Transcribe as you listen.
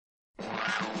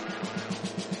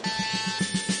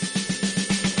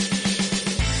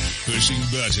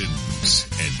pushing buttons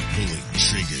and pulling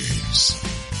triggers.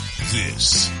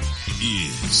 This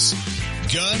is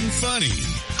Gun Funny.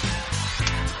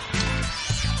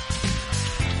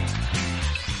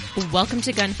 Welcome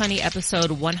to Gun Funny episode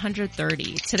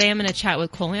 130. Today I'm going to chat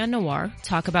with Colion Noir,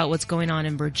 talk about what's going on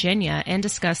in Virginia, and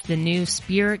discuss the new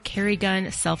Speer Carry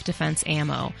Gun Self-Defense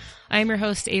Ammo. I am your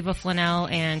host, Ava Flanell,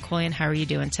 and Colion, how are you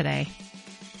doing today?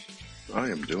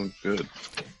 I am doing good.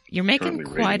 You're making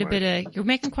quite a bit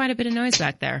of noise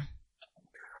back there.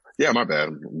 Yeah, my bad.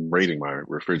 I'm raiding my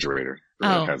refrigerator.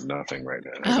 It has nothing right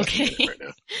now. Okay. Right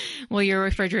now. Well, your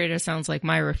refrigerator sounds like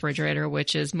my refrigerator,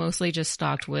 which is mostly just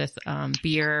stocked with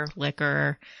beer,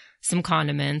 liquor, some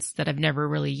condiments that I've never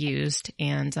really used,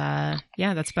 and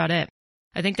yeah, that's about it.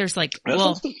 I think there's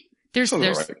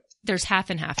there's half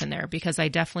and half in there because I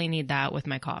definitely need that with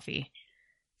my coffee.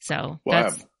 So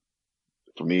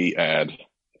for me, add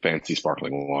fancy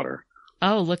sparkling water.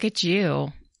 Oh, look at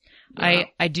you. Yeah.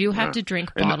 I do have to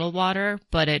drink bottled water,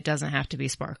 but it doesn't have to be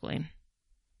sparkling.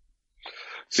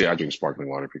 See, I drink sparkling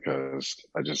water because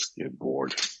I just get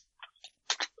bored.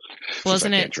 Well, I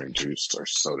can't drink juice or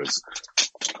sodas.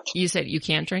 You said you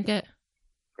can't drink it?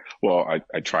 Well,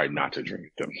 I try not to drink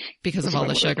them. Because of all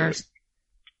the sugars?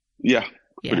 Yeah,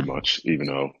 pretty much. Even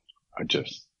though I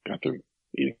just got through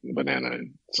eating a banana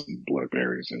and some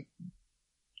blueberries and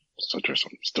citrus.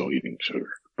 I'm still eating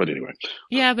sugar. But anyway.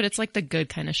 Yeah, but it's like the good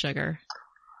kind of sugar.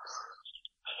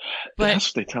 But that's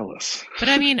what they tell us. But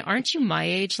I mean, aren't you my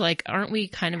age? Like, aren't we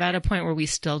kind of at a point where we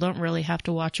still don't really have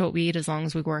to watch what we eat as long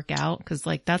as we work out? Because,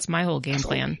 like, that's my whole game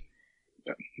plan.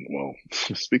 Well,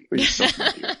 speak for yourself.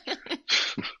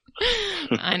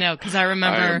 I know, because I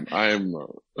remember. I'm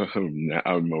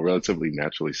a relatively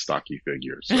naturally stocky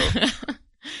figure, so.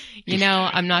 You know,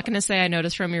 I'm not going to say I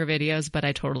noticed from your videos, but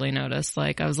I totally noticed.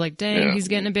 Like, I was like, dang, he's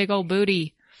getting a big old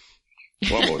booty.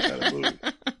 Well, I've always had a booty.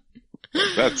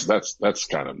 That's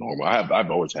kind of normal. I've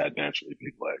always had naturally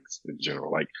big legs in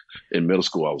general. Like in middle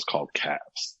school, I was called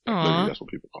calves. Like, that's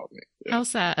what people called me. Yeah. How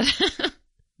sad.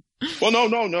 Well,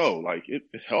 no. Like it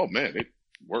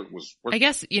was work. I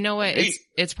guess, you know what?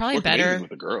 It's probably better with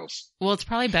the girls. Well, it's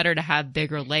probably better to have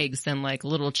bigger legs than like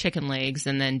little chicken legs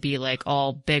and then be like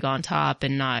all big on top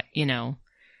and not, you know.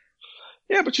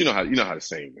 Yeah, but you know how the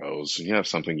saying goes. When you have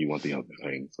something, you want the other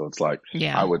thing. So it's like,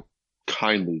 I would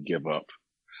kindly give up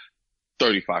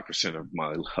 35%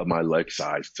 of my leg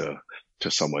size to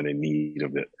someone in need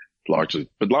of it, largely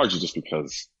just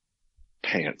because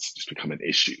pants just become an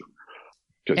issue.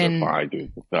 Because if I do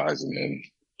the thighs and then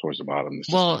towards the bottom, it's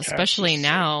just especially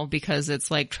now because it's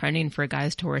like trending for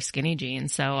guys to wear skinny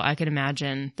jeans. So I could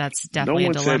imagine that's definitely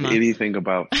a dilemma. No one said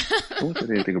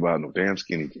anything about no damn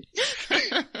skinny jeans.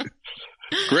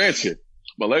 Granted,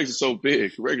 my legs are so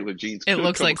big, regular jeans. It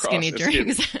looks like skinny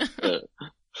jeans.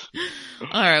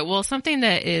 All right. Well, something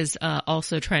that is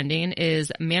also trending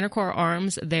is Manticore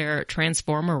Arms, their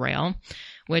Transformer rail,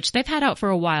 which they've had out for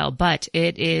a while, but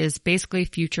it is basically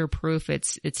future proof.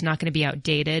 It's not going to be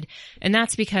outdated. And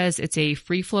that's because it's a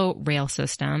free flow rail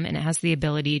system and it has the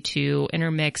ability to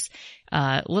intermix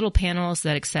little panels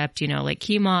that accept, you know, like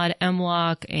KeyMod,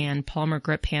 M-Lock, and polymer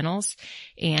grip panels.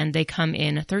 And they come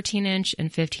in 13-inch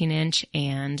and 15-inch,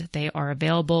 and they are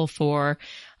available for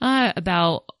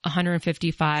about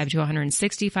 $155 to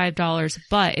 $165.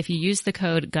 But if you use the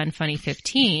code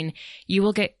GUNFUNNY15, you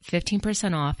will get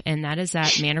 15% off, and that is at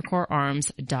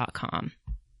manticorearms.com.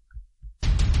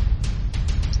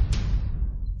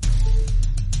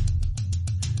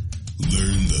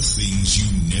 Learn the things you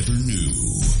never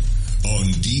knew on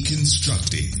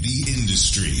Deconstructing the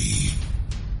Industry.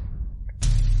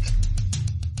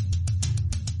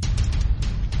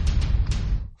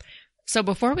 So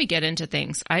before we get into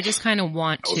things, I just kind of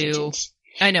want to,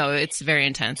 I know it's very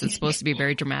intense. It's supposed to be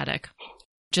very dramatic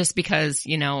just because,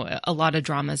 you know, a lot of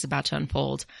drama is about to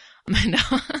unfold.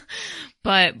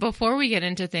 But before we get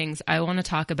into things, I want to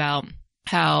talk about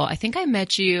how I think I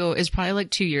met you is probably like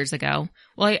 2 years ago.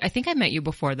 Well, I think I met you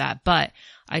before that, but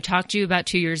I talked to you about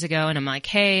 2 years ago and I'm like,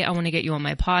 hey, I want to get you on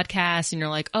my podcast. And you're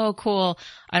like, oh, cool.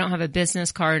 I don't have a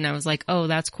business card. And I was like, oh,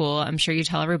 that's cool. I'm sure you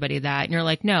tell everybody that. And you're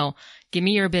like, no, give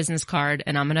me your business card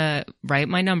and I'm going to write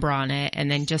my number on it and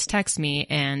then just text me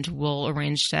and we'll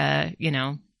arrange to, you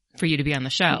know, for you to be on the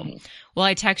show. Mm-hmm. Well,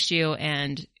 I text you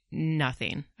and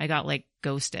nothing. I got like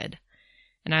ghosted.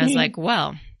 And I was like,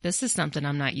 well, this is something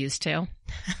I'm not used to.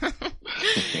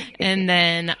 And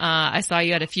then I saw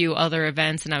you at a few other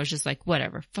events and I was just like,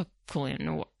 whatever, fuck Colion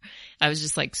Noir. I was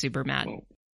just like super mad.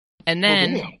 And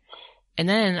then And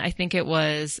then I think it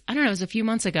was a few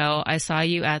months ago, I saw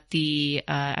you at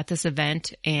at this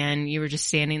event and you were just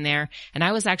standing there, and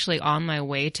I was actually on my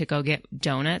way to go get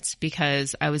donuts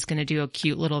because I was going to do a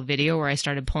cute little video where I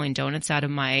started pulling donuts out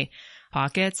of my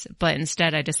pockets. But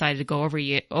instead I decided to go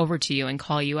over to you and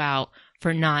call you out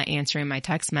for not answering my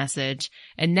text message.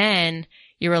 And then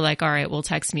you were like, all right, well,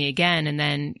 text me again. And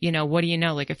then, what do you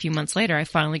know? Like a few months later, I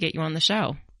finally get you on the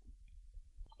show.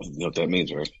 You know what that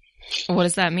means, right? What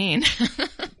does that mean?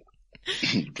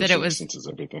 That it was is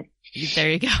everything. There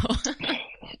you go.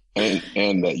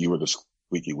 and that you were the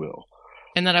squeaky wheel.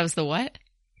 And that I was the what?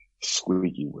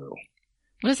 Squeaky wheel.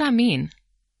 What does that mean?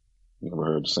 You ever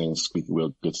heard the saying "squeaky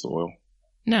wheel gets the oil"?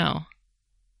 No.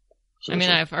 Sure,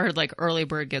 I've heard like "early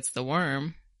bird gets the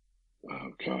worm." Oh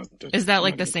God! Is that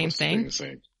like the same thing?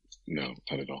 No,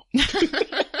 not at all.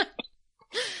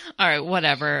 All right,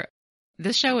 whatever.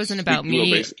 This show isn't about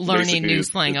me learning new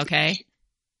slang, okay?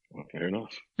 Well, fair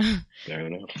enough. Fair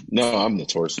enough. No, anyone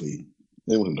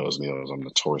who knows me knows I'm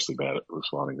notoriously bad at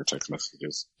responding to text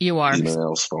messages. You are.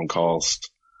 Emails, phone calls,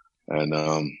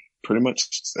 and pretty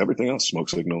much everything else. Smoke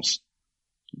signals,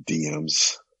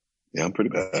 DMs. Yeah, I'm pretty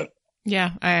bad.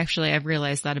 Yeah, I've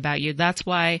realized that about you. That's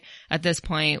why at this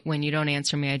point, when you don't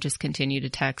answer me, I just continue to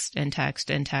text and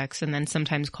text and text, and then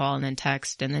sometimes call and then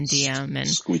text and then DM and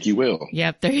squeaky wheel.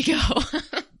 Yep, there you go.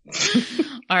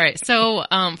 All right. So,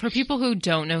 for people who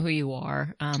don't know who you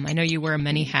are, I know you wear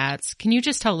many hats. Can you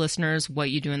just tell listeners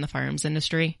what you do in the firearms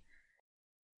industry?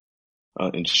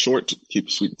 In short, to keep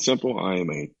it sweet and simple, I am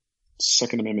a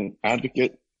Second Amendment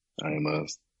advocate. I am a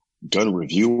gun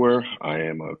reviewer. I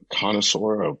am a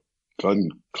connoisseur of gun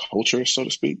culture, so to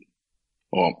speak,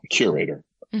 or curator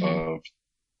of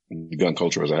gun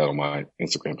culture, as I had on my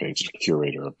Instagram page,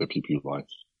 curator of the PPU life.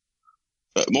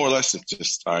 More or less, it's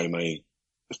just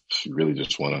if you really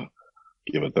just want to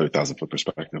give a 30,000 foot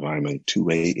perspective, I'm a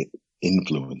two-way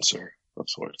influencer of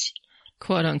sorts.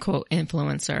 Quote unquote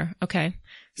influencer. Okay.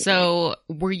 So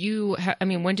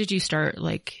when did you start,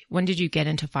 when did you get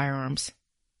into firearms?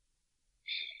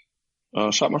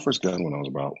 Shot my first gun when I was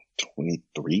about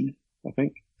 23, I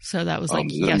think. So that was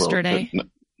yesterday?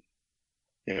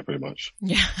 Yeah, pretty much.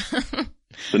 Yeah.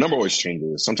 The number always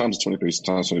changes. Sometimes it's 23,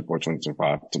 sometimes 24,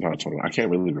 25, sometimes 21. I can't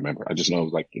really remember. I just know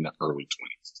it was in the early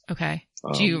 20s. Okay.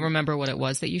 Do you remember what it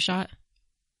was that you shot?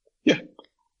 Yeah.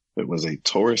 It was a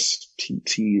Taurus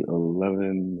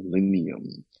PT-11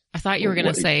 Lineum. I thought you were going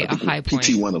to say a high point.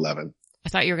 PT-111. I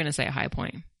thought you were going to say a high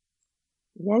point.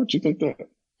 Why would you think that?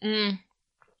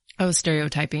 I was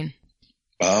stereotyping.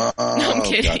 Oh, no, I'm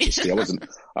kidding. Gotcha. See, I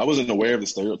wasn't aware of the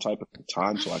stereotype at the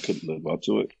time, so I couldn't live up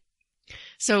to it.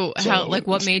 So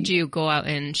what made you go out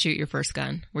and shoot your first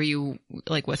gun? Were you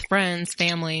with friends,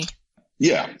 family?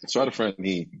 Yeah. So I had a friend,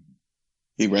 he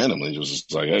randomly was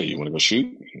just like, hey, you want to go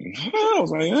shoot? I was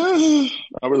like,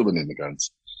 I really wasn't into guns.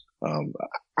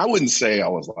 I wouldn't say I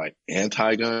was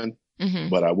anti-gun,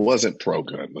 but I wasn't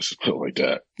pro-gun. Let's just put it like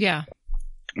that. Yeah.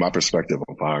 My perspective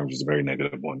on firearms is a very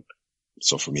negative one.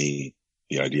 So for me,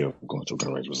 the idea of going to a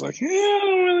gun range was I don't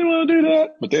really want to do that.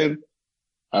 But then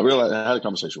I realized, I had a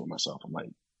conversation with myself. I'm like,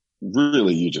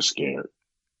 really, you're just scared.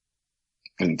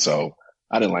 And so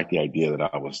I didn't like the idea that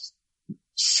I was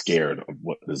scared of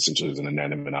what essentially is an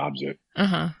inanimate object.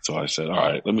 So I said, all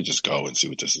right, let me just go and see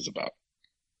what this is about.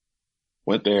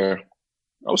 Went there.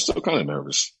 I was still kind of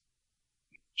nervous.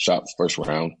 Shot the first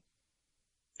round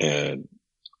and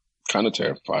kind of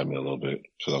terrified me a little bit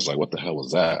because I was like, what the hell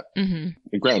was that? And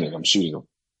granted, I'm shooting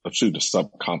a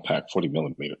subcompact 40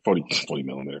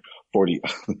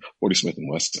 Smith &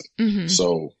 Wesson.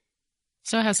 So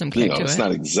it has some kick to it. It's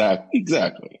not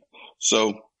exactly.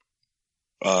 So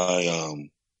I,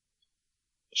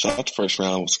 shot the first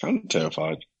round, was kind of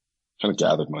terrified, kind of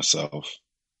gathered myself.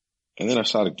 And then I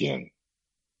shot again.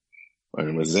 And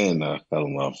it was then I fell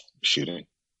in love with shooting.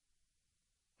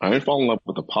 I didn't fall in love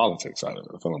with the politics out of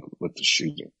it. I fell in love with the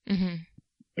shooting. And,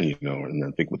 and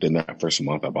I think within that first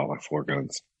month, I bought 4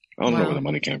 guns. I don't know where the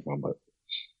money came from, but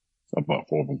I bought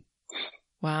 4 of them.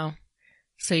 Wow.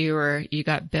 So you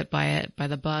got bit by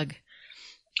the bug.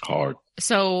 Hard.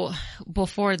 So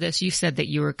before this, you said that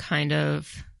you were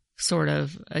sort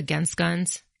of against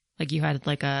guns. You had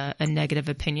a negative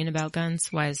opinion about guns.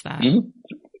 Why is that?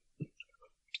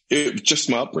 It was just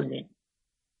my upbringing.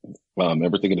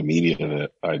 Everything in the media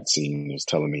that I'd seen was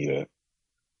telling me that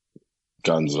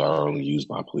guns are only used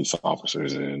by police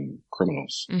officers and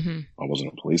criminals. I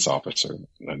wasn't a police officer.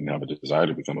 I didn't have a desire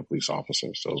to become a police officer,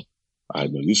 so I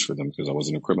had no use for them because I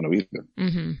wasn't a criminal either.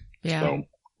 Yeah. So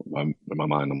in my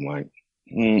mind, I'm like,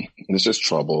 and it's just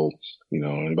trouble.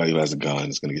 Anybody who has a gun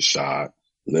is going to get shot.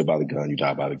 live by the gun, you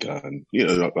die by the gun. You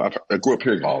know, I grew up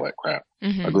hearing all that crap.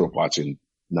 Mm-hmm. I grew up watching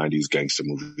 90s gangster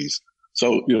movies.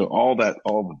 So, you know, all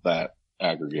of that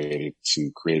aggregated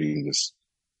to creating this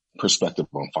perspective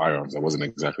on firearms that wasn't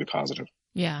exactly positive.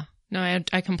 Yeah. No,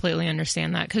 I completely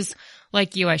understand that. Cause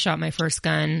like you, I shot my first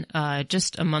gun,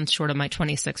 just a month short of my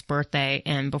 26th birthday.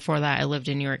 And before that, I lived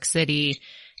in New York City,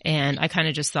 and I kind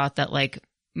of just thought that like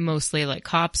mostly like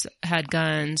cops had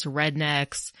guns,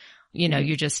 rednecks, you know,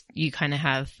 you kind of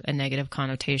have a negative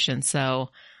connotation. So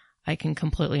I can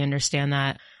completely understand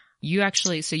that. You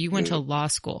actually, so you went to law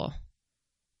school.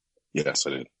 Yes,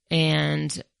 I did.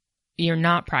 And you're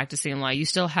not practicing law. You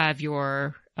still have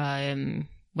your,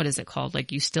 what is it called?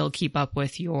 Like you still keep up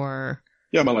with your.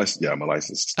 Yeah, my license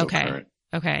is still current.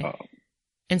 Okay.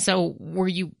 And so were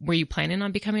you planning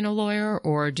on becoming a lawyer,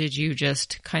 or did you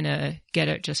just kind of get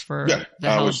it just for the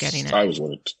hell of getting it? I always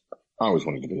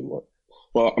wanted to be a lawyer.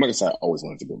 Well, I'm not gonna say I always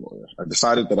wanted to be a lawyer. I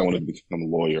decided that I wanted to become a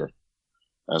lawyer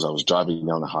as I was driving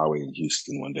down the highway in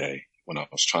Houston one day when I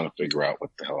was trying to figure out what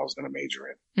the hell I was going to major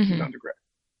in undergrad.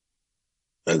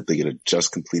 I think it had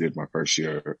just completed my first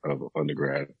year of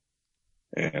undergrad.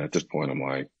 And at this point, I'm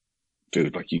like,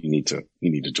 dude, like you need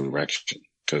a direction.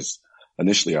 Cause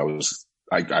initially I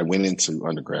went into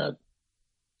undergrad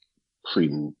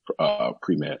pre-med.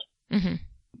 Mm-hmm.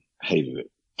 Hated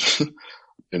it.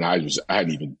 And I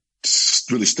hadn't even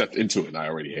really stepped into it, and I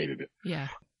already hated it. Yeah.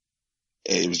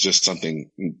 It was just something,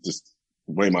 just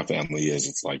the way my family is.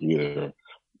 It's like you're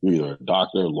either a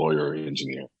doctor, lawyer, or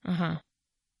engineer. Uh-huh.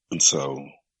 And so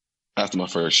after my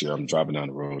first year, I'm driving down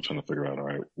the road trying to figure out, all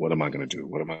right, what am I going to do?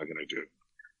 What am I going to do?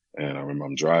 And I remember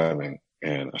I'm driving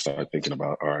and I started thinking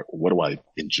about, all right, what do I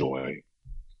enjoy?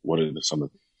 What are some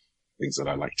of the things that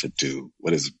I like to do?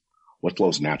 What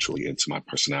flows naturally into my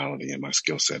personality and my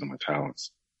skill set and my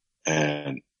talents?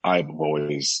 And I've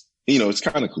always, you know, it's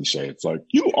kind of cliche. It's like,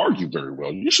 you argue very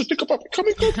well. You should think about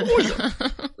becoming a lawyer,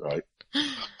 right?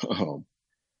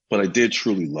 But I did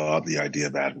truly love the idea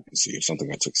of advocacy. It's something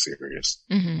I took serious.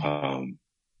 Mm-hmm.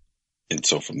 And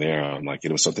so from there, I'm like,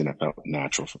 it was something that felt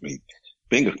natural for me.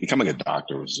 Becoming a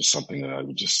doctor was just something that I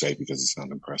would just say because it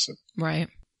sounded impressive. Right.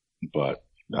 But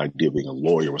the idea of being a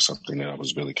lawyer was something that I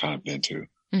was really kind of into.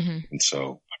 Mm-hmm. And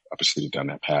so I proceeded down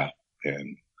that path,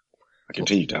 and I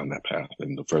continued down that path.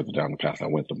 And the further down the path I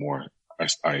went, the more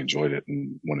I enjoyed it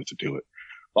and wanted to do it.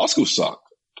 Law school sucked,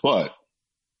 but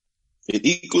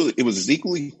it was as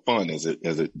equally fun as it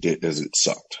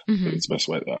sucked. Mm-hmm. It's the best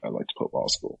way that I like to put law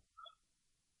school.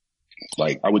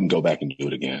 Like I wouldn't go back and do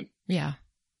it again. Yeah.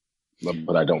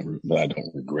 But I don't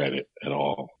regret it at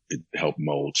all. It helped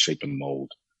shape and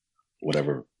mold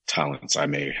whatever talents I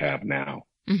may have now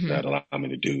that allow me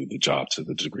to do the job to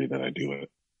the degree that I do it.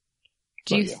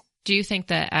 Do you think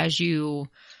that as you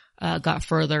got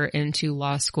further into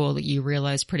law school that you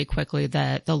realized pretty quickly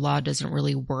that the law doesn't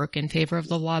really work in favor of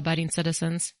the law-abiding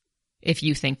citizens? If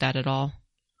you think that at all?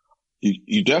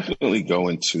 You definitely go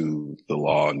into the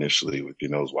law initially with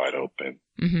your nose wide open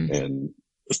and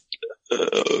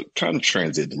kind of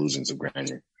transit delusions of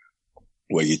grandeur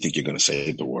where you think you're going to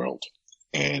save the world,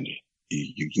 and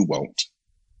you won't,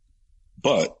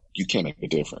 but you can make a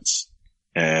difference.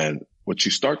 And what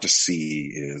you start to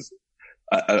see is,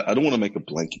 I don't want to make a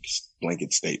blanket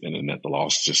statement and that the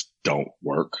laws just don't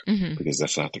work because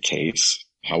that's not the case.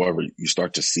 However, you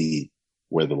start to see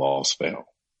where the laws fail.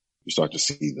 You start to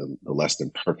see the less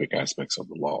than perfect aspects of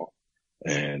the law.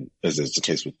 And as is the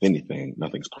case with anything,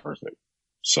 nothing's perfect.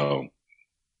 So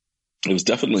it was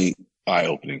definitely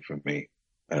eye-opening for me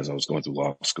as I was going through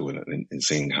law school and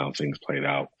seeing how things played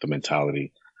out, the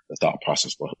mentality, the thought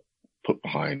process put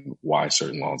behind why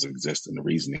certain laws exist and the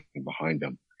reasoning behind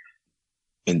them.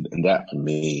 And that for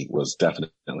me was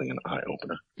definitely an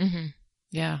eye-opener. Mm-hmm.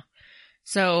 Yeah.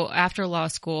 So after law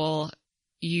school,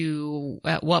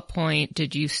 at what point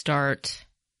did you start,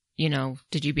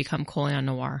 did you become Colion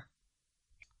Noir?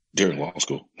 During law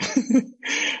school.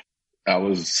 I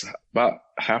was about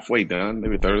halfway done,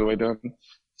 maybe a third of the way done.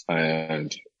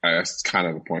 And that's kind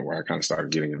of the point where I kind of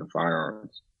started getting into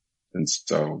firearms. And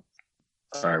so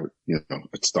I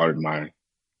started my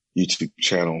YouTube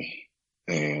channel,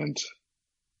 and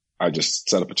I just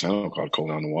set up a channel called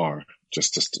Colion Noir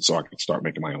so I could start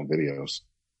making my own videos.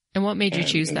 And what made you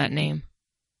choose that name?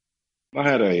 I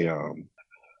had a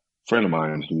friend of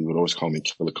mine who would always call me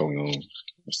Killer Colion.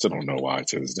 I still don't know why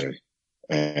to this day.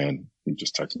 And he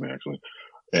just texted me actually.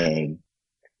 And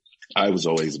I was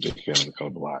always a big fan of the color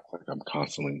black. Like I'm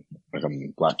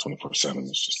black 24/7.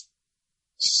 It's just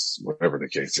whatever the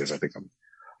case is. I think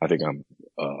I'm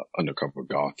undercover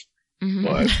goth. Mm-hmm.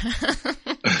 But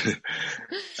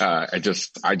I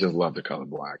just love the color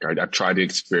black. I tried to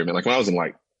experiment. Like when I was in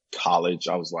like college,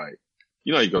 I was like,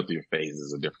 you know, you go through your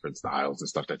phases of different styles and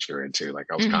stuff that you're into. Like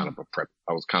I was kind of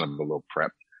a little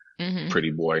prep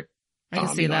pretty boy. I can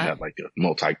see that. I had like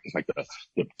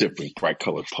the different bright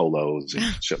colored polos and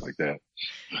shit like that.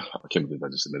 I can't believe I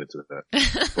just admitted to that.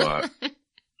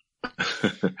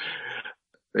 But,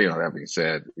 you know, that being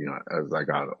said, you know, as I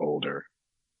got older,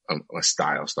 my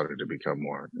style started to become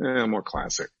more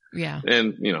classic. Yeah.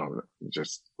 And, you know,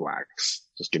 just blacks,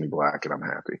 just give me black and I'm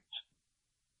happy.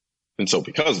 And so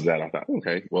because of that, I thought,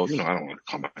 okay, well, you know, I don't want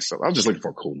to call myself, I was just looking for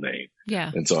a cool name.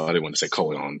 Yeah. And so I didn't want to say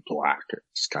Coleon Black. It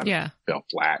just kind of fell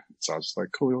flat. So I was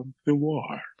like, Coleon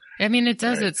Noir. I mean, it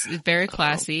does. Right? It's very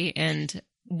classy. And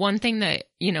one thing that,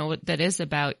 you know, that is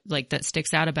about, like, that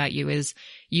sticks out about you is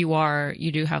you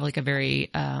do have like a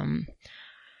very, I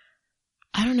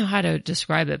don't know how to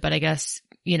describe it, but I guess,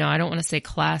 you know, I don't want to say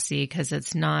classy because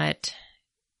it's not,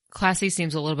 classy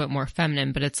seems a little bit more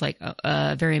feminine, but it's like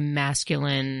a very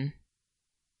masculine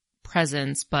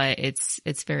presence, but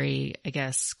it's very, I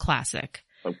guess, classic.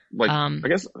 Like, I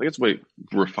guess way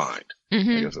refined. I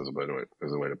guess is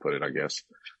a way to put it, I guess.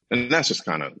 And that's just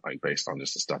kind of like based on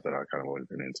just the stuff that I kind of always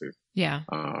been into. Yeah.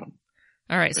 All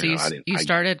right. So you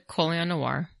started Coleon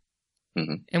Noir.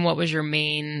 And what was your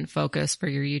main focus for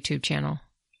your YouTube channel?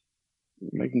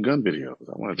 Making gun videos.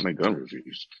 I wanted to make gun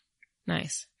reviews.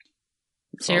 Nice.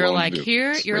 So you're like,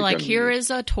 here is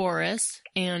a Taurus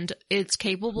and it's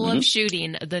capable of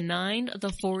shooting the 9, the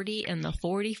 40, and the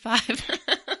 45.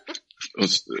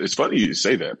 It's funny you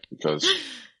say that because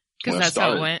that's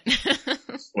how it went.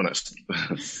 when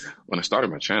I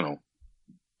started my channel,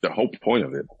 the whole point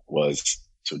of it was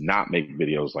to not make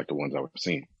videos like the ones I was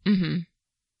seeing.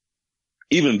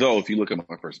 Even though if you look at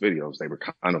my first videos, they were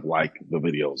kind of like the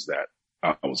videos that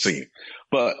I was seeing,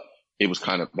 but that was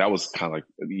kind of like,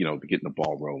 you know, getting the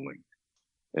ball rolling.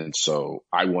 And so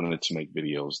I wanted to make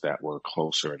videos that were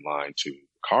closer in line to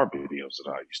car videos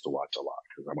that I used to watch a lot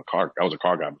because I was a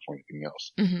car guy before anything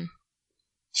else.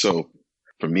 So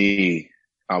for me,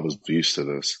 I was used to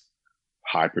this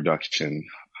high production,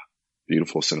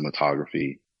 beautiful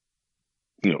cinematography,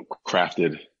 you know,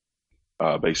 crafted,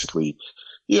 basically,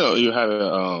 you know, you had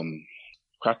a,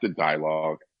 crafted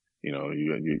dialogue, you know,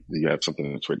 you have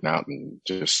something that's written out and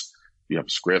just, you have a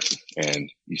script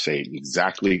and you say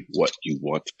exactly what you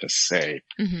want to say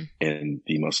in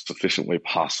the most efficient way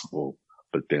possible,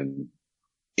 but then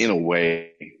in a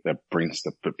way that pulls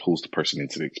the person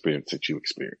into the experience that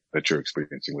you're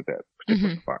experiencing with that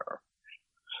particular firearm.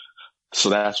 So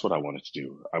that's what I wanted to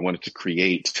do. I wanted to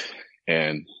create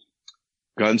an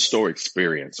gun store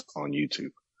experience on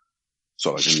YouTube.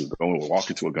 So like when you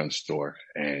walk into a gun store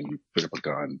and you pick up a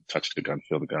gun, touch the gun,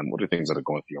 feel the gun, what are the things that are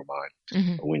going through your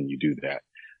mind when you do that?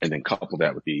 And then couple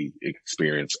that with the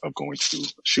experience of going to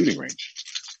a shooting range.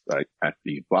 Like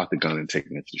you bought the gun and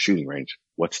taking it to the shooting range.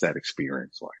 What's that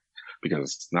experience like?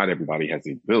 Because not everybody has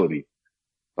the ability.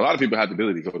 A lot of people have the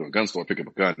ability to go to a gun store, pick up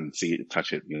a gun and see it,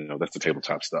 touch it. You know, that's the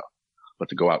tabletop stuff. But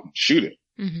to go out and shoot it,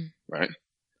 right?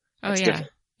 That's different.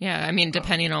 Yeah, I mean,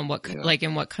 depending on what, like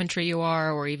in what country you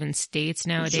are or even states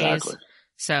nowadays. Exactly.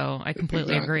 So I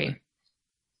completely agree.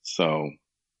 So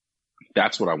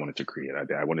that's what I wanted to create.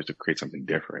 I wanted to create something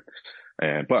different.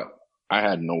 But I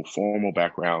had no formal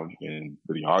background in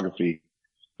videography,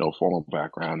 no formal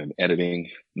background in editing,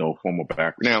 no formal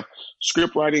background. Now,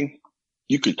 script writing,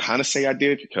 you could kind of say I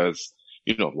did because,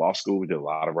 you know, law school, we did a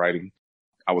lot of writing.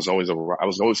 I was always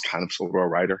kind of sort of a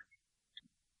writer.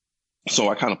 So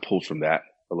I kind of pulled from that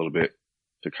a little bit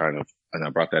and I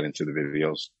brought that into the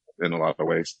videos in a lot of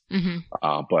ways.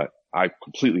 But I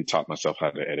completely taught myself how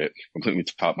to edit, completely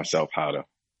taught myself how to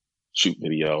shoot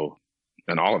video,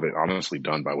 and all of it honestly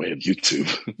done by way of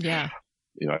YouTube. Yeah.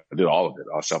 You know, I did all of it,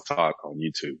 all self-taught on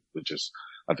YouTube, which is,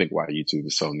 I think, why YouTube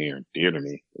is so near and dear to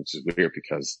me, which is weird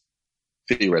because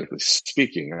theoretically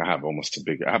speaking, I have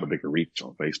a bigger reach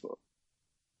on Facebook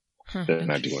than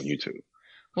I do on YouTube.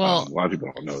 Well, a lot of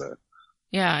people don't know that.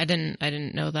 Yeah, I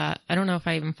didn't know that. I don't know if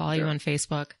I even follow you on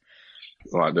Facebook.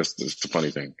 Well, that's the funny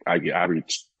thing. I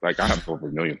reach, like, I have over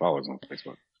 1 million followers on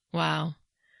Facebook. Wow.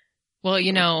 Well,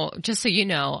 you know, just so you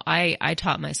know, I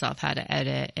taught myself how to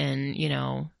edit and, you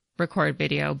know, record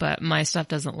video, but my stuff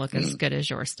doesn't look as good as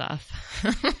your stuff.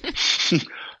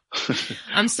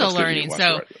 I'm still learning.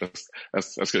 So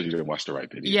that's because you didn't watch the right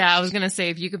video. Yeah, I was going to say,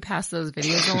 if you could pass those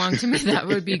videos along to me, that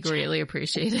would be greatly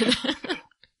appreciated.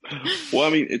 Well, I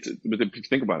mean, but if you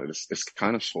think about it, it's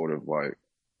kind of sort of like,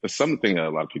 it's something that a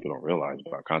lot of people don't realize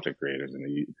about content creators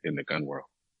in the gun world.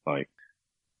 Like,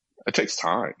 it takes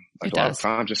time, like a lot of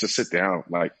time just to sit down,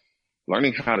 like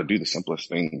learning how to do the simplest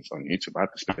things on YouTube. I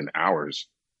have to spend hours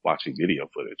watching video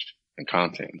footage and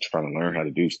content and trying to learn how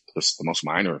to do the most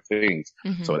minor of things.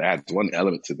 Mm-hmm. So it adds one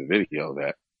element to the video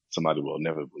that somebody will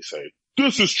inevitably say,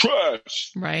 this is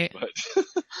trash. Right. But,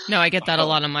 no, I get that a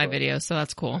lot on my videos, so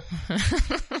that's cool. Yeah.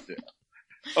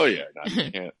 Oh yeah.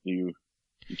 No, you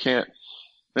can't,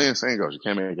 the saying goes, you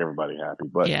can't make everybody happy,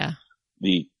 but yeah.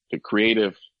 the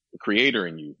creator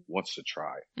in you wants to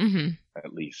try, mm-hmm.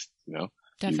 at least, you know,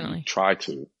 definitely you try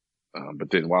to, but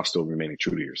then while still remaining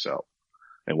true to yourself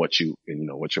and what your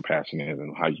passion is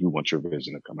and how you want your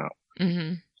vision to come out.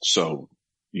 Mm-hmm. So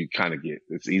you kind of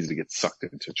it's easy to get sucked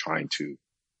into trying to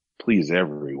please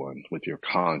everyone with your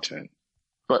content.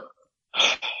 But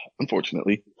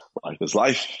unfortunately, life is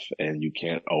life and you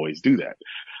can't always do that.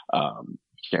 You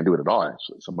can't do it at all,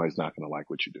 actually. Somebody's not going to like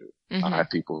what you do. Mm-hmm. I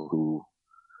have people who,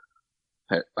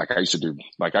 like I used to do,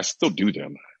 like I still do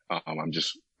them. I'm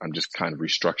just kind of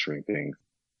restructuring things,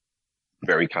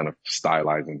 very kind of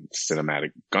stylizing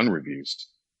cinematic gun reviews.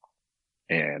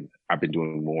 And I've been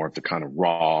doing more of the kind of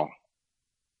raw,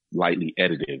 lightly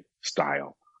edited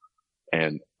style.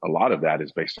 And a lot of that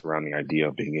is based around the idea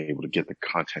of being able to get the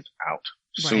content out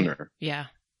sooner. Right. Yeah.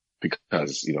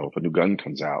 Because, you know, if a new gun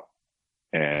comes out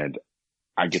and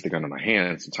I get the gun in my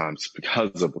hand, sometimes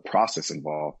because of the process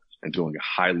involved and doing a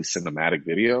highly cinematic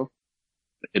video,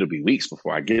 it'll be weeks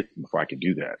before I can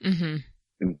do that. Mm-hmm.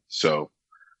 And so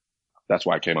that's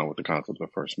why I came out with the concept of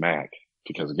the first mag,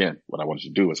 because again, what I wanted to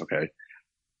do is, okay,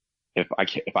 if I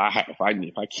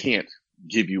can't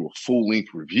give you a full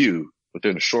length review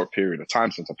within a short period of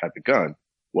time since I've had the gun,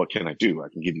 what can I do? I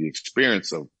can give you the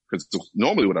experience of, because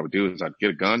normally what I would do is I'd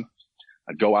get a gun,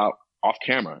 I'd go out off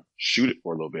camera, shoot it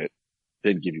for a little bit,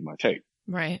 then give you my take.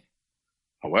 Right.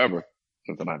 However,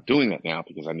 since I'm not doing that now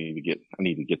because I need to get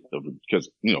because,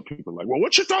 you know, people are like, well,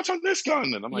 what's your thoughts on this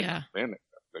gun? And I'm like, yeah. Man,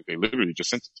 they literally just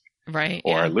sent it to me. Right.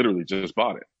 Or yeah. I literally just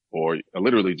bought it, or I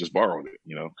literally just borrowed it,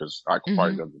 you know, because I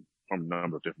acquired them from a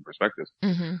number of different perspectives.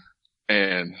 Mm-hmm.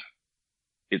 And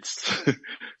it's,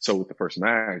 so with the first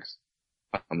mags,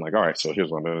 I'm like, all right, so here's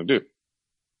what I'm going to do.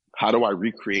 How do I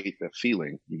recreate the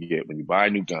feeling you get when you buy a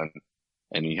new gun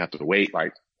and you have to wait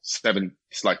like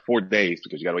 4 days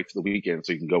because you got to wait till the weekend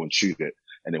so you can go and shoot it.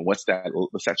 And then what's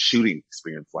that shooting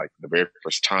experience like the very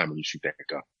first time when you shoot that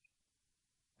gun?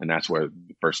 And that's where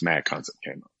the first mag concept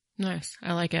came up. Nice.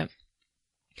 I like it.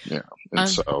 Yeah. And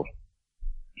so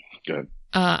good.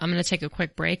 I'm going to take a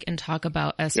quick break and talk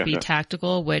about SB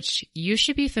Tactical, which you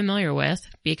should be familiar with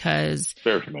because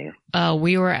very familiar.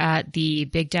 We were at the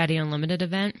Big Daddy Unlimited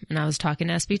event and I was talking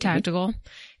to SB Tactical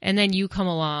and then you come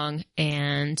along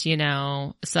and, you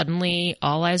know, suddenly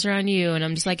all eyes are on you and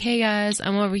I'm just like, hey guys,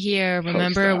 I'm over here.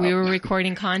 Remember we were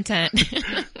recording content.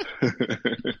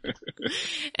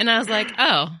 And I was like,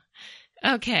 oh,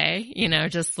 okay. You know,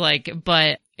 just like,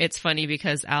 but it's funny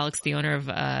because Alex, the owner of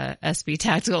SB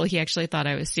Tactical, he actually thought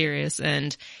I was serious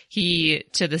and he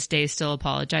to this day still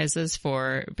apologizes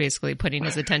for basically putting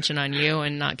his attention on you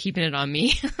and not keeping it on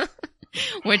me.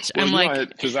 Which I'm like,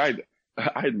 because I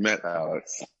had met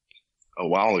Alex a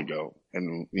while ago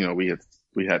and you know we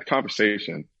had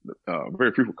conversation,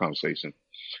 very fruitful conversation,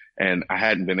 and we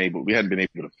hadn't been able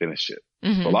to finish it.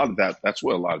 Mm-hmm. So a lot of that's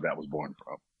where a lot of that was born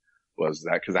from, was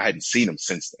that because I hadn't seen him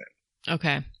since then.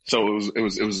 Okay. So it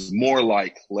was more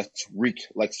like let's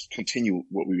continue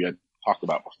what we had talked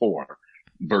about before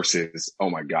versus, oh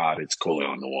my God, it's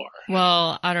Colion Noir.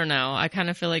 Well, I don't know. I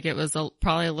kind of feel like it was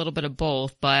probably a little bit of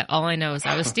both, but all I know is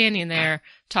I was standing there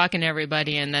talking to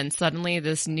everybody and then suddenly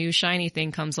this new shiny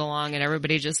thing comes along and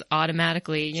everybody just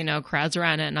automatically, you know, crowds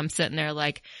around it and I'm sitting there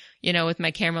like, you know, with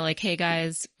my camera like, hey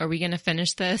guys, are we going to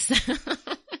finish this?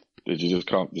 Did you just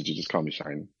call me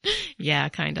shiny? Yeah,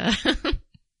 kind of.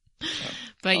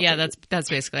 But yeah, that's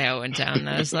basically how it went down.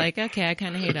 I was like, okay, I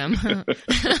kind of hate him.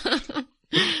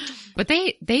 But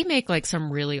they make like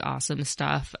some really awesome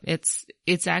stuff. It's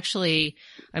actually,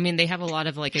 I mean, they have a lot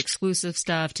of like exclusive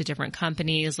stuff to different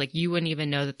companies. Like you wouldn't even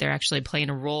know that they're actually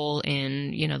playing a role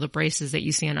in, you know, the braces that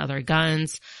you see on other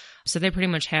guns. So they pretty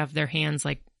much have their hands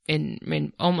like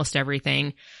in almost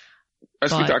everything.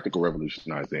 SB Tactical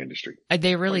revolutionized the industry.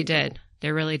 They really did.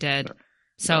 They really did. Yeah.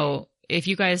 So if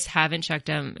you guys haven't checked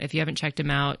them, if you haven't checked them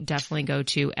out, definitely go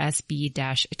to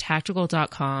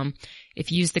sb-tactical.com.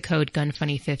 If you use the code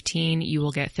GUNFUNNY15, you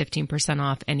will get 15%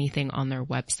 off anything on their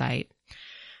website.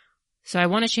 So I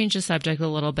want to change the subject a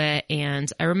little bit. And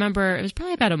I remember it was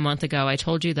probably about a month ago, I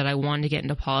told you that I wanted to get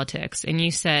into politics. And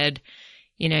you said,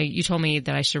 you know, you told me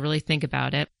that I should really think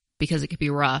about it because it could be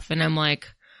rough. And I'm like,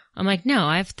 no,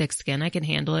 I have thick skin. I can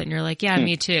handle it. And you're like, yeah,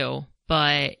 me too.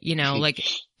 But, you know, like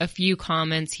a few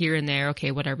comments here and there,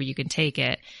 okay, whatever, you can take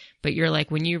it. but you're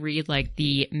like, when you read like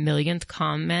the millionth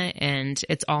comment and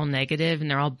it's all negative and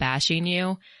they're all bashing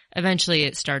you, eventually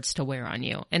it starts to wear on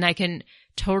you. And I can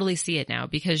totally see it now,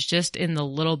 because just in the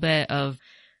little bit of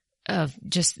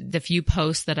just the few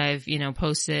posts that I've,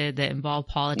 posted that involve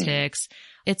politics,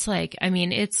 it's like, I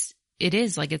mean, it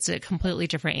is like, it's a completely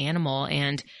different animal.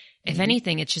 And if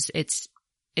anything, it's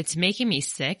making me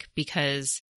sick,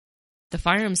 because the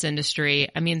firearms industry,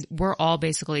 I mean, we're all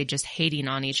basically just hating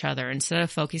on each other instead of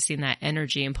focusing that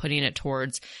energy and putting it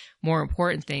towards more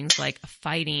important things like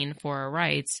fighting for our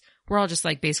rights. We're all just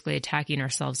like basically attacking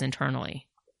ourselves internally.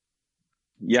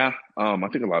 Yeah. I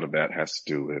think a lot of that has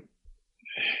to do with,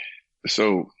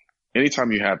 so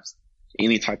anytime you have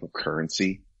any type of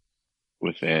currency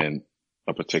within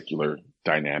a particular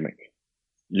dynamic,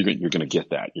 you're going to get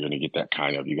that. You're going to get that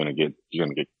you're going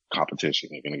to get competition.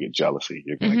 You're going to get jealousy.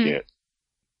 You're going to get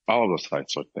all of those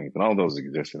types of things. And all of those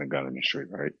exist in the gun industry,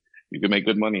 right? You can make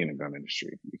good money in the gun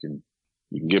industry. You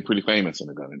can get pretty famous in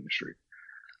the gun industry.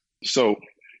 So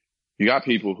you got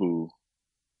people who,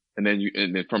 and then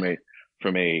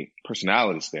from a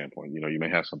personality standpoint, you may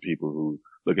have some people who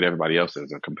look at everybody else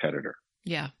as a competitor.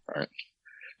 Yeah. Right.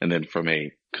 And then from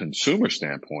a consumer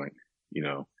standpoint,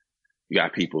 you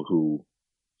got people who,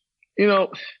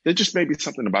 there just may be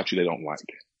something about you they don't like,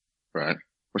 right?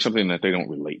 Or something that they don't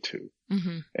relate to.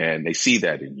 Mm-hmm. And they see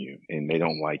that in you and they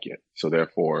don't like it. So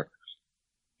therefore,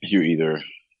 you're either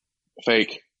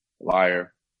fake,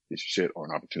 liar, piece of shit, or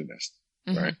an opportunist,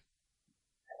 right?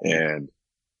 And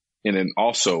then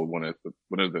also one of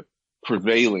the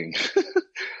prevailing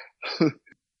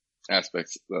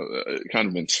aspects,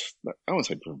 kind of, I won't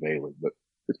say prevailing, but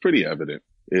it's pretty evident,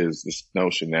 is this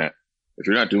notion that if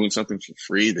you're not doing something for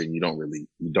free, then you don't really,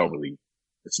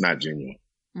 it's not genuine.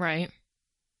 Right.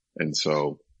 And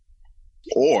so,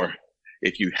 or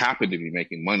if you happen to be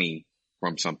making money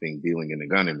from something dealing in the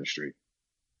gun industry,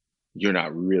 you're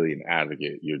not really an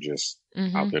advocate. You're just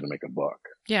out there to make a buck.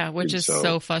 Yeah. Which is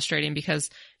so frustrating, because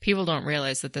people don't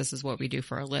realize that this is what we do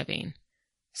for a living.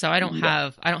 So I don't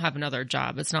have another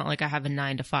job. It's not like I have a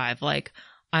 9-to-5. Like,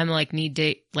 I'm like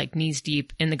knees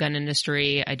deep in the gun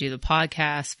industry. I do the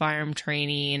podcast, firearm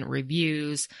training,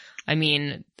 reviews. I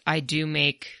mean, I do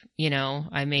make,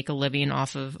 I make a living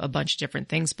off of a bunch of different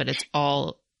things, but it's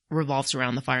all revolves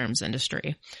around the firearms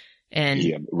industry. And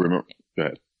yeah, remember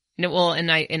that. Well,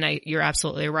 and you're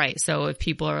absolutely right. So if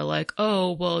people are like,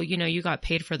 oh, well, you got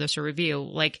paid for this review,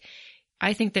 like,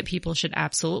 I think that people should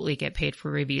absolutely get paid for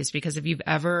reviews, because if you've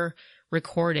ever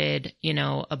recorded,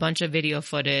 a bunch of video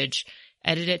footage,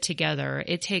 edit it together,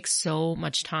 it takes so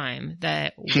much time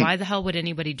that why the hell would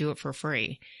anybody do it for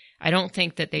free? I don't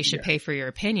think that they should pay for your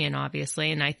opinion,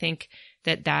 obviously. And I think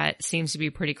that seems to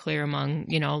be pretty clear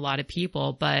among, a lot of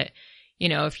people. But,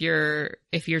 if you're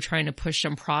trying to push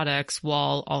some products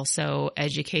while also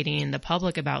educating the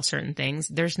public about certain things,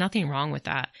 there's nothing wrong with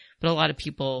that. But a lot of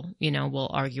people,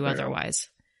 will argue otherwise.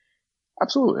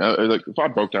 Absolutely. Like, if I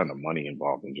broke down the money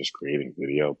involved in just creating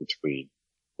video between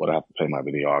what I have to pay my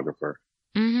videographer,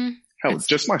 hell,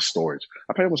 just my storage,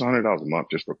 I pay almost $100 a month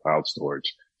just for cloud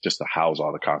storage, just to house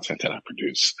all the content that I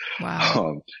produce.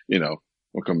 Wow.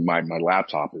 My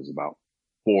laptop is about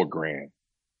 $4,000.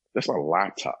 That's my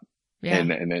laptop. Yeah.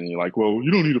 And then you're like, well, you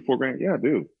don't need a $4,000. Yeah, I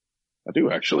do. I do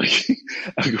actually.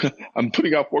 I'm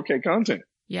putting out 4K content.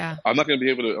 Yeah. I'm not going to be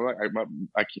able to,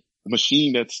 a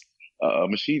machine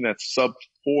that's sub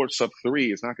 4, sub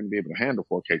 3 is not going to be able to handle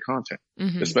 4K content,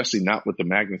 especially not with the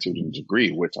magnitude and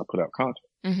degree which I put out content.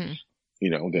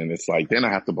 Then it's like, then I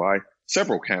have to buy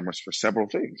several cameras for several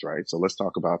things, right? So let's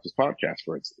talk about this podcast,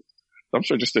 for instance. So I'm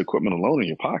sure just the equipment alone in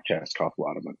your podcast costs a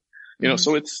lot of money.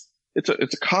 So it's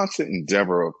a constant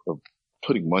endeavor of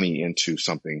putting money into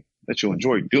something that you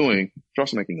enjoy doing. You're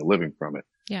also making a living from it.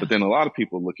 Yeah. But then a lot of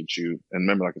people look at you, and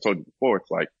remember, like I told you before,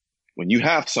 it's like when you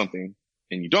have something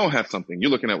and you don't have something, you're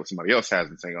looking at what somebody else has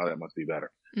and saying, oh, that must be better.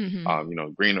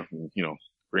 Greener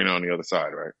on the other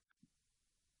side, right?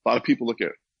 A lot of people look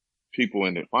at people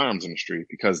in the firearms industry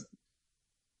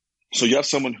so you have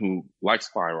someone who likes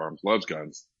firearms, loves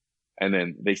guns, and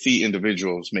then they see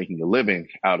individuals making a living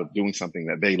out of doing something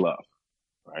that they love,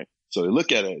 right? So they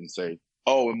look at it and say,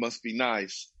 oh, it must be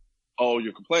nice. Oh,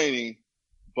 you're complaining,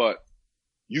 but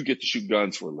you get to shoot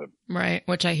guns for a living. Right.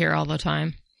 Which I hear all the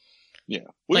time. Yeah.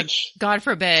 Which, like, God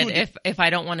forbid if I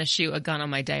don't want to shoot a gun on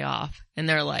my day off, and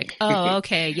they're like, oh,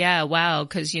 okay. Yeah. Wow.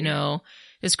 Cause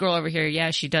this girl over here, yeah,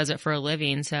 she does it for a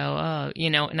living. So,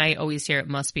 and I always hear it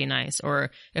must be nice. Or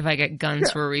if I get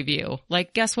guns for a review,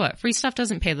 like, guess what? Free stuff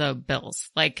doesn't pay the bills.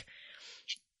 Like,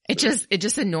 it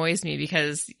just annoys me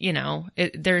because,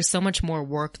 there's so much more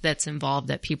work that's involved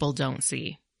that people don't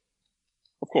see.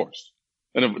 Of course.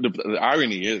 And the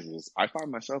irony is I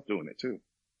find myself doing it too.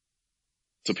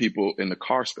 To people in the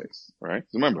car space, right?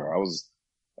 Remember,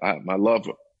 my love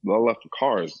for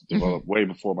cars developed way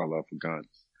before my love for guns.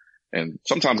 And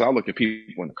sometimes I look at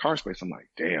people in the car space, I'm like,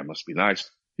 damn, must be nice.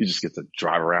 You just get to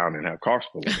drive around and have cars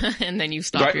full of it. And then you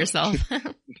stop yourself.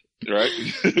 Right?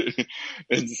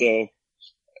 And so,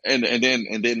 and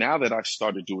then now that I've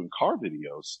started doing car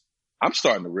videos, I'm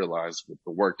starting to realize with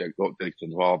the work that's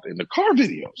involved in the car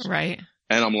videos. Right.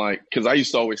 And I'm like, cause I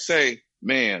used to always say,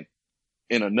 man,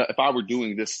 if I were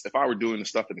doing the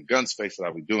stuff in the gun space that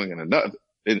I was doing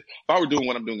if I were doing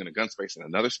what I'm doing in the gun space in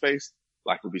another space,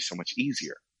 life would be so much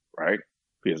easier, right?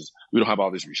 Because we don't have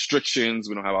all these restrictions.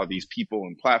 We don't have all these people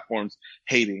and platforms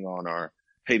hating on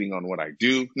what I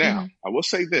do. Now, I will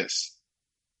say this.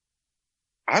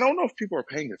 I don't know if people are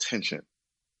paying attention,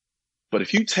 but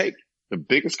if you take the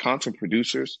biggest content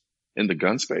producers in the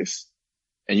gun space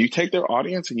and you take their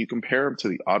audience and you compare them to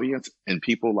the audience and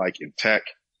people like in tech,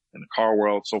 in the car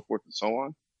world, so forth and so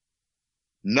on,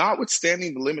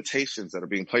 notwithstanding the limitations that are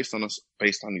being placed on us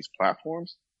based on these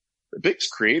platforms, the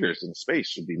biggest creators in the space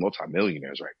should be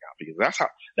multimillionaires right now, because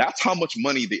that's how much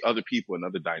money the other people in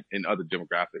other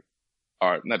demographics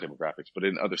are, not demographics, but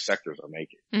in other sectors are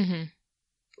making,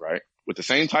 right? With the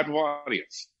same type of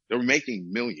audience, they're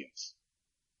making millions.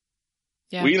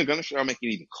 Yeah. We in the gun industry are making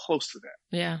even close to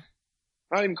that. Yeah.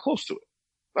 Not even close to it.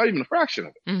 Not even a fraction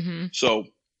of it. So,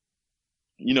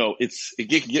 it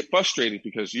can get frustrating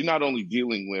because you're not only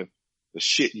dealing with the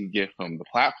shit you get from the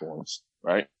platforms,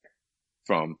 right?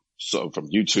 From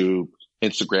YouTube,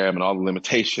 Instagram, and all the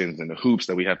limitations and the hoops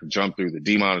that we have to jump through, the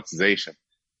demonetization.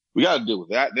 We got to deal with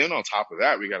that. Then on top of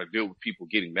that, we got to deal with people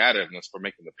getting mad at us for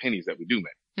making the pennies that we do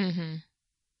make.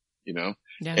 Yeah.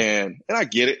 And I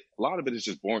get it. A lot of it is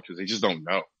just boring because they just don't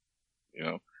know.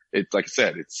 It's like I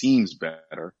said, it seems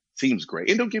better, seems great.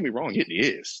 And don't get me wrong, it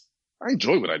is. I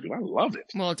enjoy what I do. I love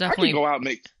it. Well, definitely. I can go out and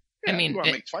make,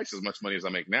 make twice as much money as I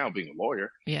make now being a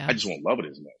lawyer. Yeah. I just won't love it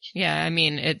as much. Yeah. I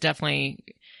mean,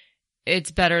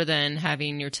 it's better than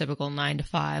having your typical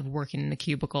 9-to-5 working in a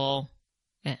cubicle.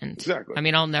 And exactly. I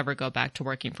mean, I'll never go back to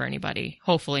working for anybody.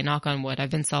 Hopefully, knock on wood. I've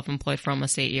been self-employed for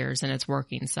almost 8 years and it's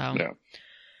working. So yeah,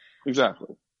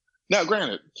 exactly. Now,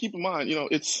 granted, keep in mind,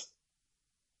 it's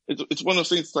one of those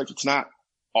things. Like it's not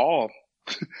all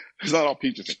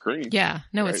peaches and cream. Yeah,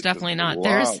 no, right? It's definitely not.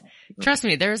 Trust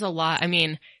me, there's a lot. I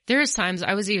mean, there's times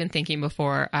I was even thinking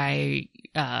before I,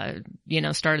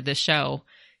 started this show,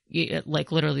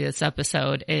 like literally this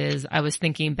episode I was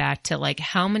thinking back to like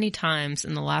how many times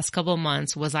in the last couple of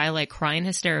months was I like crying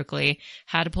hysterically,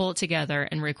 had to pull it together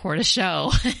and record a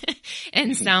show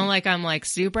and sound like I'm like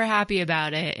super happy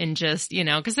about it. And just,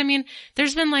 cause I mean,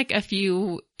 there's been like a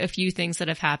few things that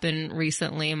have happened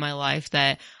recently in my life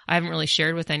that I haven't really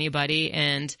shared with anybody.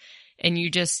 And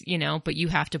you just, but you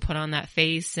have to put on that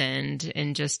face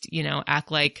and just,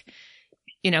 act like,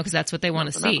 cause that's what they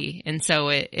want to see. And so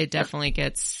it definitely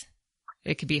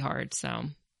it could be hard. So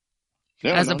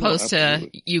as opposed to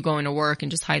you going to work and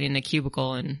just hiding in a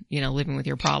cubicle and, living with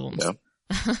your problems. Yeah.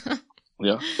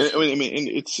 Yeah. I mean, and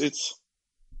it's,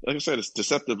 like I said, it's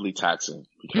deceptively taxing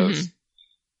because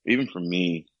even for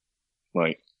me,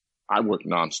 like I work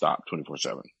nonstop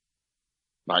 24/7.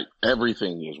 Like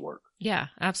everything is work. Yeah,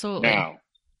 absolutely. Now,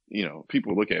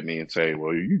 people look at me and say,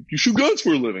 well, you shoot guns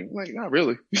for a living. I'm like, not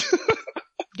really.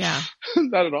 Yeah.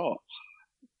 Not at all.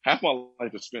 Half my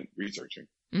life is spent researching,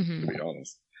 to be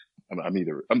honest.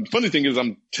 The funny thing is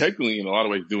I'm technically in a lot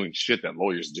of ways doing shit that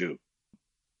lawyers do,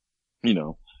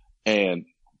 and,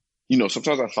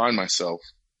 sometimes I find myself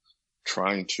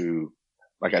trying to,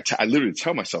 like, I literally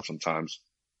tell myself sometimes,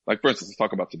 like, for instance, let's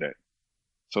talk about today.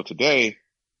 So today,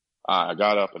 I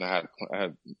got up and I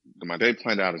had my day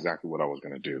planned out exactly what I was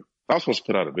going to do. I was supposed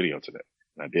to put out a video today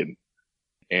and I didn't.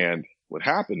 And what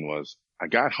happened was I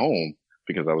got home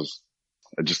because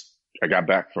I got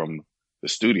back from the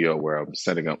studio where I'm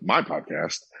setting up my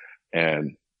podcast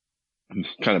and I'm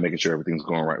kind of making sure everything's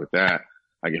going right with that.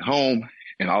 I get home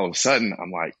and all of a sudden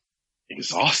I'm like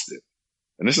exhausted.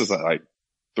 And this is like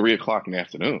 3:00 in the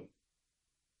afternoon.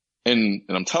 And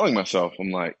I'm telling myself,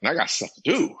 I'm like, I got stuff to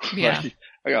do. Yeah. Right?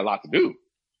 I got a lot to do.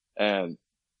 And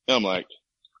I'm like,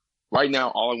 right now,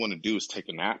 all I want to do is take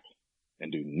a nap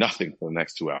and do nothing for the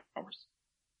next 2 hours.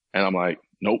 And I'm like,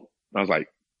 nope. I was like,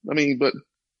 but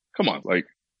come on. Like,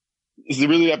 is it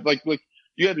really like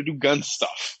you had to do gun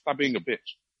stuff? Stop being a bitch.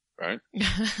 Right.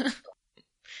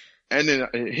 And then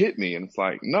it hit me and it's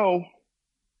like, no,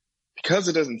 because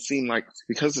it doesn't seem like,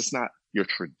 because it's not your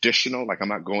traditional, like I'm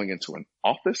not going into an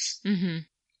office.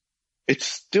 It's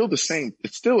still the same.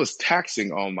 It still is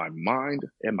taxing on my mind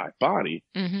and my body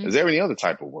as every other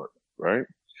type of work. right?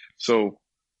 So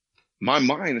my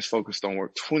mind is focused on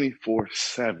work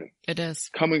 24/7. It is.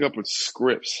 Coming up with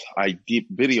scripts,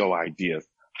 video ideas,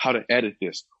 how to edit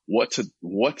this, what to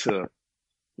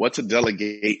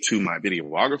delegate to my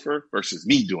videographer versus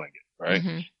me doing it, right?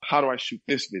 Mm-hmm. How do I shoot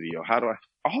this video?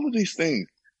 All of these things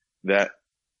that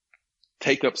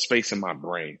take up space in my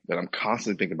brain that I'm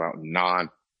constantly thinking about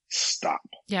non-stop.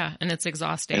 Yeah. And it's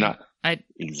exhausting. And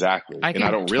exactly. And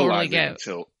I don't realize it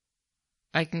until.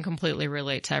 I can completely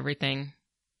relate to everything.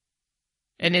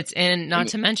 And not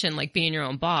to mention like being your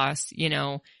own boss, you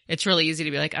know, it's really easy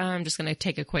to be like, oh, I'm just going to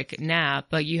take a quick nap,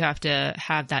 but you have to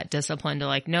have that discipline to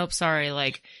like, nope, sorry.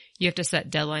 Like you have to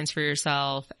set deadlines for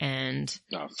yourself and.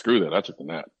 No, screw that. I took a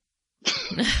nap.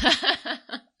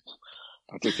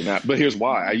 I took a nap, but here's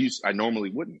why. I normally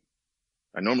wouldn't.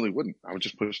 I would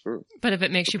just push through. But if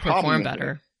it makes you perform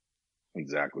better.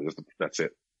 Exactly. That's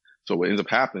it. So what ends up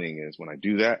happening is when I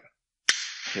do that,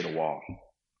 I hit a wall.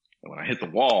 And when I hit the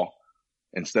wall,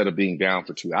 instead of being down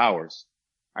for 2 hours,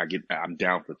 I'm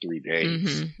down for 3 days.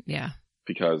 Mm-hmm. Yeah.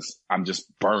 Because I'm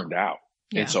just burned out.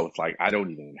 Yeah. And so it's like, I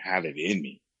don't even have it in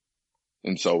me.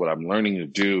 And so what I'm learning to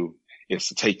do is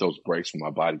to take those breaks when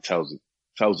my body tells it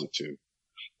to.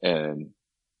 And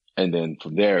then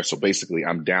from there, so basically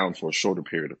I'm down for a shorter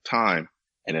period of time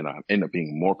and then I end up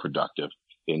being more productive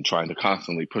than trying to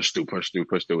constantly push through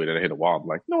it and I hit a wall. I'm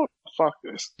like, no, fuck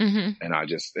this. Mm-hmm. And I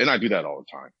do that all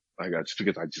the time. Like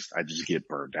because I just get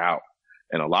burned out.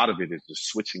 And a lot of it is the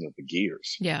switching of the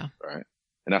gears. Yeah. Right.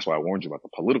 And that's why I warned you about the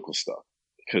political stuff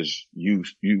because you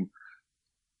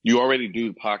already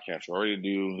do the podcast, you already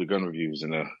do the gun reviews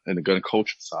and the gun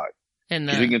culture side. And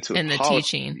the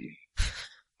teaching.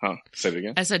 Huh? Say it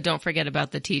again. I said, don't forget about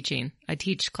the teaching. I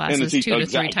teach classes 2 to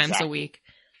 3 times a week.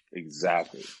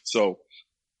 Exactly. So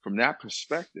from that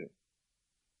perspective,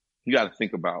 you got to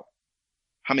think about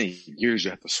how many gears you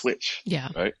have to switch. Yeah.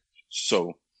 Right.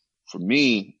 So for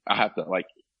me, I have to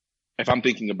if I'm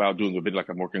thinking about doing a video, like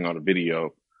I'm working on a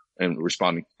video and I'm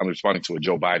responding to a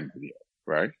Joe Biden video.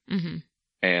 Right. Mm-hmm.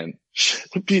 And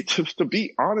to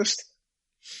be honest,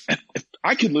 if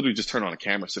I could literally just turn on a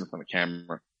camera, sit in front of the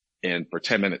camera and for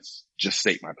 10 minutes, just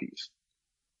state my piece.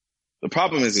 The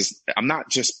problem is I'm not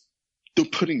just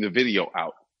putting the video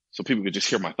out so people could just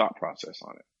hear my thought process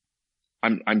on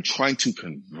it. I'm trying to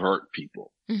convert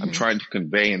people. Mm-hmm. I'm trying to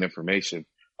convey an information.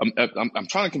 I'm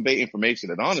trying to convey information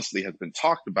that honestly has been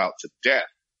talked about to death,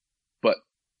 but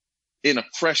in a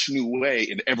fresh new way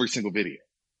in every single video.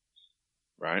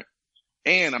 Right.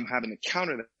 And I'm having to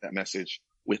counter that message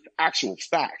with actual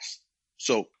facts.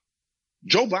 So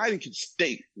Joe Biden can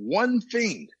state one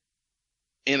thing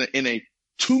in a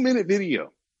 2-minute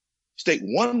video, state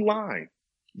one line.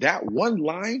 That one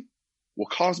line will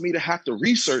cause me to have to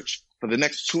research for the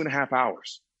next 2.5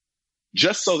 hours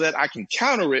just so that I can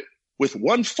counter it with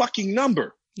one fucking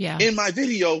number in my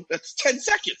video. That's 10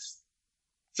 seconds.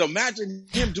 So imagine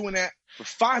him doing that for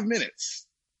 5 minutes.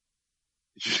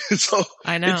 So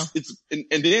I know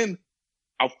and then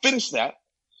I'll finish that.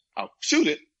 I'll shoot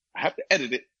it. I have to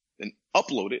edit it. And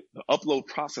upload it, the upload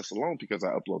process alone, because I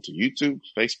upload to YouTube,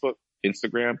 Facebook,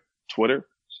 Instagram, Twitter.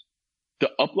 The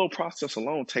upload process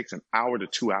alone takes 1 hour to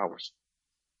 2 hours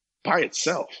by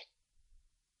itself.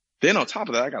 Then on top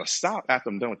of that, I got to stop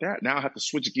after I'm done with that. Now I have to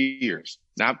switch gears.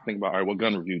 Now I have to think about, all right, what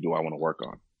gun review do I want to work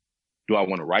on? Do I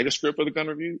want to write a script for the gun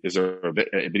review? Is there a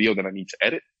video that I need to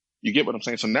edit? You get what I'm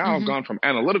saying? So now I've gone from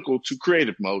analytical to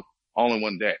creative mode all in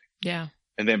one day. Yeah.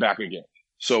 And then back again.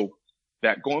 So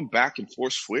that going back and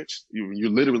forth switch, you're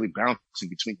literally bouncing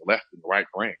between the left and the right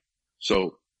brain.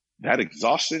 So that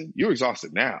exhaustion, you're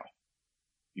exhausted now.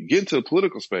 You get into the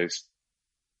political space,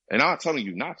 and I'm not telling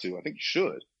you not to. I think you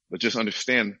should, but just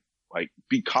understand,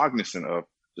 be cognizant of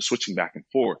the switching back and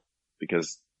forth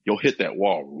because you'll hit that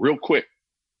wall real quick.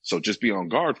 So just be on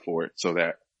guard for it so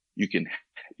that you can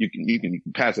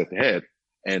pass at the head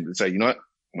and say, you know what?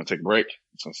 I'm going to take a break.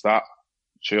 It's going to stop,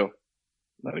 chill,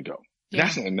 let it go. Yeah.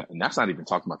 That's not even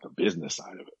talking about the business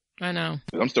side of it. I know.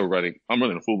 I'm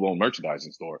running a full-blown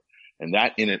merchandising store. And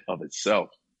that in and of itself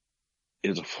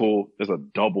is a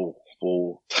double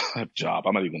full-time job.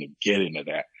 I'm not even going to get into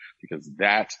that because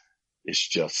that is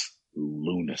just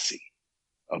lunacy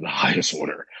of the highest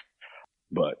order.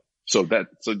 But so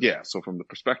from the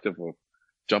perspective of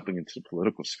jumping into the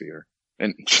political sphere,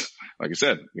 and like I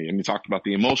said, we talked about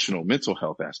the emotional, mental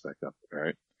health aspect of it,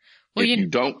 right? Well, if you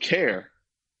don't care,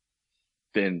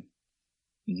 then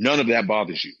none of that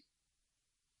bothers you.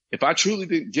 If I truly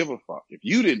didn't give a fuck, if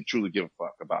you didn't truly give a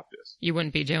fuck about this, you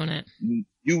wouldn't be doing it.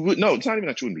 You would, no, it's not even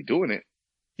that you wouldn't be doing it.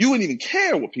 You wouldn't even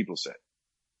care what people said.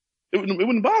 It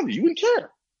wouldn't bother you. You wouldn't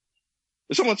care.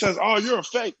 If someone says, oh, you're a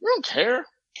fake, you don't care.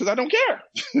 because I don't care.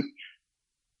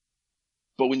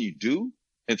 But when you do,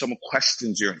 and someone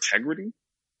questions your integrity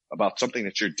about something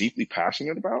that you're deeply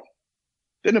passionate about,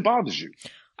 then it bothers you.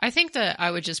 I think that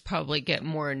I would just probably get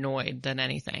more annoyed than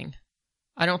anything.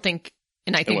 I think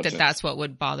that that's what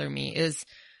would bother me is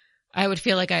I would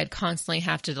feel like I'd constantly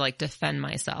have to like defend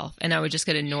myself, and I would just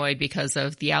get annoyed because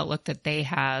of the outlook that they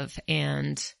have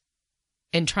and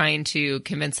trying to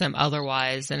convince them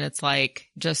otherwise. And it's like,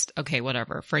 just, okay,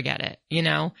 whatever, forget it, you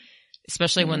know,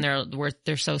 especially when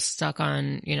they're so stuck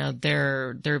on, you know,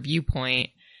 their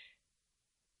viewpoint.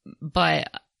 But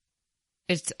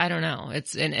I don't know.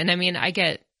 And I mean, I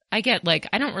get like,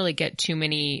 I don't really get too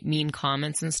many mean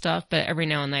comments and stuff, but every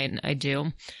now and then I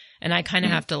do. And I kind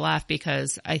of have to laugh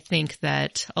because I think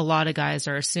that a lot of guys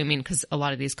are assuming, because a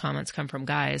lot of these comments come from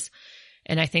guys,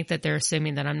 and I think that they're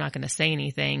assuming that I'm not going to say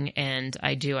anything. And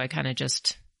I kind of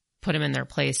just put them in their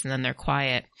place and then they're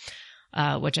quiet,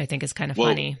 which I think is kind of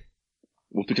funny.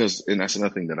 Well, because, and that's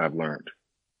another thing that I've learned.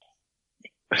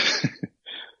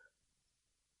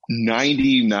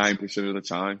 99% of the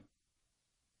time,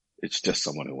 it's just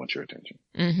someone who wants your attention.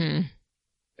 Mm-hmm.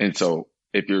 And so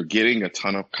if you're getting a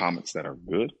ton of comments that are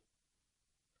good,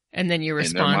 and then you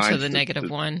respond to the negative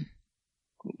one.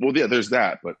 Well, yeah, there's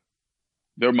that, but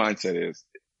their mindset is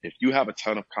if you have a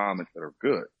ton of comments that are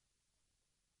good,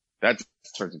 that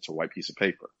turns into a white piece of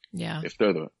paper. Yeah. If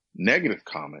they're the negative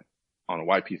comment on a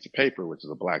white piece of paper, which is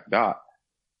a black dot,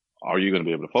 all you're going to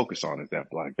be able to focus on is that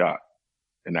black dot.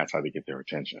 And that's how they get their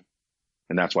attention.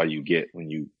 And that's why when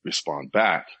you respond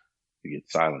back, you get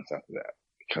silence after that,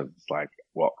 because it's like,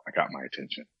 well, I got my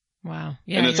attention. Wow.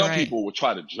 Yeah. And then some people will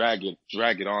try to drag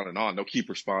it on and on. They'll keep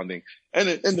responding. And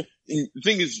the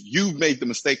thing is, you've made the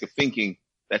mistake of thinking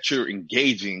that you're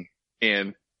engaging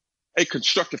in a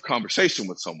constructive conversation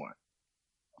with someone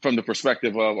from the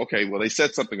perspective of, okay, well, they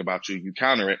said something about you, you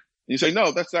counter it, and you say,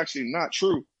 no, that's actually not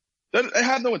true. They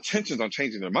have no intentions on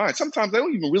changing their mind. Sometimes they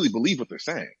don't even really believe what they're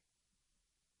saying.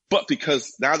 But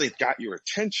because now they've got your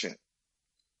attention,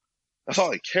 that's all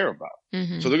they care about.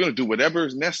 Mm-hmm. So they're going to do whatever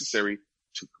is necessary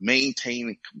to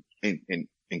maintain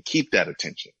and keep that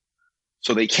attention.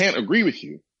 So they can't agree with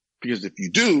you, because if you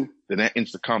do, then that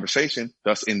ends the conversation,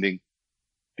 thus ending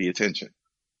the attention.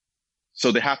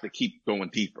 So they have to keep going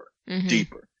deeper,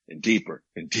 deeper and deeper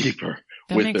and deeper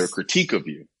their critique of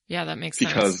you. Yeah, that makes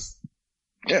sense.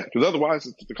 Because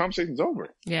otherwise the conversation's over.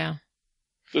 Yeah.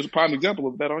 There's a prime example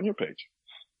of that on your page.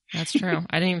 That's true.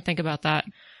 I didn't even think about that.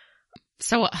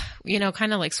 So, you know,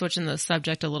 kind of like switching the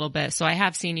subject a little bit. So I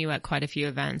have seen you at quite a few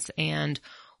events, and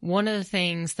one of the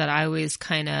things that I always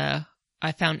I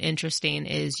found interesting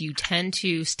is you tend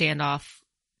to stand off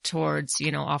towards,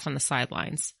 you know, off on the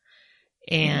sidelines,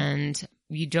 and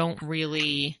you don't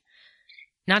really,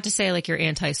 not to say like you're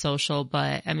antisocial,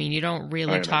 but I mean, you don't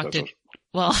really talk to,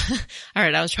 well, all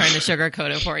right, I was trying to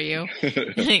sugarcoat it for you.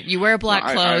 You wear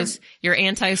black clothes, you're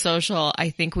antisocial.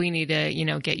 I think we need to, you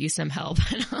know, get you some help.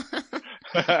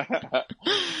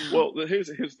 Well, here's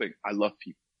the thing. I love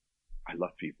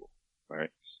people, right?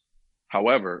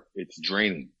 However, it's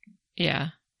draining. Yeah.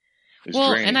 It's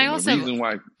draining. And I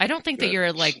don't think that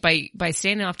you're like, by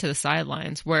standing off to the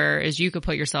sidelines, whereas you could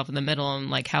put yourself in the middle and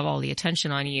like have all the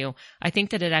attention on you, I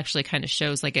think that it actually kind of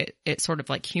shows like it sort of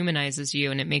like humanizes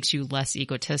you, and it makes you less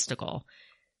egotistical.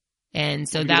 And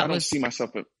so I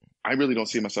really don't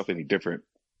see myself any different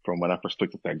from when I first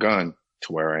picked up that gun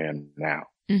to where I am now.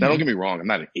 Mm-hmm. Now, don't get me wrong. I'm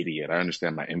not an idiot. I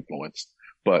understand my influence,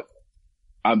 but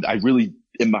I really,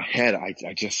 in my head, I'm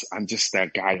just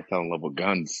that guy that fell in love with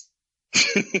guns,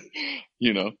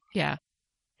 you know? Yeah.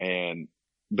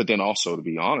 But then also, to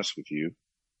be honest with you,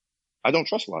 I don't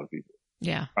trust a lot of people.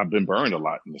 Yeah. I've been burned a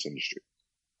lot in this industry.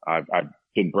 I've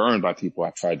been burned by people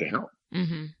I've tried to help.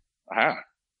 Mm-hmm. I have.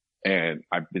 And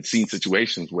I've been seeing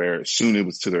situations where soon it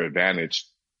was to their advantage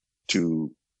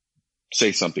to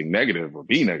say something negative or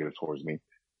be negative towards me,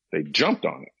 they jumped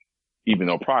on it. Even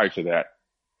though prior to that,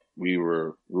 we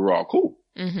were all cool.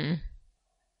 Mm-hmm.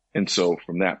 And so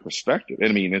from that perspective,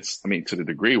 to the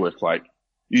degree where it's like,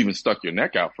 you even stuck your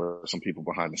neck out for some people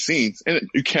behind the scenes, and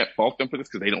you can't fault them for this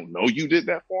because they don't know you did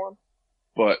that for them.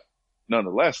 But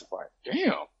nonetheless, it's like,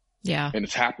 damn. Yeah. And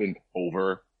it's happened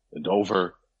over and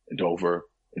over and over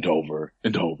and over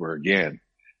and over again.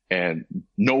 And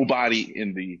nobody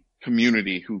in the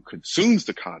community who consumes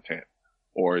the content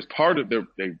or is part of they're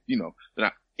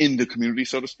not in the community,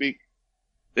 so to speak.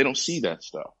 They don't see that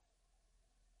stuff.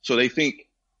 So they think,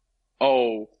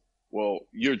 oh, well,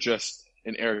 you're just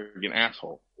an arrogant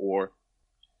asshole, or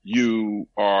you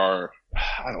are,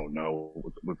 I don't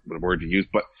know what word to use,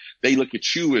 but they look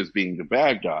at you as being the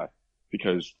bad guy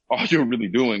because all you're really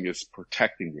doing is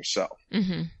protecting yourself.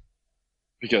 Mm-hmm.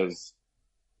 because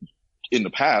in the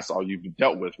past, all you've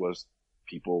dealt with was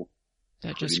people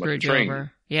that just screwed you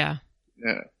over. Yeah.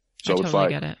 Yeah. So it's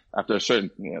like, after a certain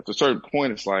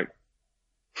point, it's like,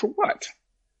 for what?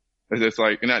 It's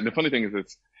like, and the funny thing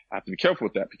is, I have to be careful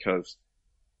with that, because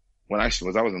when I was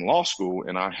in law school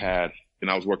and I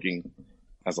was working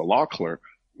as a law clerk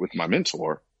with my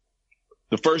mentor,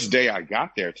 the first day I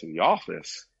got there to the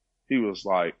office, he's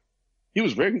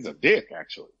a dick,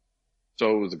 actually.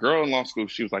 So it was a girl in law school.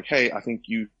 She was like, hey,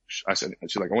 she's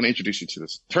like, I want to introduce you to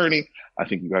this attorney. I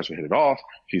think you guys will hit it off.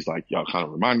 She's like, y'all kind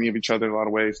of remind me of each other in a lot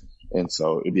of ways. And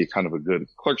so it'd be kind of a good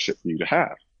clerkship for you to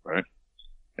have. Right.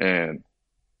 And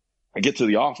I get to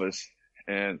the office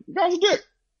and the guy's a dick.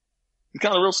 He's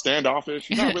kind of real standoffish.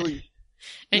 He's not really.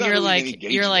 And you're like,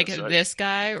 right? This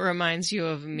guy reminds you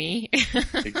of me.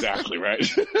 Exactly, right.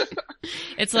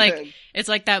 It's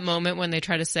like that moment when they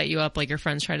try to set you up, like your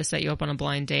friends try to set you up on a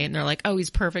blind date and they're like, oh,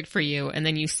 he's perfect for you. And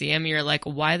then you see him, you're like,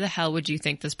 why the hell would you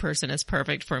think this person is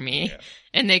perfect for me? Yeah.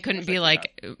 And they couldn't be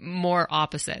like more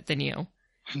opposite than you.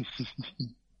 Well,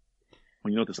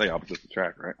 you know what to say, opposites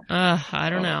attract, right? I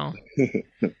don't know.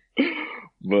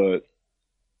 But,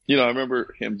 I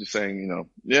remember him just saying,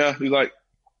 yeah, he's like,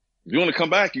 if you want to come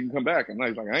back, you can come back. And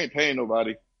he's like, I ain't paying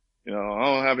nobody. I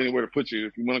don't have anywhere to put you.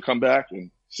 If you want to come back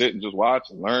and sit and just watch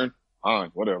and learn,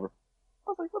 fine, whatever. I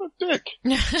was like, what a dick.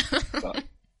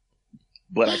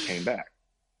 But I came back.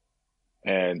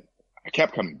 And I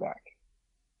kept coming back.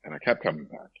 And I kept coming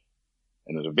back.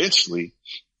 And then eventually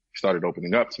he started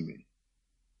opening up to me.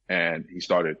 And he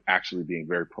started actually being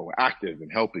very proactive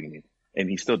and helping me. And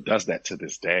he still does that to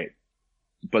this day.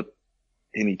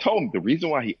 And he told me the reason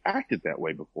why he acted that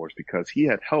way before is because he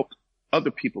had helped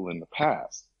other people in the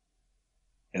past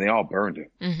and they all burned him.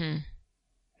 Mm-hmm.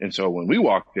 And so when we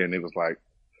walked in, it was like,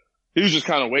 he was just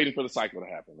kind of waiting for the cycle to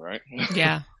happen, right?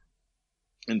 Yeah.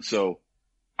 And so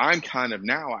I'm kind of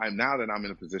now that I'm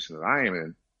in a position that I am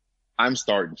in, I'm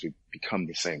starting to become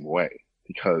the same way,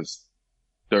 because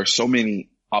there are so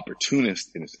many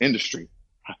opportunists in this industry.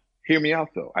 Hear me out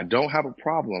though. I don't have a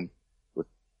problem with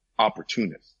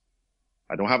opportunists.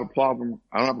 I don't have a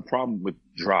problem with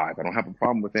drive. I don't have a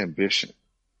problem with ambition.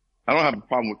 I don't have a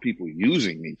problem with people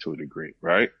using me to a degree,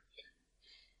 right?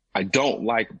 I don't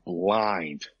like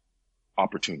blind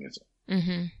opportunism.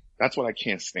 Mm-hmm. That's what I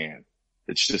can't stand.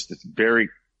 It's just this very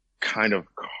kind of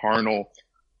carnal,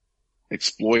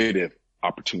 exploitative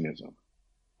opportunism.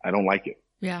 I don't like it.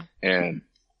 Yeah. And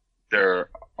there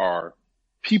are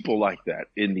people like that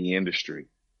in the industry,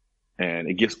 and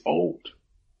it gets old.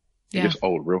 It gets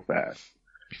old real fast.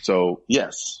 So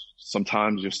yes,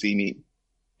 sometimes you'll see me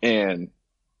and,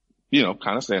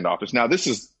 kind of standoffish. Now this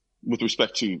is with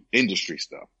respect to industry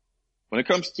stuff. When it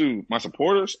comes to my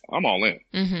supporters, I'm all in.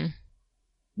 Mm-hmm.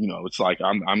 It's like,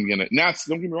 don't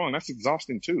get me wrong, that's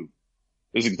exhausting too.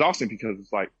 It's exhausting because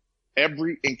it's like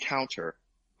every encounter,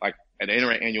 like at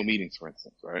NRA annual meetings, for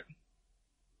instance, right?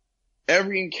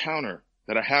 Every encounter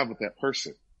that I have with that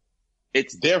person,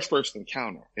 it's their first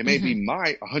encounter. It may be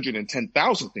my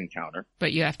 110,000th encounter.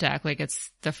 But you have to act like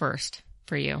it's the first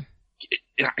for you.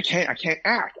 I can't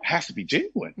act. It has to be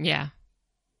genuine. Yeah.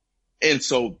 And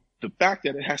so the fact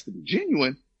that it has to be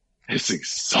genuine is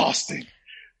exhausting.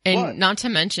 And not to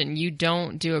mention, you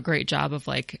don't do a great job of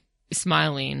like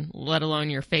smiling, let alone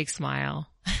your fake smile.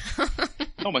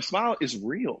 No, my smile is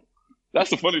real. That's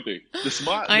the funny thing. The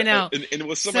smile. I know. And it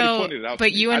was somebody pointed it out.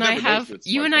 But you and I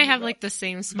have like the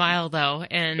same smile though.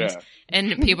 And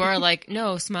people are like,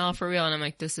 no, smile for real. And I'm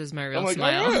like, this is my real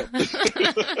smile. Oh,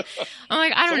 yeah. I'm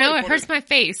like, I don't know. It hurts my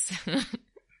face.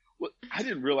 Well, I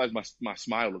didn't realize my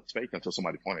smile looked fake until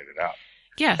somebody pointed it out.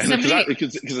 Yeah.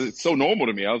 Because it's so normal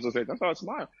to me. I was just like, that's how I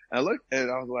smile. And I looked and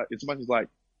I was like, somebody's like,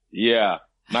 yeah,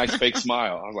 nice fake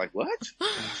smile. I was like, what?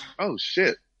 Oh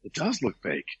shit. It does look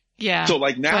fake. Yeah. So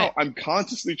like now I'm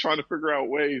consciously trying to figure out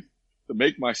ways to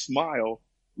make my smile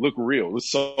look real.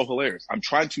 It's so hilarious. I'm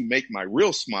trying to make my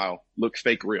real smile look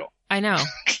fake real. I know.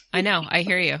 I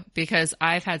hear you, because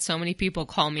I've had so many people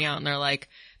call me out and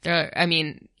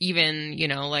even,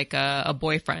 like a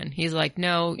boyfriend, he's like,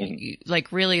 no,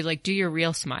 like really, like do your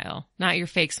real smile, not your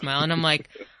fake smile. And I'm like,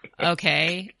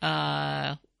 okay,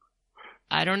 I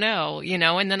don't know,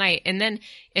 and then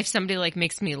if somebody like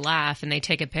makes me laugh and they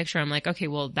take a picture, I'm like, okay,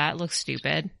 well, that looks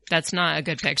stupid. That's not a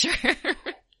good picture.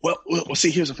 well,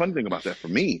 see, here's the funny thing about that for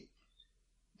me.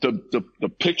 The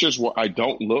pictures where I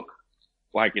don't look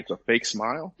like it's a fake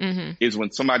smile is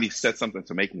when somebody said something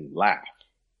to make me laugh.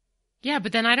 Yeah,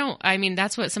 but then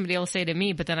that's what somebody will say to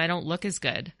me, but then I don't look as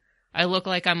good. I look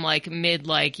like I'm like mid,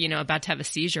 like, about to have a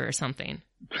seizure or something.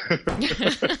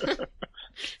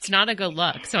 It's not a good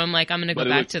look. So I'm like, I'm going to go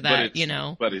back to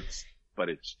that, But but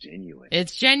it's genuine.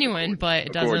 It's genuine, but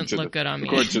it doesn't look good on me.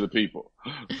 According to the people.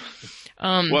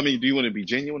 Well, I mean, do you want to be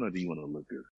genuine or do you want to look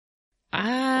good?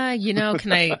 You know,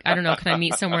 can I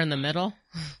meet somewhere in the middle?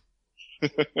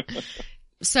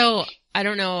 So, I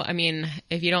don't know, I mean,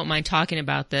 if you don't mind talking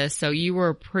about this, so you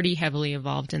were pretty heavily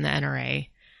involved in the NRA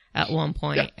at one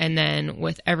point, yeah. And then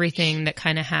with everything that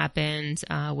kind of happened,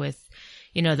 with,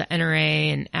 you know, the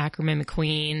NRA and Ackerman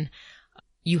McQueen,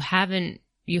 you haven't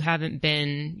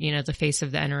been, you know, the face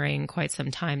of the NRA in quite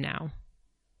some time now.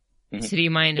 Mm-hmm. So do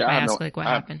you mind if I ask what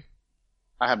happened?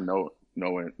 I have no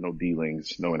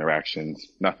dealings, no interactions,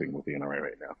 nothing with the NRA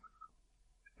right now.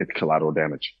 It's collateral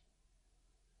damage.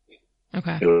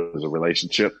 Okay. It was a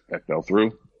relationship that fell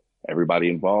through. Everybody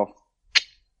involved,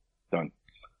 done.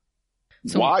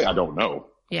 So, why? I don't know.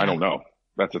 Yeah. I don't know.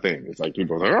 That's the thing. It's like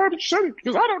people are like, oh, but you said it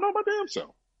because I don't know my damn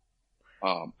self.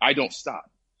 I don't stop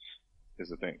is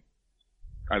the thing.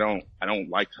 I don't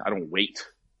wait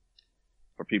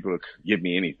for people to give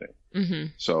me anything. Mm-hmm.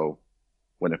 So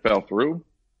when it fell through,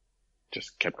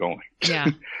 just kept going. Yeah.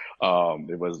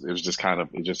 It was just kind of,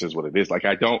 it just is what it is. Like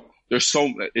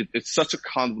it's such a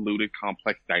convoluted,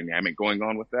 complex dynamic going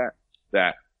on with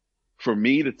that for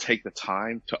me to take the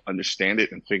time to understand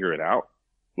it and figure it out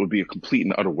would be a complete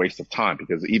and utter waste of time,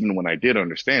 because even when I did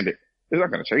understand it, it's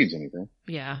not going to change anything.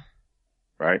 Yeah.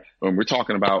 Right. When we're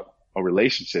talking about a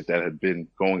relationship that had been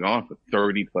going on for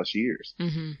 30 plus years.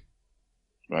 Mm-hmm.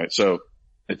 Right. So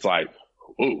it's like,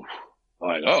 ooh,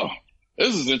 like, oh,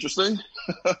 this is interesting.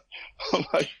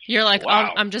 You're like,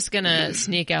 wow. I'm just going to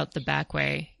sneak out the back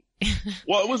way.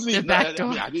 Well, it wasn't even that.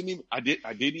 I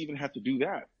didn't even have to do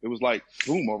that. It was like,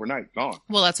 boom, overnight, gone.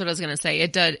 Well, that's what I was going to say.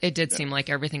 It did seem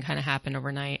like everything kind of happened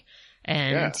overnight.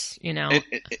 And, you know.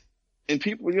 And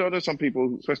people, you know, there's some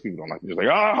people, especially people don't like me, just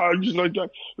like, just like that.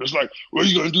 It's like, what are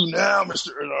you going to do now, Mr.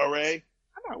 NRA?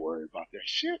 I'm not worried about that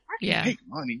shit. I can make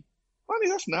money. Money,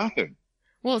 that's nothing.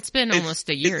 Well, it's been almost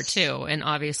a year too, and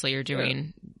obviously you're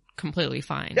doing completely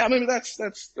fine. Yeah, I mean that's how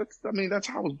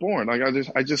I was born. Like I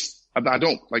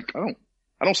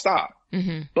don't stop.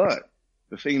 Mm-hmm. But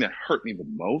the thing that hurt me the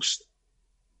most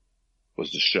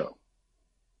was the show.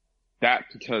 That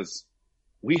because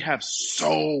we have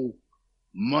so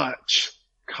much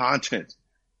content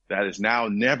that is now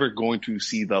never going to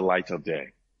see the light of day.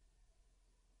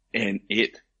 And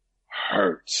it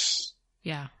hurts.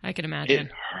 Yeah, I can imagine.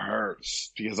 It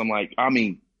hurts because I'm like, I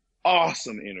mean,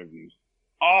 awesome interviews,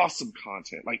 awesome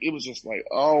content. Like, it was just like,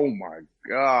 oh my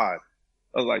God.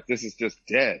 I was like, this is just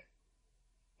dead.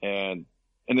 And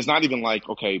it's not even like,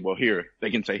 okay, well, here, they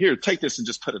can say, here, take this and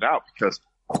just put it out, because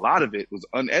a lot of it was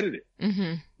unedited.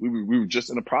 Mm-hmm. We were just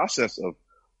in the process of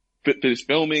finished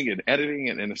filming and editing.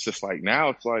 And it's just like, now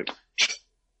it's like,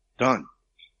 done.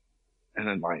 And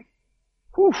then like,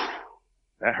 whew,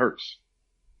 that hurts.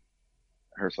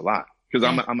 It hurts a lot, because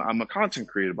I'm a content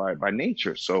creator by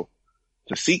nature. So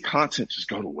to see content just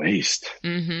go to waste,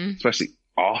 mm-hmm. especially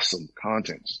awesome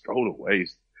content just go to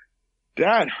waste,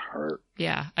 that hurt.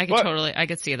 Yeah, I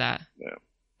could see that. Yeah.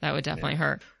 That would definitely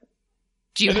hurt.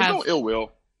 Do you have no ill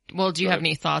will? Well, do you have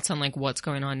any thoughts on like what's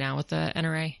going on now with the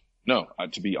NRA? No,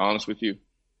 to be honest with you,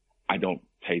 I don't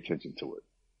pay attention to it.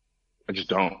 I just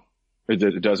don't.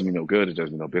 It does me no good. It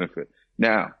does me no benefit.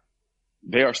 Now,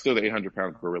 they are still the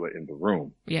 800-pound gorilla in the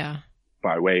room. Yeah.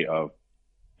 By way of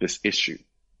this issue.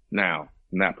 Now,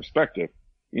 from that perspective,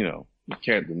 you know, you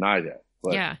can't deny that.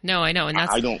 But yeah, no, I know. And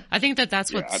I think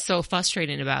that's what's so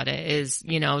frustrating about it is,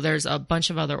 you know, there's a bunch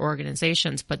of other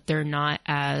organizations, but they're not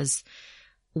as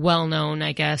well known,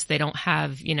 I guess. They don't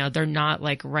have, you know, they're not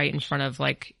like right in front of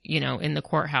like, you know, in the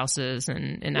courthouses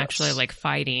and yes. actually like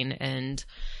fighting and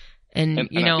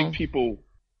you know. I think people,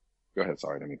 go ahead.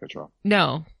 Sorry, I didn't cut you off.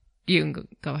 No, you can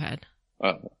go ahead.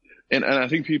 And I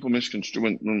think people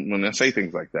misconstrue when I say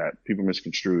things like that, people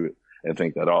misconstrue it and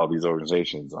think that all these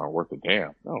organizations aren't worth a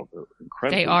damn. No, they're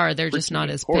incredible. They are. They're just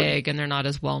not as big, and they're not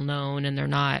as well known, and they're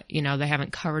not, you know, they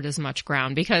haven't covered as much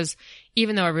ground, because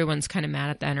even though everyone's kind of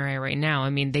mad at the NRA right now, I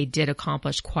mean, they did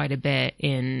accomplish quite a bit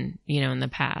in, you know, in the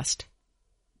past.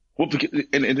 Well,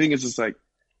 and the thing is, it's like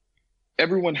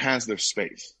everyone has their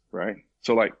space, right?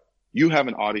 So like you have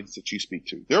an audience that you speak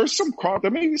to. There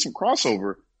may be some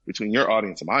crossover between your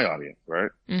audience and my audience,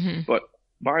 right? Mm-hmm. But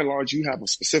by and large, you have a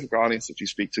specific audience that you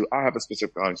speak to. I have a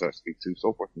specific audience that I speak to,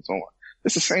 so forth and so on.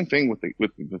 It's the same thing with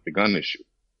the gun issue,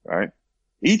 right?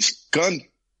 Each gun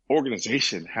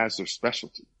organization has their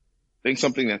specialty. I think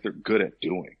something that they're good at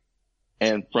doing.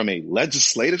 And from a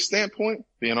legislative standpoint,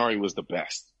 the NRA was the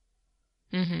best.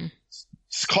 Mm-hmm.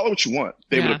 Just call it what you want.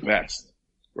 They were the best,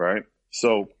 right?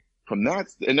 So from that,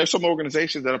 and there's some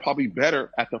organizations that are probably better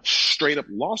at the straight up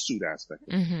lawsuit aspect,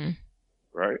 mm-hmm.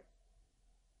 right?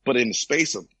 But in the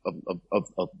space of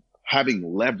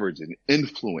having leverage and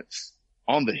influence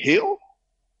on the Hill,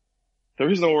 there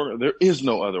is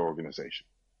no other organization.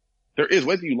 There is,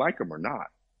 whether you like them or not,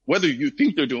 whether you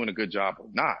think they're doing a good job or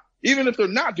not. Even if they're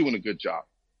not doing a good job,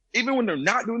 even when they're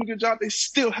not doing a good job, they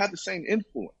still have the same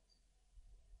influence,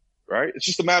 right? It's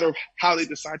just a matter of how they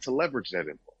decide to leverage that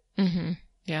influence. Mm-hmm.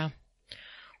 Yeah.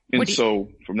 And so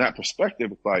from that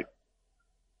perspective, it's like,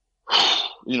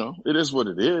 it is what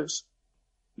it is.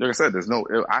 Like I said, there's no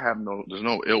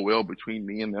ill will between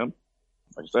me and them.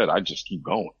 Like I said, I just keep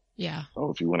going. Yeah.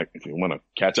 So if you want to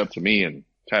catch up to me and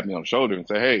tap me on the shoulder and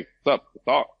say, hey, what's up? Let's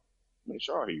talk. Make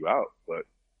sure I'll hear you out. But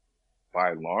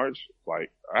by and large,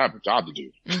 like, I have a job to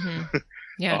do. Mm-hmm.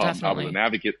 Yeah, definitely. I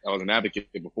was an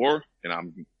advocate before, and I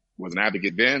was an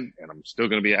advocate then, and I'm still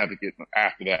going to be an advocate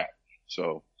after that.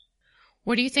 So.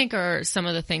 What do you think are some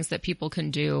of the things that people can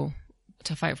do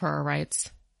to fight for our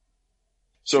rights?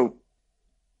 So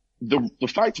the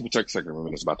fight to protect the Second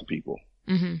Amendment is about the people.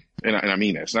 Mm-hmm. And I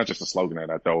mean that. It's not just a slogan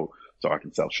that I throw so I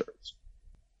can sell shirts.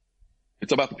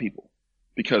 It's about the people,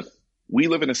 because we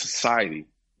live in a society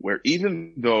where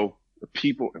even though the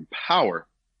people in power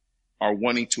are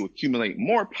wanting to accumulate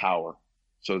more power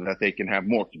so that they can have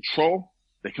more control,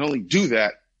 they can only do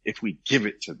that if we give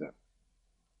it to them,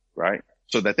 right?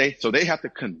 So they have to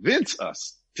convince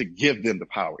us to give them the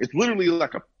power. It's literally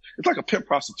like a pimp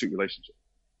prostitute relationship,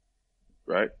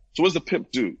 right? So what does the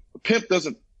pimp do? The pimp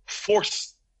doesn't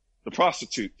force the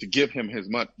prostitute to give him his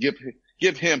money,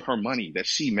 give him her money that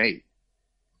she made,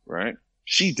 right?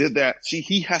 She did that.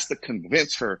 He has to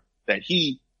convince her that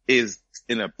he is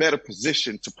in a better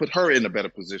position to put her in a better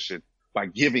position by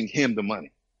giving him the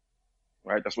money,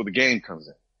 right? That's where the game comes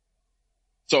in.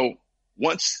 So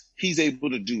once he's able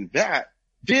to do that,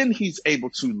 then he's able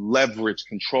to leverage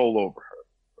control over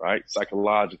her, right?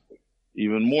 Psychologically,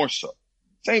 even more so.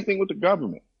 Same thing with the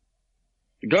government.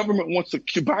 The government wants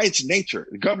to, by its nature,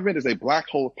 the government is a black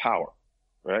hole of power,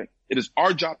 right? It is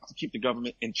our job to keep the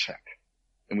government in check.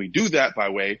 And we do that by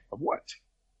way of what?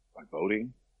 By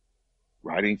voting,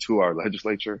 writing to our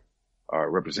legislature, our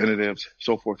representatives,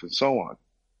 so forth and so on.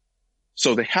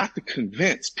 So they have to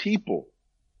convince people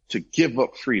to give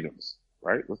up freedoms,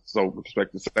 right? So with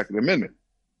respect to the Second Amendment,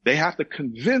 they have to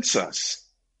convince us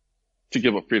to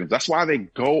give up freedoms. That's why they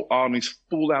go on these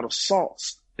full out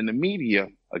assaults in the media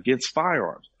against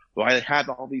firearms. Why they have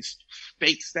all these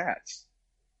fake stats.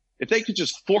 If they could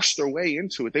just force their way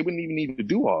into it, they wouldn't even need to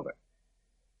do all that.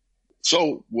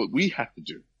 So what we have to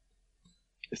do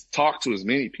is talk to as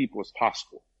many people as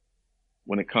possible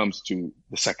when it comes to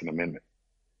the Second Amendment,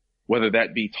 whether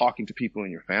that be talking to people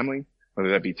in your family, whether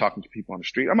that be talking to people on the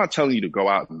street. I'm not telling you to go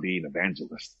out and be an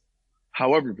evangelist.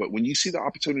 However, but when you see the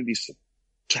opportunities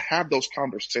to have those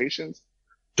conversations,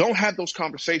 don't have those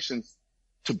conversations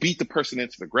to beat the person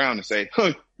into the ground and say,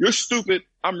 huh, you're stupid,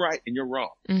 I'm right, and you're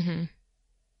wrong. Mm-hmm.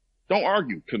 Don't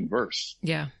argue, converse.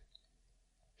 Yeah.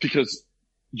 Because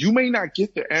you may not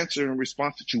get the answer and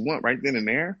response that you want right then and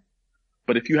there,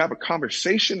 but if you have a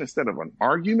conversation instead of an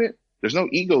argument, there's no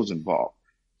egos involved.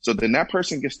 So then that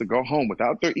person gets to go home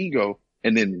without their ego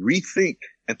and then rethink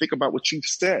and think about what you've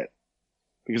said.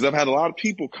 Because I've had a lot of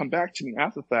people come back to me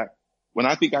after the fact when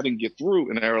I think I didn't get through,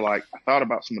 and they were like, I thought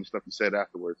about some of the stuff you said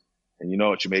afterwards, and you know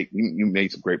what, you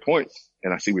made some great points,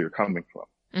 and I see where you're coming from.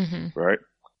 Mm-hmm. Right?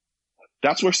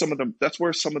 That's where some of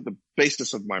the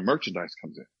basis of my merchandise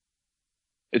comes in.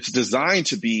 It's designed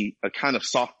to be a kind of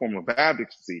soft form of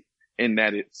advocacy in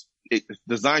that it's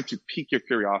designed to pique your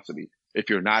curiosity if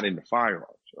you're not into firearms,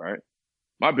 right?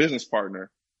 My business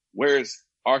partner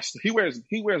he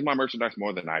wears my merchandise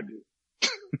more than I do.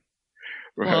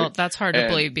 Right? Well, that's hard to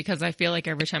believe because I feel like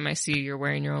every time I see you, you're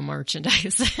wearing your own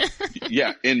merchandise.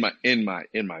 Yeah, in my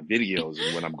videos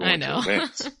and when I'm going to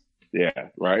events. Yeah,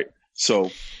 right.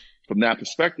 So from that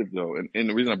perspective, though, and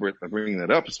the reason I'm bringing that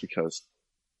up is because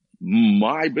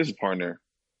my business partner,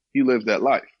 he lives that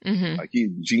life. Mm-hmm. Like he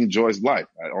enjoys life.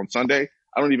 On Sunday,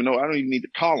 I don't even need to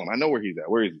call him. I know where he's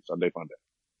at. Where is he? Sunday Fun Day.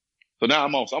 So now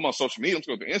I'm on social media. I'm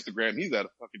going to Instagram. He's at a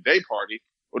fucking day party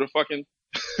with a fucking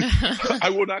I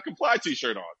will not comply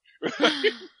t-shirt on.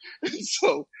 Right?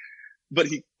 So, but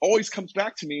he always comes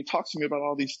back to me and talks to me about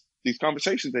all these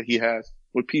conversations that he has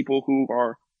with people who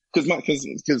are, cause my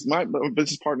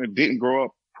business partner didn't grow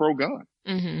up pro-gun.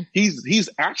 Mm-hmm. He's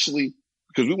actually,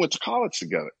 because we went to college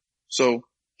together. So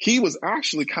he was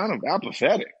actually kind of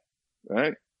apathetic,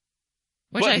 right?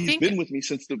 But he's been with me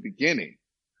since the beginning.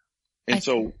 And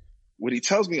so what he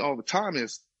tells me all the time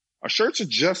is our shirts are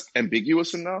just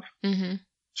ambiguous enough mm-hmm.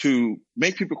 to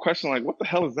make people question, like, what the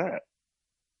hell is that?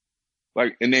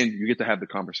 Like, and then you get to have the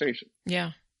conversation. Yeah.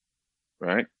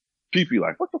 Right? People be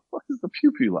like, what the fuck is the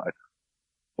pew pew life?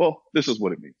 Well, this is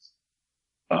what it means.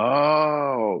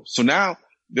 Oh, so now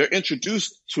they're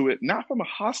introduced to it, not from a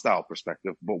hostile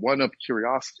perspective, but one of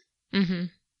curiosity. Mm-hmm.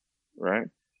 Right?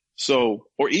 So,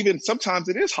 or even sometimes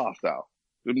it is hostile.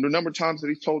 The number of times that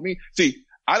he's told me, see,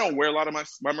 I don't wear a lot of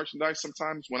my merchandise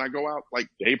sometimes when I go out, like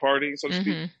day partying, so to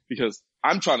speak, because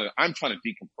I'm trying to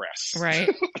decompress. Right.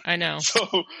 I know. So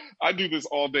I do this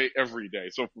all day, every day.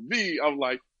 So for me, I'm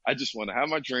like, I just want to have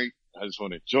my drink. I just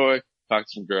want to enjoy, talk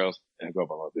to some girls, and go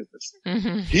about my business.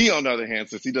 Mm-hmm. He, on the other hand,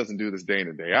 since he doesn't do this day in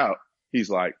and day out, he's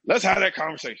like, let's have that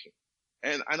conversation.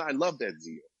 And I love that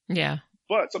zeal. Yeah.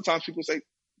 But sometimes people say,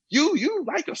 you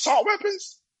like assault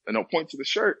weapons? And they'll point to the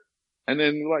shirt. And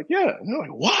then they're like, yeah. And they're like,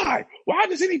 why? Why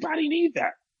does anybody need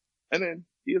that? And then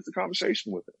he has the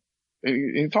conversation with him.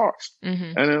 And he talks.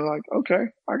 Mm-hmm. And then like, okay,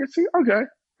 I can see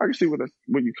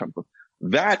where you come from.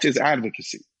 That is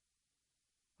advocacy.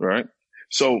 Right?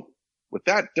 So what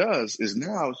that does is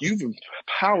now you've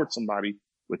empowered somebody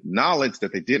with knowledge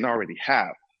that they didn't already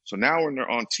have. So now when they're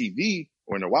on TV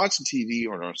or when they're watching TV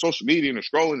or they're on social media and they're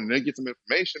scrolling and they get some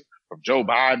information from Joe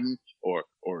Biden or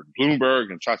Bloomberg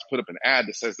and try to put up an ad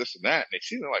that says this and that, and they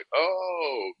see, they're like,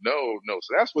 oh, no.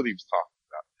 So that's what he was talking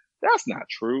about. That's not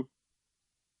true.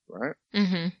 Right?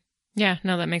 Mm-hmm. Yeah,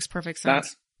 no, that makes perfect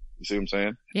sense. You see what I'm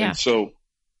saying? Yeah. And so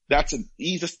that's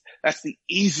the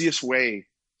easiest way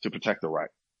to protect the right.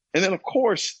 And then of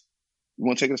course, you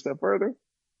want to take it a step further?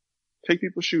 Take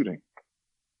people shooting.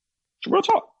 Real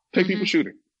talk. Take people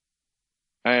shooting.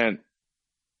 And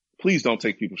please don't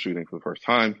take people shooting for the first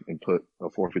time and put a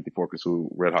 .454 Cthulhu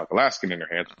Red Hawk Alaskan in their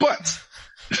hands. But,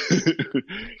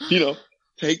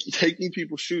 taking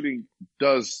people shooting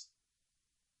does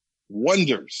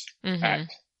wonders at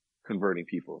converting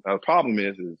people. Now the problem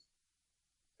is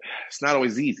it's not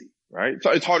always easy, right?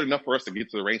 It's hard enough for us to get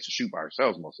to the range to shoot by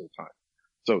ourselves most of the time.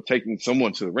 So taking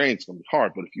someone to the range is going to be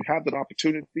hard, but if you have that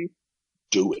opportunity,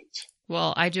 do it.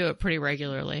 Well, I do it pretty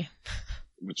regularly.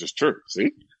 Which is true.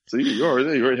 See, you're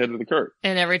ahead of the curve.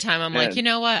 And every time I'm like, you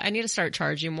know what? I need to start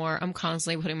charging more. I'm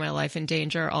constantly putting my life in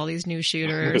danger. All these new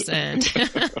shooters and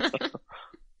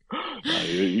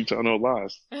you tell no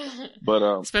lies. But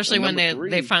especially when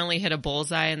they finally hit a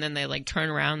bullseye and then they like turn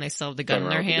around, they still have the gun in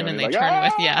their hand and they turn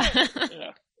with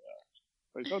yeah.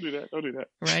 Like, don't do that.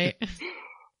 Right.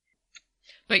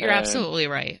 But you're absolutely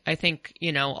right. I think,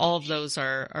 all of those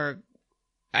are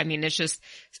I mean, it's just,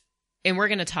 and we're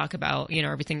going to talk about,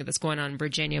 everything that's going on in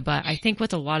Virginia, but I think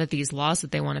with a lot of these laws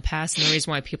that they want to pass, and the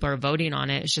reason why people are voting on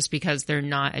it is just because they're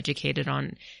not educated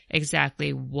on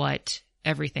exactly what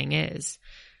everything is.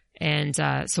 And,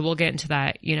 so we'll get into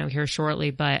that, here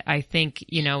shortly, but I think,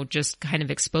 just kind of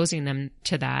exposing them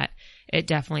to that, it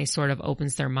definitely sort of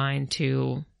opens their mind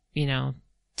to, to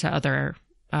other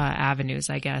avenues,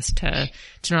 I guess, to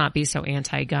not be so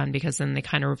anti-gun, because then they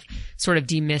kind of sort of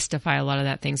demystify a lot of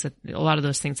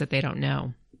those things that they don't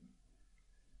know.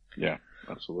 Yeah,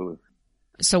 absolutely.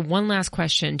 So one last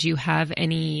question. Do you have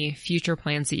any future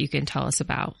plans that you can tell us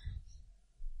about?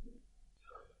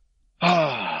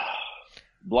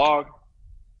 Blog,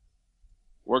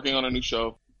 working on a new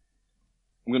show.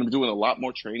 I'm going to be doing a lot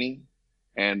more training,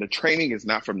 and the training is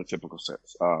not from the typical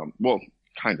sense. Well,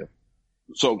 kind of.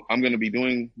 So I'm going to be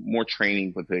doing more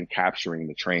training, but then capturing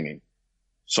the training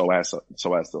so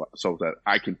that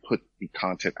I can put the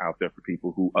content out there for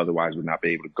people who otherwise would not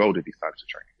be able to go to these types of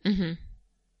training. Mm-hmm.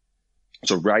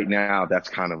 So right now, that's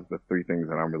kind of the three things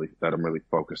that I'm really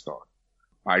focused on.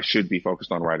 I should be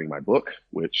focused on writing my book,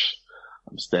 which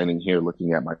I'm standing here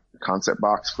looking at my concept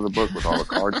box for the book with all the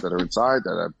cards that are inside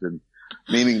that I've been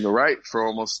meaning to write for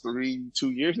almost 2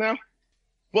 years now.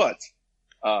 But,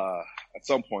 at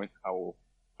some point I will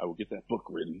get that book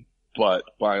written, but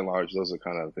by and large, those are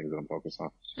kind of the things that I'm focused on.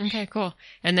 Okay, cool.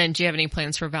 And then do you have any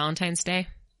plans for Valentine's Day?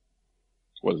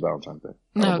 What is Valentine's Day?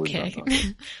 Okay.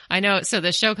 I know. So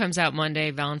the show comes out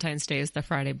Monday. Valentine's Day is the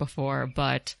Friday before,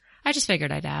 but I just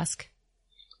figured I'd ask.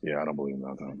 Yeah, I don't believe in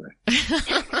Valentine's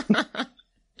Day.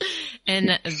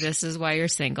 And this is why you're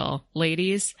single.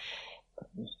 Ladies,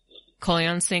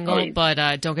 Colion's single,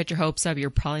 but don't get your hopes up. You're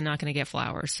probably not going to get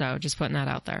flowers. So just putting that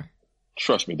out there.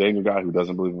 Trust me, dating a guy who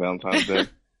doesn't believe in Valentine's Day.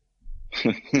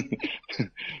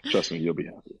 Trust me, you'll be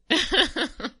happy.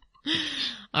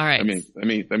 All right.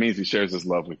 That means he shares his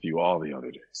love with you all the other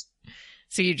days.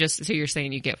 So you're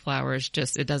saying you get flowers,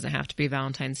 just it doesn't have to be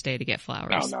Valentine's Day to get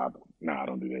flowers. No, I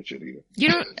don't do that shit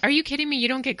either. Are you kidding me? You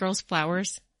don't get girls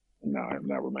flowers? No, I'm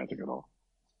not romantic at all.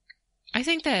 I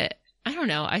think that, I don't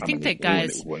know. I think that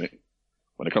guys, when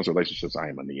it comes to relationships, I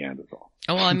am a Neanderthal.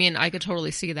 Oh, well, I mean, I could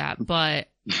totally see that, but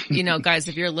you know, guys,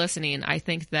 if you're listening, I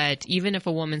think that even if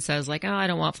a woman says like, oh, I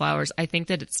don't want flowers, I think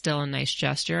that it's still a nice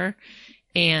gesture.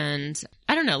 And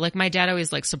I don't know, like my dad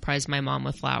always like surprised my mom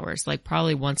with flowers, like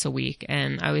probably once a week.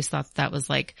 And I always thought that was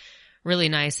like really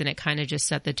nice. And it kind of just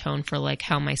set the tone for like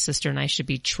how my sister and I should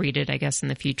be treated, I guess, in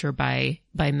the future by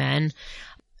men.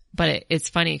 But it's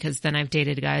funny because then I've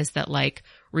dated guys that like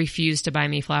refuse to buy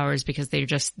me flowers because they're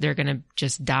going to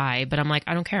just die. But I'm like,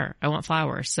 I don't care. I want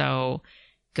flowers. So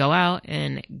go out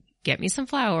and get me some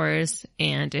flowers.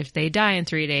 And if they die in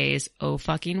 3 days, oh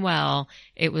fucking well,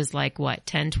 it was like what,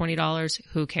 $10, $20?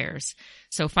 Who cares?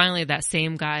 So finally that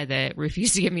same guy that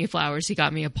refused to give me flowers, he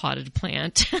got me a potted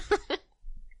plant.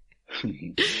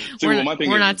 We're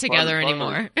not together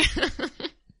anymore.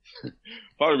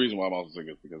 Part of the reason why I'm also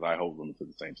single is because I hold women to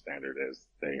the same standard as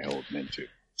they hold men to.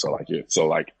 So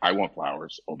like I want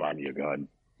flowers or buy me a gun.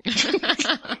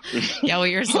 Yeah, well,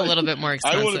 yours is a little bit more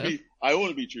expensive. I want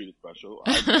to be treated special.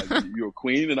 You're a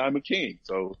queen and I'm a king,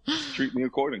 so treat me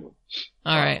accordingly.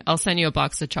 All right, I'll send you a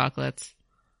box of chocolates.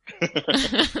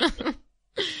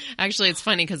 Actually, it's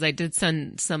funny because I did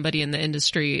send somebody in the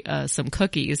industry some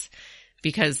cookies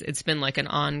because it's been like an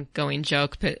ongoing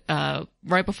joke. But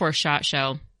right before SHOT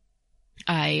Show,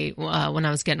 when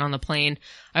I was getting on the plane,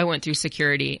 I went through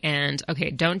security and okay,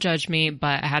 don't judge me,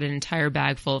 but I had an entire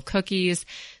bag full of cookies.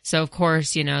 So of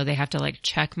course, you know, they have to like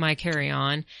check my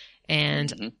carry-on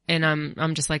and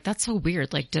I'm just like, that's so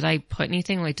weird. Like, did I put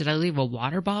anything? Like, did I leave a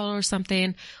water bottle or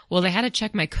something? Well, they had to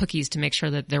check my cookies to make sure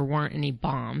that there weren't any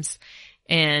bombs.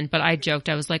 But I joked,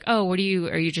 I was like, oh, are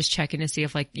you just checking to see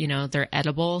if like, you know, they're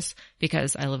edibles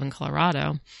because I live in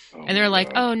Colorado. And they're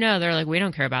like, oh no, they're like, we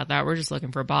don't care about that. We're just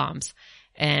looking for bombs.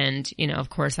 And, you know, of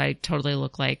course I totally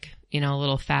look like, you know, a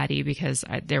little fatty because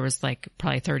there was like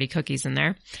probably 30 cookies in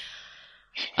there.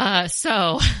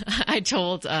 So I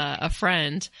told, a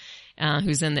friend,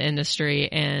 who's in the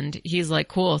industry and he's like,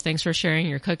 cool, thanks for sharing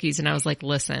your cookies. And I was like,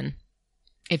 listen,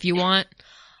 if you want,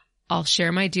 I'll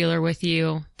share my dealer with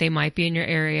you. They might be in your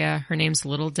area. Her name's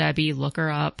Little Debbie. Look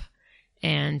her up.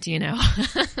 And, you know,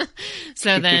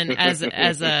 so then as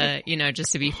a, you know,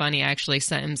 just to be funny, I actually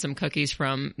sent him some cookies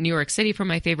from New York City from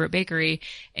my favorite bakery.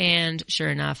 And sure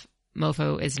enough,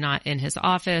 Mofo is not in his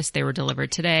office. They were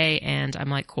delivered today. And I'm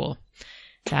like, cool.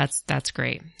 That's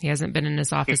great. He hasn't been in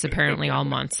his office apparently all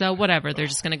month. So whatever. They're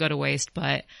just going to go to waste.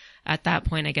 But at that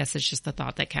point, I guess it's just the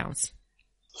thought that counts.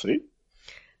 See?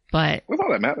 But that's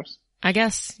all that matters. I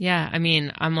guess, yeah. I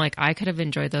mean, I'm like, I could have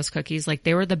enjoyed those cookies. Like,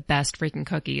 they were the best freaking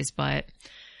cookies, but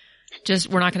just,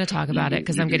 we're not going to talk about it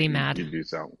because I'm getting mad. You do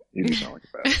sound like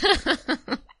a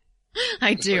bad.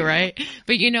 I do, right?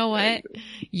 But you know what?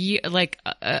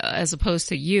 As opposed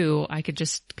to you, I could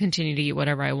just continue to eat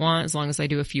whatever I want as long as I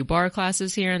do a few bar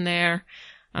classes here and there.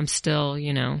 I'm still,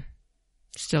 you know,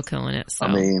 still killing it. So.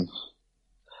 I mean,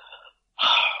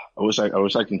 I wish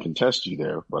I can contest you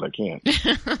there, but I can't.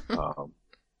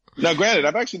 Now, granted,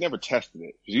 I've actually never tested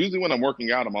it. Usually when I'm working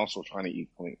out, I'm also trying to eat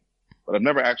clean, but I've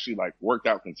never actually like worked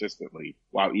out consistently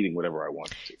while eating whatever I want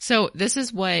to. So this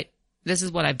is what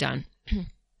I've done.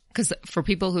 Cause for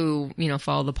people who, you know,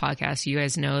 follow the podcast, you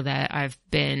guys know that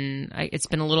it's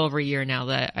been a little over a year now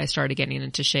that I started getting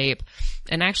into shape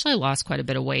and actually lost quite a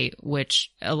bit of weight,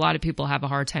 which a lot of people have a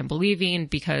hard time believing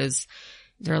because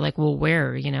they're like, well,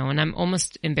 where, you know, and I'm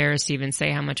almost embarrassed to even say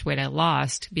how much weight I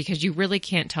lost because you really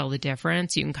can't tell the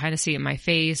difference. You can kind of see it in my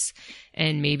face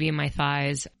and maybe in my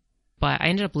thighs, but I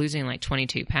ended up losing like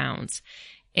 22 pounds.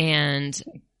 And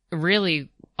really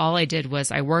all I did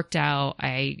was I worked out.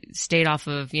 I stayed off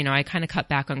of, you know, I kind of cut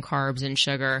back on carbs and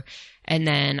sugar. And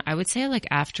then I would say like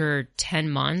after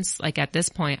 10 months, like at this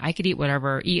point, I could eat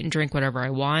and drink whatever I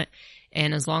want.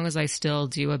 And as long as I still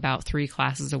do about 3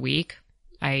 classes a week,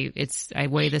 I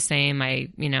weigh the same. I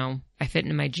fit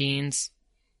into my jeans.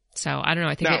 So I don't know.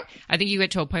 I think you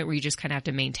get to a point where you just kind of have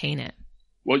to maintain it.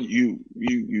 Well,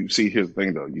 you see, here's the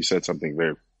thing though. You said something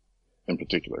very in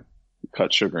particular. You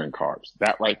cut sugar and carbs.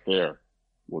 That right there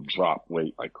will drop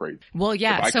weight like crazy. Well,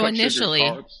 yeah. So initially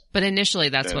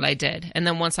that's what I did. And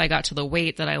then once I got to the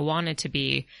weight that I wanted to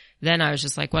be, then I was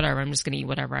just like, whatever, I'm just going to eat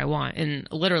whatever I want. And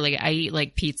literally I eat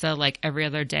like pizza like every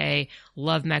other day,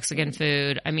 love Mexican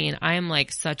food. I mean, I am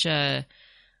like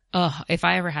if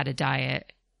I ever had a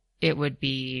diet, it would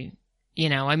be, you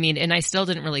know, I mean, and I still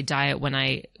didn't really diet when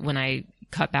I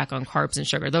cut back on carbs and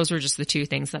sugar. Those were just the 2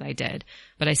 things that I did,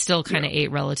 but I still kind of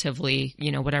ate relatively,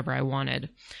 you know, whatever I wanted.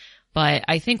 But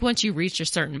I think once you reach a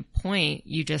certain point,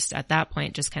 you just, at that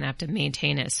point, just kind of have to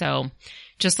maintain it. So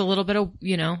just a little bit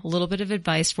of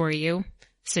advice for you.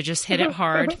 So just hit it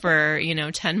hard for,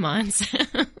 10 months.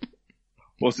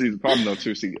 Well, see, the problem though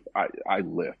too, I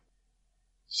lift.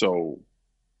 So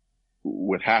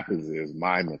what happens is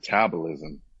my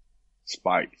metabolism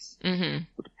spikes. Mm-hmm.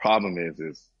 But the problem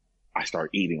is I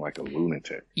start eating like a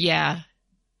lunatic. Yeah.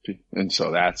 And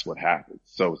so that's what happens.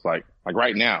 So it's like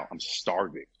right now I'm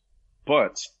starving,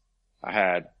 but I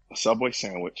had a Subway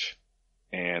sandwich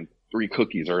and 3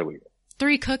 cookies earlier.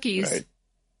 3 cookies? Right?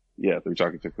 Yeah, 3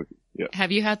 chocolate chip cookies. Yeah.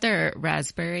 Have you had their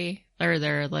raspberry or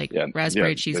their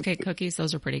raspberry cheesecake cookies?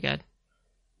 Those are pretty good.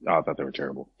 Oh, I thought they were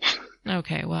terrible.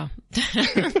 Okay, well.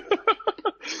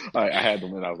 I had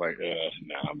them and I was like,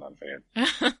 nah, I'm not a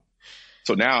fan.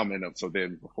 So now so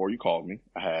then before you called me,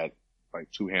 I had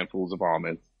like 2 handfuls of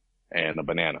almonds and a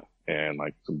banana and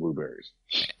like some blueberries.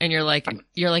 And you're like at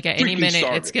any minute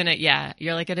starving.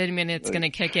 it's gonna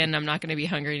kick in. I'm not gonna be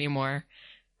hungry anymore.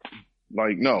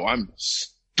 Like, no, I'm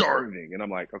starving. And I'm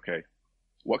like, okay,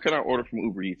 what can I order from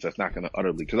Uber Eats that's not going to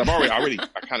utterly, because I've already,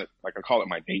 I kind of, like, I call it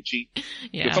my date cheat.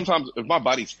 Yeah. But sometimes if my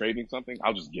body's craving something,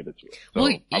 I'll just give it to it. So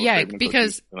well, yeah,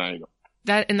 because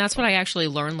and that's what I actually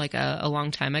learned like a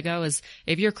long time ago is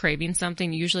if you're craving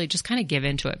something, usually just kind of give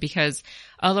into it, because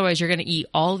otherwise you're going to eat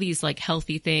all these like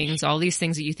healthy things, all these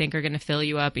things that you think are going to fill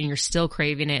you up, and you're still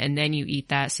craving it. And then you eat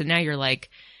that. So now you're like,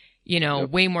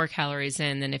 way more calories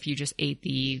in than if you just ate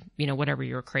the, whatever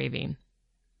you were craving.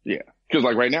 Yeah. Because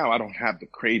like right now, I don't have the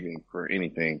craving for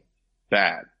anything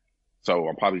bad. So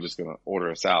I'm probably just going to order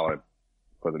a salad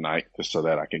for the night just so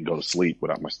that I can go to sleep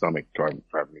without my stomach driving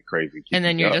me crazy. And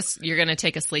then you're going to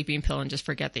take a sleeping pill and just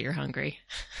forget that you're hungry.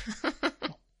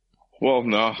 Well,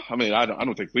 no, I mean, I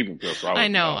don't take sleeping pills. So I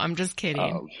know. I'm just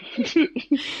kidding.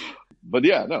 But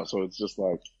yeah, no. So it's just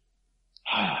like,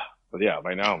 but yeah,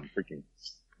 right now I'm freaking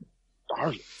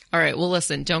starving. All right. Well,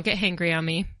 listen, don't get hangry on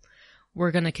me.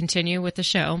 We're going to continue with the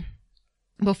show.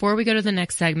 Before we go to the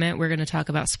next segment, we're going to talk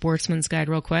about Sportsman's Guide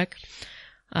real quick.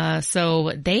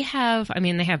 So they have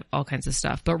all kinds of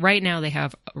stuff, but right now they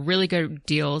have really good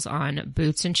deals on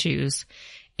boots and shoes.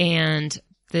 And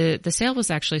the sale was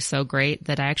actually so great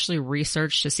that I actually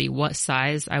researched to see what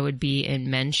size I would be in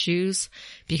men's shoes,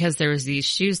 because there was these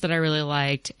shoes that I really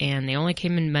liked and they only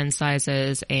came in men's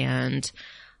sizes. And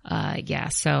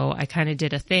so I kind of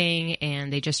did a thing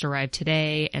and they just arrived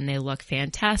today and they look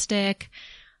fantastic.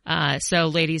 So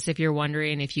ladies, if you're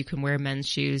wondering if you can wear men's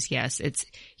shoes, yes,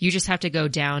 you just have to go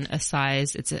down a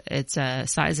size. It's a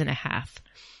size and a half,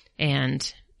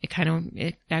 and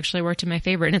it actually worked in my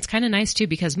favor. And it's kind of nice too,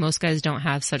 because most guys don't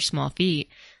have such small feet.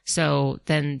 So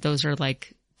then those are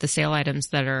like the sale items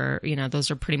that are, those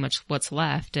are pretty much what's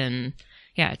left. And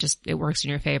yeah, it works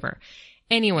in your favor.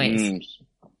 Anyways.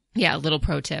 Yeah, a little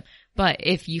pro tip. But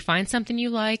if you find something you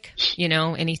like,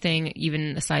 anything,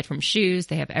 even aside from shoes,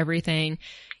 they have everything.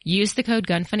 Use the code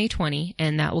GUNFUNNY20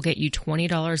 and that will get you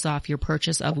 $20 off your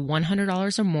purchase of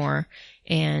 $100 or more.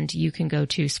 And you can go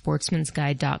to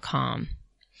sportsmansguide.com.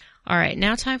 All right,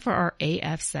 now time for our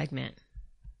AF segment.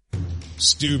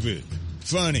 Stupid,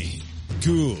 funny,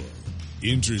 cool,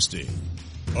 interesting,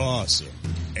 awesome,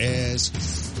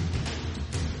 as...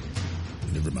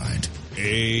 Never mind.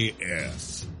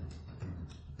 AF.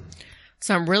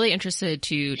 So I'm really interested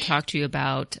to talk to you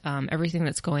about everything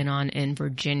that's going on in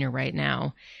Virginia right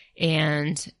now.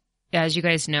 And as you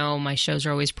guys know, my shows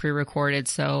are always pre-recorded.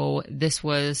 So this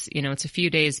was, it's a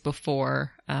few days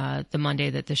before the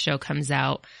Monday that the show comes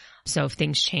out. So if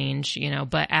things change,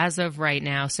 but as of right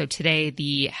now, so today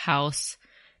the House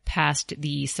passed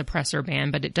the suppressor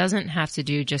ban, but it doesn't have to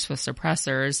do just with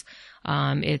suppressors.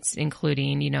 It's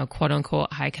including, quote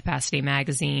unquote high capacity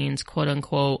magazines, quote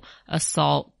unquote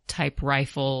assault type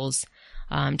rifles,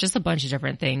 just a bunch of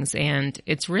different things. And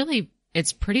it's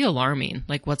pretty alarming,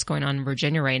 like what's going on in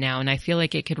Virginia right now. And I feel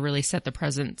like it could really set the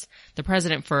precedent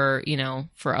for,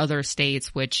 for other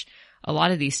states, which a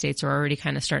lot of these states are already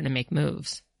kind of starting to make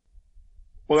moves.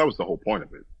 Well, that was the whole point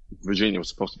of it. Virginia was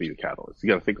supposed to be the catalyst. You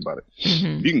got to think about it.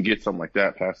 Mm-hmm. If you can get something like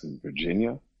that passed in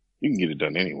Virginia, you can get it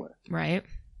done anywhere. Right.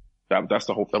 That was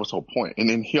the whole point. And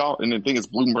then the thing is,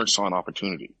 Bloomberg saw an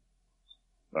opportunity.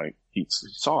 Like he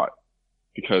saw it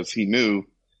because he knew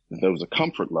that there was a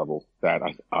comfort level that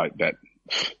that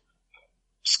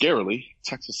scarily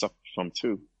Texas suffered from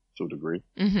too, to a degree.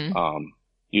 Mm-hmm.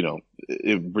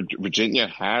 Virginia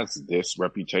has this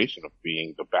reputation of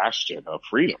being the bastion of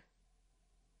freedom.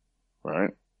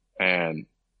 Right. And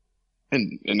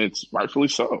it's rightfully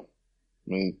so. I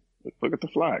mean, look at the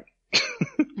flag.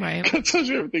 Right. That tells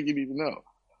you everything you need to know.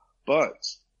 But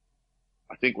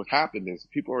I think what happened is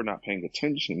people are not paying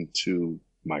attention to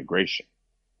migration.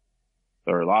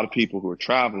 There are a lot of people who are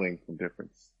traveling from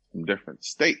different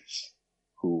states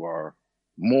who are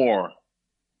more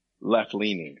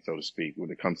left-leaning, so to speak, when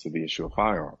it comes to the issue of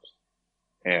firearms.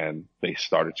 And they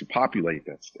started to populate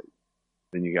that state.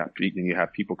 Then you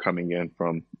have people coming in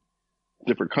from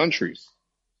different countries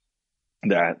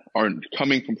that are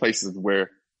coming from places where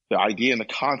the idea and the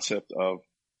concept of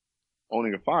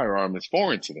owning a firearm is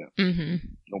foreign to them. Mm-hmm.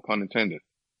 No pun intended.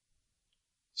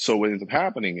 So what ends up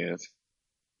happening is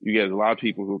you get a lot of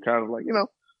people who are kind of like,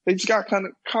 they just got kind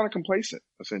of complacent,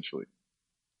 essentially,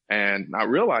 and not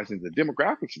realizing the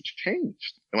demographics have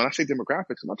changed. And when I say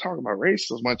demographics, I'm not talking about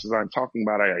race as much as I'm talking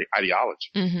about ideology.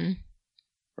 Mm-hmm.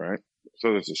 Right?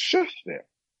 So there's a shift there.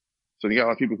 So you got a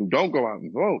lot of people who don't go out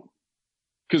and vote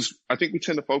because I think we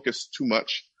tend to focus too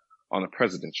much on the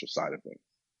presidential side of things.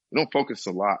 We don't focus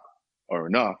a lot or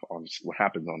enough on what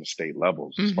happens on the state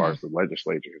levels as far as the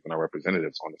legislatures and our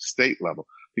representatives on the state level,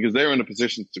 because they're in a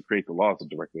position to create the laws that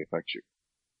directly affect you.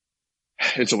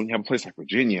 And so when you have a place like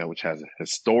Virginia, which has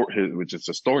which has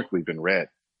historically been red,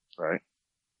 right?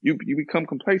 You become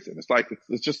complacent. It's like,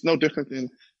 it's just no different than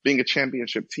being a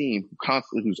championship team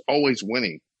who's always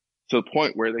winning to the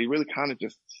point where they really kind of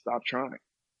just stop trying.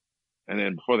 And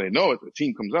then before they know it, the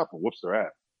team comes up and whoops their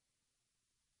ass.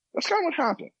 That's kind of what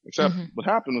happened. Except what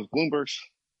happened was Bloomberg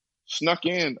snuck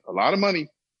in a lot of money,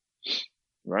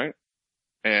 right?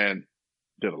 And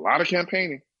did a lot of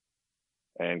campaigning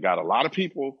and got a lot of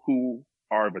people who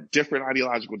are of a different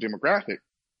ideological demographic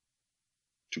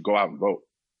to go out and vote.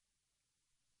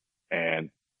 And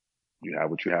you have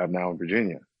what you have now in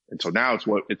Virginia. And so now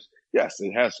yes,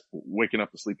 it has waken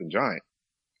up the sleeping giant.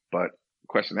 But the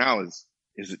question now is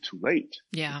it too late?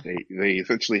 Yeah. They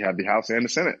essentially have the House and the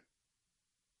Senate.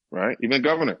 Right? Even the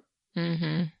governor.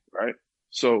 Mm-hmm. Right?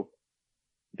 So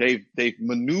they've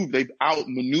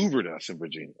outmaneuvered us in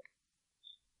Virginia.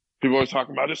 People are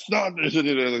talking about it's not,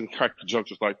 and crack the jokes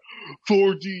just like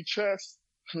 4D chess.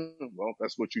 Well,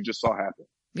 that's what you just saw happen.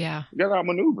 Yeah. You got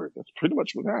outmaneuvered. That's pretty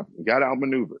much what happened. You got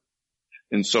outmaneuvered.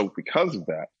 And so because of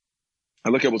that,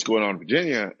 I look at what's going on in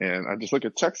Virginia and I just look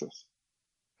at Texas.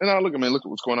 And I look at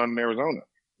what's going on in Arizona.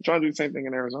 I'm trying to do the same thing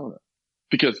in Arizona.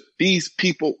 Because these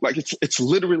people, like it's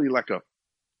literally like a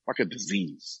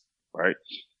disease, right?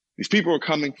 These people are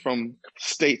coming from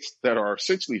states that are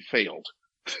essentially failed.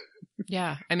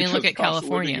 Yeah. I mean, look at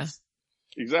California.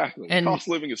 Exactly. And cost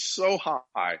of living is so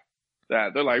high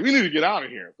that they're like, we need to get out of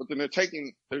here. But then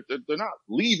they're not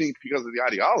leaving because of the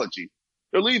ideology.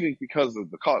 They're leaving because of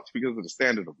the cost, because of the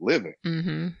standard of living.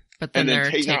 Mm-hmm. But then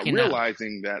they're not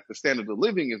realizing that the standard of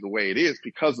living is the way it is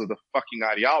because of the fucking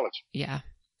ideology. Yeah.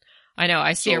 I know.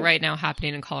 I see it right now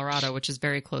happening in Colorado, which is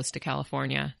very close to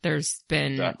California. There's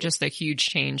been just a huge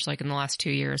change like in the last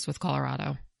 2 years with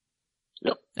Colorado.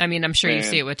 Yep. I mean, I'm sure you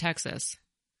see it with Texas.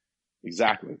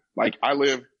 Exactly. Like I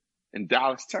live in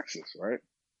Dallas, Texas, right?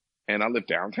 And I live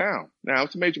downtown. Now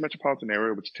it's a major metropolitan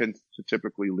area, which tends to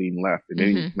typically lean left in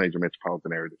any major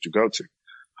metropolitan area that you go to.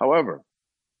 However,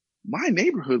 my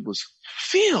neighborhood was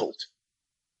filled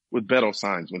with Beto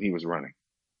signs when he was running.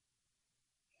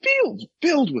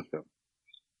 Filled with them.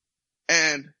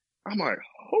 And I'm like,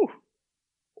 oh,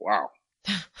 wow.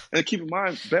 And keep in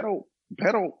mind,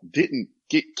 Beto didn't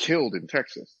get killed in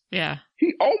Texas. Yeah.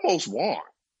 He almost won.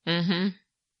 Mm-hmm.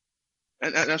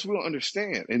 And that's what we don't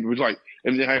understand. And we're like,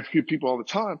 and I hear people all the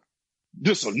time,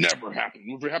 this will never happen.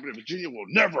 What happened in Virginia will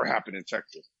never happen in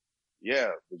Texas. Yeah,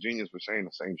 Virginians were saying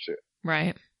the same shit.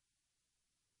 Right.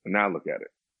 And now look at it.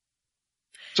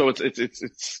 So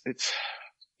it's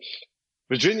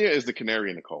Virginia is the canary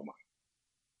in the coal mine.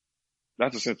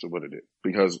 That's essentially what it is.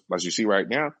 Because as you see right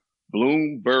now,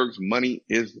 Bloomberg's money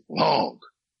is long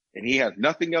and he has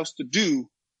nothing else to do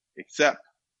except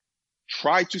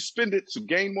try to spend it to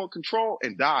gain more control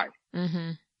and die.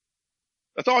 Mm-hmm.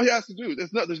 That's all he has to do.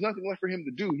 There's nothing left for him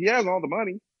to do. He has all the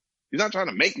money. He's not trying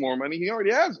to make more money. He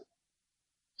already has it.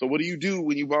 So what do you do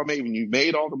when you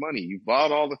made all the money? You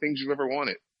bought all the things you've ever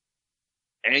wanted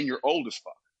and you're old as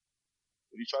fuck.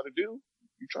 What do you try to do?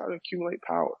 You try to accumulate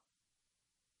power.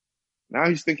 Now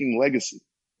he's thinking legacy.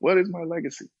 What is my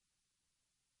legacy?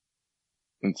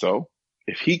 And so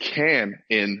if he can,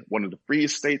 in one of the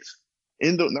freest states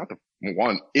is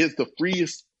the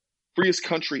freest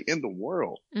country in the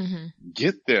world,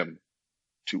 get them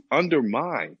to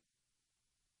undermine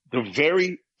the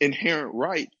very inherent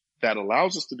right that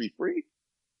allows us to be free,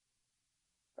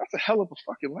 that's a hell of a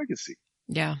fucking legacy.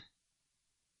 Yeah.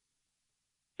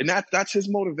 And that's his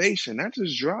motivation. That's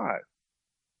his drive.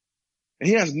 And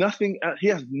he has nothing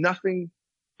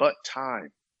but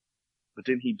time. But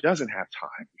then he doesn't have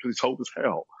time because he's old as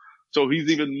hell. So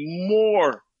he's even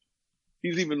more,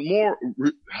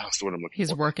 that's what I'm looking for.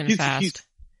 He's working fast.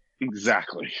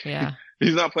 Exactly. Yeah.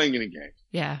 He's not playing any games.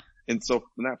 Yeah. And so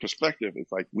from that perspective,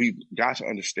 it's like we've got to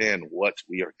understand what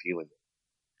we are dealing with.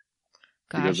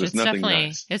 Gosh, it's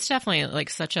definitely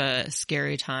like such a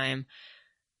scary time.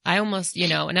 I almost, you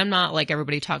know, and I'm not like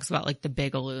everybody talks about like the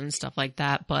Bigelow and stuff like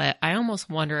that, but I almost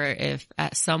wonder if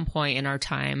at some point in our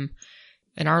time,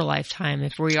 in our lifetime,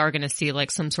 if we are going to see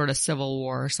like some sort of civil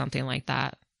war or something like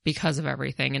that because of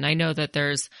everything. And I know that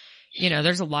there's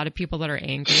a lot of people that are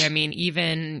angry. I mean,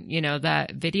 even, you know,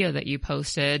 that video that you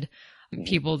posted,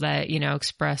 people that, you know,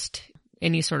 expressed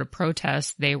any sort of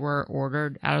protest, they were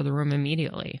ordered out of the room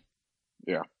immediately.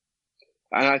 Yeah.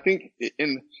 And I think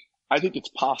it's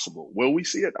possible. Will we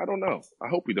see it? I don't know. I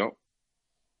hope we don't.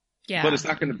 Yeah. But it's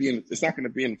not going to be in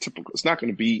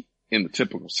the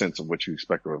typical sense of what you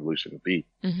expect a revolution to be,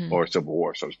 or a civil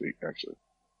war, so to speak, actually.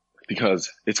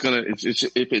 Because if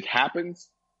it happens,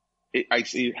 I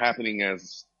see it happening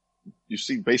as you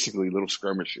see basically little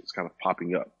skirmishes kind of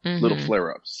popping up, little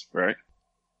flare-ups, right?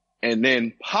 And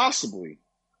then possibly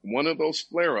one of those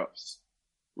flare-ups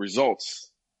results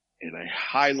in a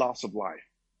high loss of life.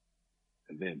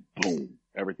 And then boom,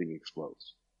 everything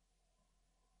explodes.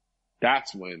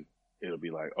 That's when it'll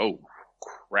be like, oh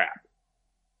crap,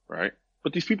 right?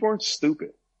 But these people aren't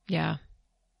stupid. Yeah.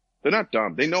 They're not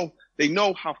dumb. They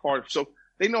know how far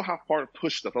to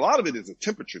push stuff. A lot of it is a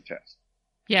temperature test.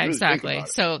 Yeah, really, exactly.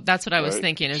 So that's what I was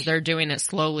thinking, is they're doing it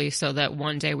slowly so that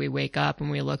one day we wake up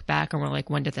and we look back and we're like,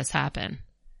 when did this happen?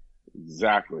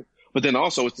 Exactly. But then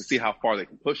also it's to see how far they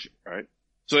can push it, right?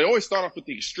 So they always start off with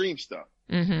the extreme stuff,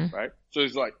 right? So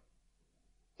it's like,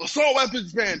 assault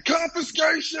weapons ban,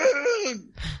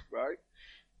 confiscation, right?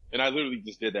 And I literally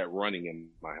just did that running in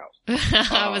my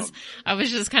house. I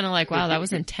was just kind of like, wow, that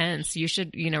was intense. You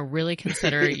should, you know, really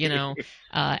consider, you know,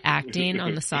 acting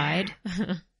on the side.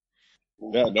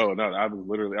 Yeah, no,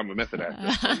 I'm a method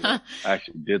actor. So, you know, I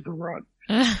actually did the run.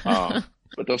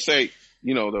 But they'll say,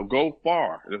 you know, they'll go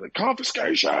far. They're like,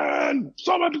 confiscation,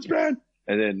 assault weapons ban.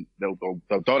 And then they'll throw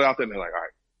it out there and they're like, all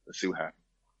right, let's see what happens.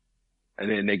 And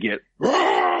then they get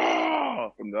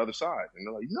from the other side and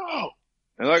they're like, no.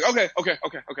 And they're like, okay.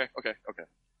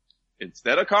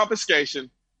 Instead of confiscation,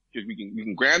 you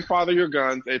can grandfather your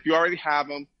guns. If you already have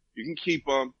them, you can keep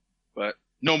them, but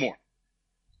no more.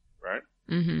 Right?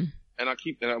 Mm-hmm. And I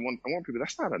want people,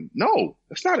 that's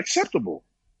not acceptable.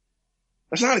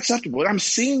 That's not acceptable. I'm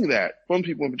seeing that from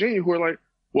people in Virginia who are like,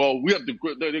 well, we have the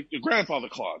grandfather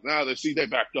clause. Now they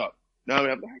backed up. Now we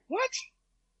have like, what?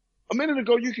 A minute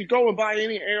ago, you could go and buy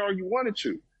any AR you wanted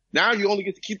to. Now you only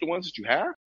get to keep the ones that you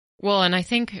have. Well, and I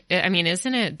think, I mean,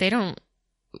 isn't it, they don't,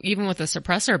 even with the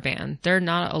suppressor ban, they're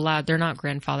not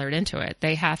grandfathered into it.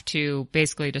 They have to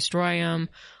basically destroy them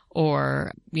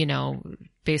or, you know,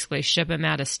 basically ship them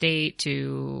out of state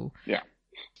to. Yeah.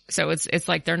 So it's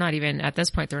like they're not even, at this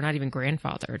point, they're not even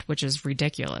grandfathered, which is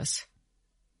ridiculous.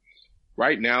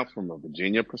 Right now, from a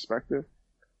Virginia perspective,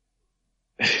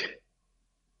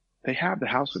 they have the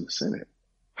House and the Senate.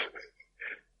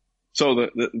 So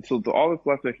all that's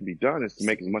left that can be done is to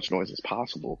make as much noise as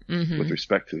possible with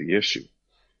respect to the issue,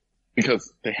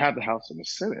 because they have the House and the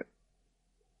Senate.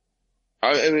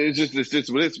 And it's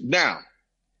just what it's now.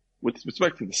 With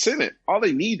respect to the Senate, all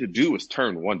they need to do is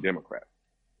turn one Democrat.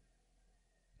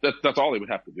 That's all they would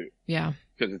have to do. Yeah,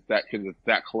 because it's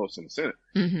that close in the Senate.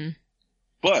 Mm-hmm.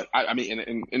 But I mean,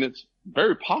 and it's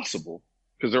very possible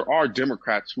because there are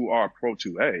Democrats who are pro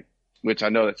 2A. Which I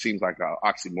know that seems like an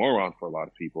oxymoron for a lot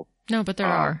of people. No, but there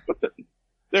are. But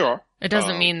there are. It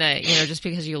doesn't mean that, you know, just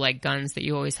because you like guns that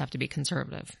you always have to be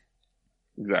conservative.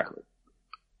 Exactly.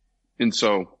 And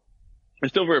so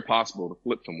it's still very possible to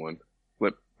flip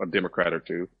a Democrat or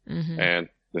two, and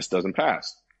this doesn't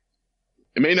pass.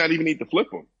 It may not even need to flip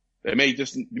them. You may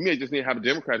just need to have a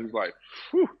Democrat who's like,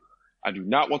 whew, I do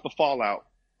not want the fallout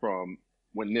from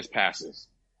when this passes.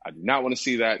 I do not want to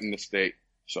see that in the state.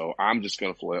 So I'm just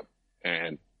going to flip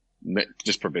and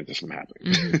just prevent this from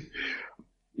happening.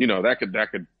 You know, that's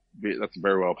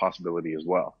very well a possibility as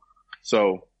well.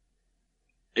 So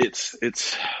it's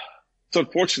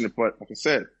unfortunate, but like I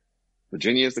said,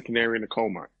 Virginia is the canary in the coal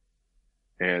mine,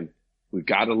 and we've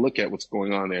got to look at what's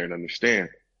going on there and understand,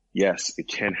 yes, it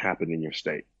can happen in your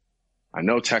state. I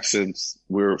know Texans,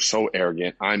 we're so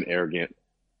arrogant. I'm arrogant,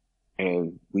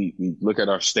 and we look at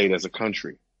our state as a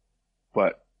country,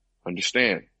 but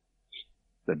understand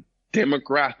the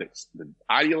demographics, the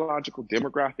ideological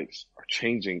demographics are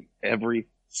changing every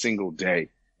single day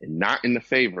and not in the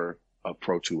favor of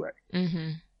pro 2A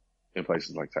in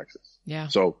places like Texas. Yeah.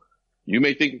 So you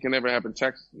may think it can never happen in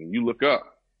Texas, and you look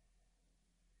up,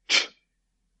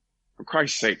 for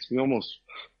Christ's sakes,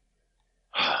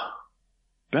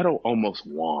 Beto almost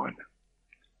won.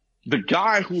 The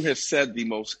guy who has said the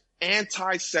most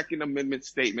anti-Second Amendment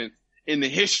statement in the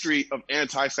history of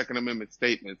anti-Second Amendment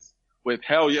statements with,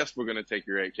 hell yes, we're going to take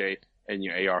your AK. and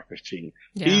your AR-15.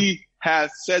 Yeah. He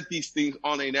has said these things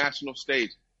on a national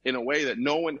stage in a way that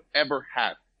no one ever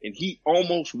had. And he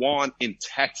almost won in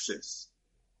Texas.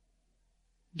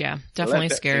 Yeah, definitely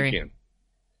scary.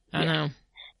 I know.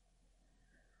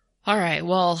 All right,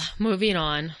 well, moving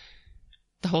on.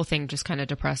 The whole thing just kind of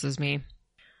depresses me.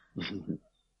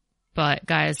 But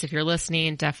guys, if you're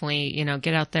listening, definitely,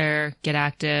 get out there, get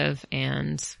active,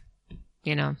 and,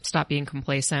 stop being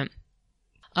complacent.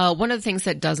 One of the things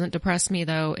that doesn't depress me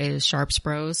though is Sharps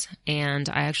Bros, and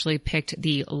I actually picked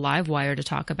the Livewire to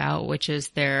talk about, which is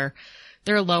their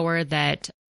lower that,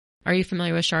 are you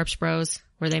familiar with Sharps Bros?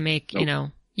 Where they make,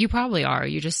 nope. You probably are.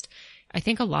 I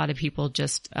think a lot of people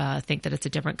just, think that it's a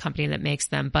different company that makes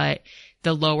them, but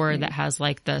the lower that has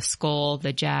like the skull,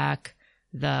 the jack,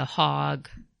 the hog.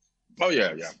 Oh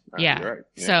yeah. Yeah. Right.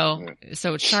 So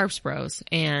it's Sharps Bros.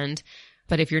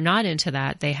 But if you're not into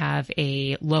that, they have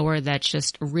a lower that's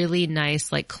just really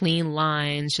nice, like clean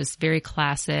lines, just very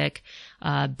classic,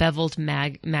 beveled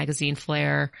magazine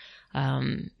flare.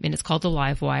 And it's called the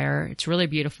Livewire. It's really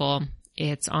beautiful.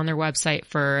 It's on their website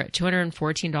for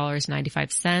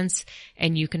 $214.95,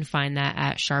 and you can find that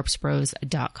at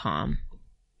sharpsbros.com.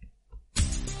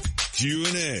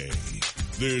 Q&A.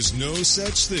 There's no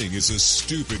such thing as a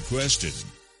stupid question.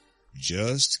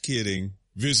 Just kidding.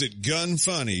 Visit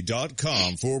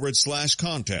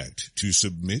gunfunny.com/contact to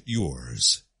submit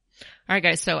yours. All right,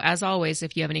 guys. So as always,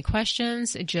 if you have any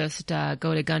questions, just go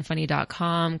to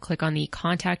gunfunny.com, click on the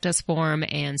contact us form,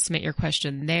 and submit your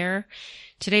question there.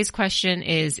 Today's question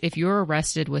is, if you were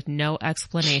arrested with no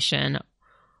explanation,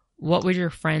 what would your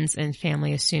friends and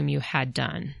family assume you had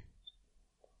done?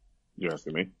 You're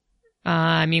asking me?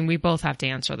 We both have to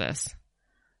answer this.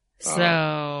 So,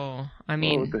 I'm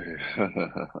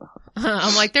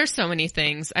like, there's so many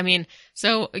things.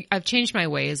 So I've changed my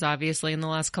ways, obviously, in the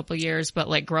last couple of years, but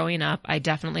like growing up, I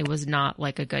definitely was not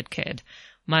like a good kid.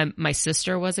 My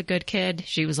sister was a good kid.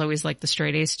 She was always like the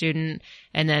straight A student.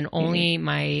 And then only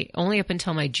up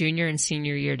until my junior and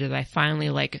senior year did I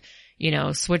finally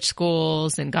switch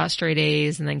schools and got straight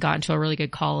A's and then got into a really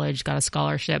good college, got a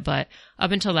scholarship. But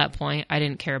up until that point, I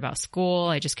didn't care about school.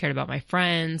 I just cared about my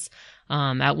friends.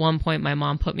 At one point, my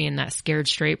mom put me in that Scared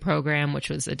Straight program, which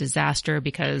was a disaster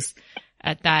because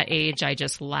at that age, I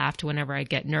just laughed whenever I'd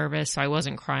get nervous. So I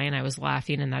wasn't crying. I was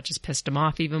laughing, and that just pissed him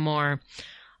off even more.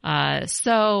 I've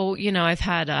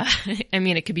had,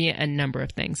 it could be a number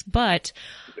of things, but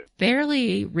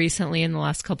fairly recently in the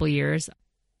last couple of years,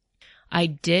 I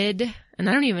did, and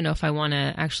I don't even know if I want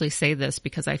to actually say this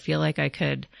because I feel like I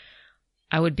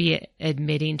would be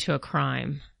admitting to a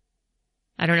crime.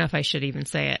 I don't know if I should even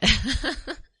say it.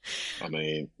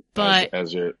 But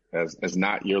as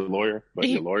not your lawyer, but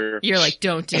your lawyer, you're like,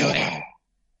 don't do it.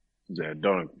 Yeah,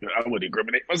 I would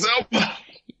incriminate myself.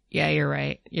 Yeah, you're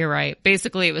right.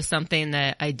 Basically, it was something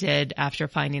that I did after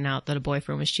finding out that a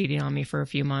boyfriend was cheating on me for a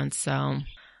few months. So,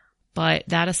 but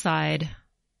that aside,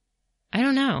 I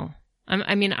don't know.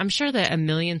 I'm sure that a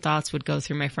million thoughts would go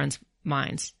through my friends'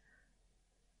 minds.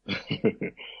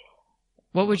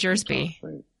 What would yours be?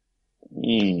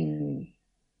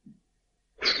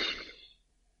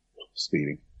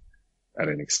 Speeding at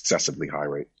an excessively high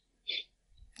rate.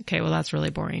 Okay, well, that's really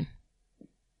boring.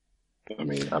 I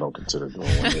don't consider doing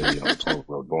 180 on the 12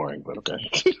 road boring, but okay.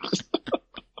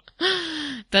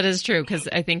 That is true, because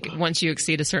I think once you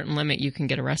exceed a certain limit, you can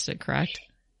get arrested, correct?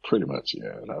 Pretty much,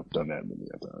 yeah. And I've done that many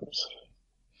times.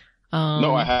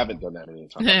 No, I haven't done that many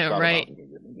times. Right.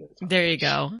 There you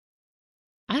go.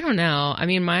 I don't know.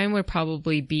 Mine would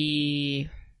probably be,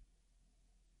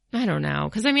 I don't know.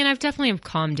 Because, I've definitely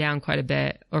calmed down quite a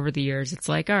bit over the years. It's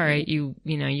like, all right, you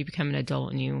become an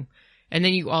adult and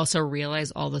then you also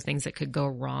realize all the things that could go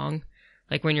wrong.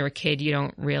 Like when you're a kid, you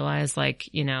don't realize that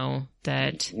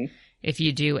if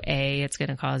you do A, it's going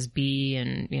to cause B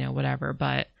and, whatever.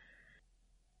 But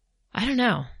I don't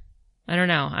know.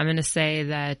 I'm going to say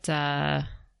that, I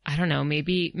don't know,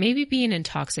 maybe being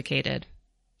intoxicated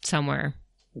somewhere.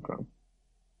 Okay.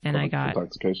 And I got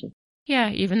intoxication. Yeah,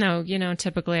 even though,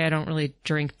 typically I don't really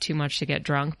drink too much to get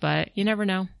drunk, but you never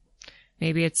know.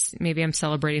 Maybe I'm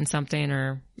celebrating something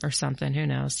or something. Who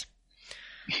knows?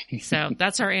 So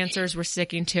that's our answers. We're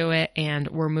sticking to it and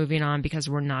we're moving on because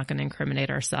we're not going to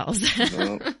incriminate ourselves.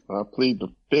 No, I plead the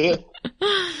fifth.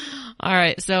 All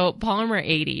right. So Polymer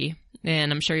 80,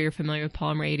 and I'm sure you're familiar with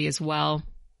Polymer 80 as well.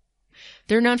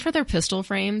 They're known for their pistol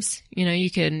frames. They're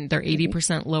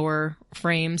 80% lower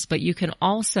frames, but you can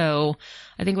also,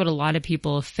 I think what a lot of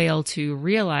people fail to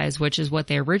realize, which is what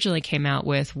they originally came out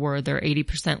with, were their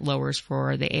 80% lowers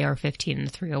for the AR-15 and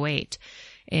the 308.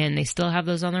 and they still have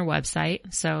those on their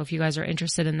website. So if you guys are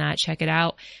interested in that, check it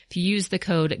out. If you use the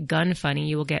code GUNFUNNY,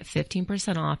 you will get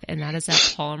 15% off, and that is at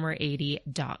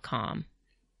polymer80.com.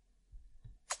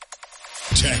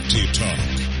 Tacti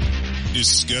Talk,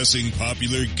 discussing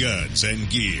popular guns and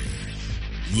gear.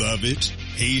 Love it?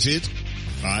 Hate it?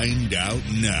 Find out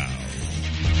now.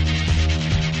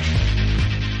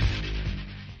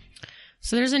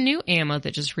 So there's a new ammo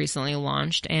that just recently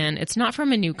launched, and it's not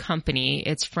from a new company.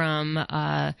 It's from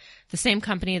the same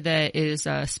company that is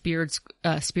Speer's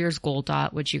Gold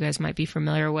Dot, which you guys might be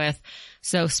familiar with.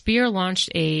 So Speer launched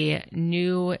a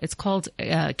new, it's called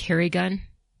Carry Gun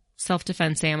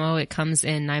self-defense ammo. It comes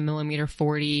in 9mm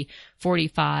 40,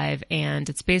 45, and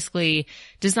it's basically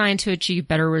designed to achieve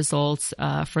better results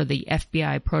for the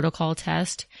FBI protocol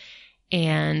test.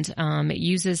 And it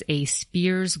uses a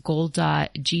Speer's Gold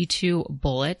Dot G2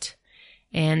 bullet,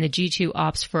 and the G2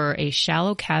 opts for a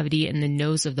shallow cavity in the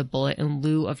nose of the bullet in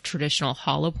lieu of traditional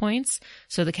hollow points.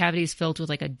 So the cavity is filled with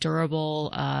like a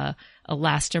durable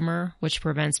elastomer, which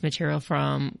prevents material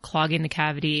from clogging the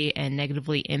cavity and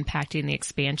negatively impacting the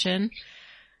expansion.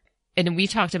 And we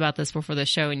talked about this before the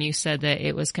show, and you said that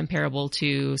it was comparable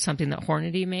to something that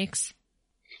Hornady makes.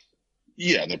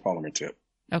 Yeah, they're polymer tip.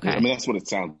 Okay. I mean, that's what it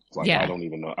sounds like. Yeah. I don't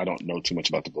even know. I don't know too much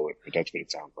about the bullet, but that's what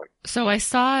it sounds like. So I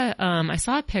saw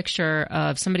a picture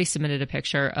of, somebody submitted a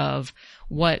picture of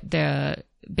what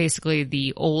basically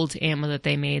the old ammo that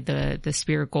they made, the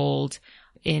Speer Gold,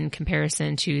 in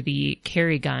comparison to the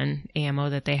Carry Gun ammo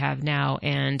that they have now.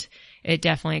 And it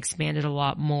definitely expanded a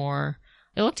lot more.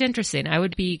 It looked interesting. I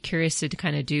would be curious to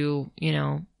kind of do,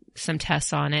 some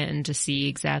tests on it and to see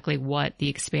exactly what the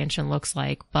expansion looks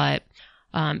like. But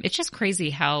it's just crazy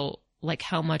how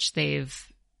much they've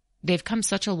come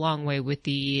such a long way with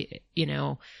the,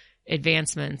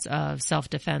 advancements of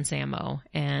self-defense ammo.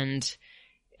 And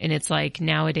it's like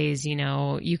nowadays,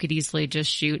 you could easily just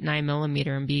shoot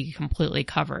 9mm and be completely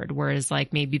covered. Whereas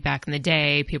like maybe back in the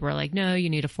day, people were like, no, you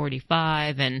need a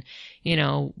 45 and,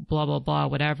 blah, blah, blah,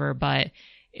 whatever. But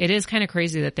it is kind of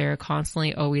crazy that they're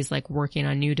constantly always like working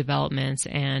on new developments,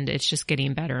 and it's just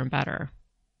getting better and better.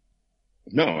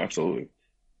 No, absolutely.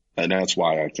 And that's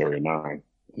why I carry a 9. I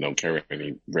don't carry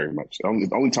any very much. The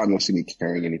only time you'll see me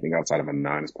carrying anything outside of a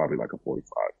 9 is probably like a 45.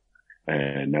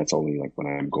 And that's only like when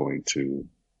I'm going to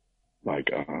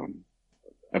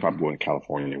if I'm going to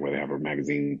California where they have a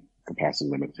magazine capacity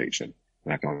limitation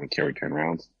and I can only carry 10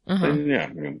 rounds. Then yeah,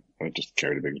 I just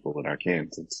carry the biggest bullet I can.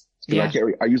 I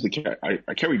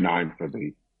carry 9 for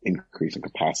the increase in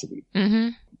capacity. Mm-hmm.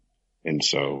 And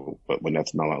so, but when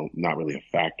that's not really a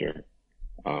factor,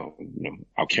 I'll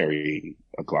carry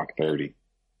a Glock 30,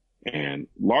 and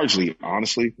largely,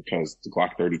 honestly, because the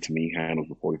Glock 30 to me handles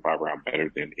the 45 round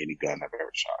better than any gun I've ever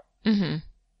shot. Mm-hmm.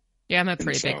 Yeah, I'm a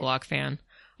pretty big Glock fan.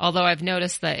 Although I've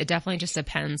noticed that it definitely just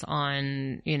depends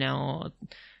on, really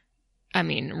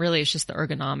it's just the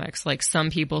ergonomics. Like some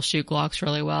people shoot Glocks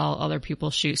really well. Other people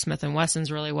shoot Smith &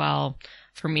 Wessons really well.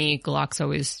 For me, Glock's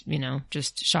always,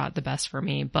 just shot the best for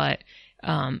me. But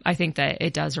I think that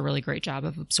it does a really great job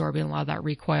of absorbing a lot of that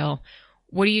recoil.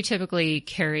 What do you typically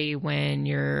carry when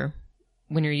you're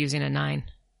using a 9?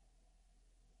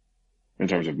 In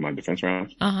terms of my defense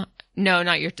rounds? No,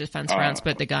 not your defense rounds,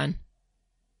 but the gun.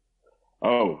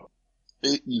 Oh,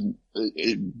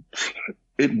 it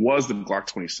was the Glock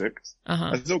 26.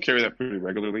 I still carry that pretty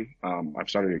regularly. I've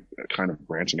started kind of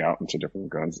branching out into different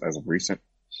guns as of recent.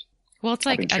 Well, it's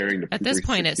like at this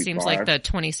point, it seems like the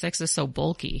 26 is so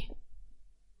bulky.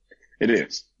 It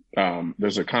is.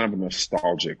 There's a kind of a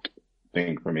nostalgic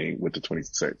thing for me with the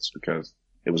 26 because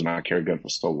it was my carry gun for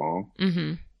so long.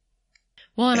 Mm-hmm.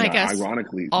 Well, and I guess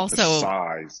ironically, also, the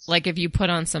size, like if you put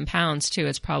on some pounds too,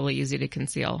 it's probably easy to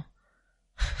conceal.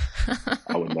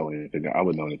 I wouldn't know anything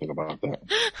about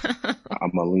that.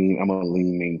 I'm a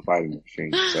lean fighting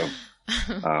machine. So,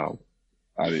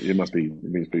 it must be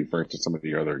referred to some of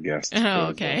the other guests.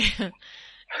 Oh, okay.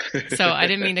 So I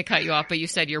didn't mean to cut you off, but you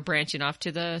said you're branching off to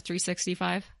the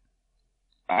 365?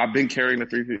 I've been carrying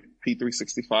the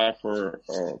P365 for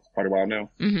quite a while now.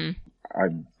 Mm-hmm.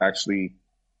 I've actually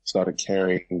started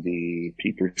carrying the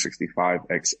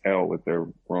P365 XL with their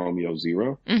Romeo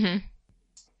Zero. Mm-hmm.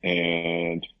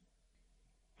 And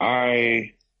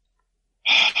I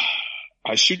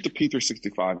shoot the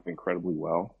P365 incredibly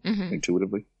well,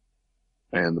 intuitively.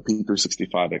 And the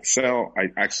P365 XL,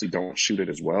 I actually don't shoot it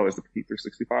as well as the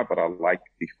P365, but I like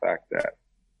the fact that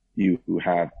you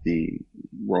have the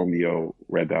Romeo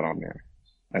red dot on there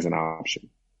as an option.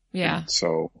 Yeah. And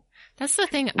so that's the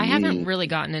thing. I haven't really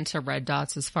gotten into red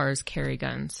dots as far as carry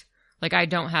guns. Like I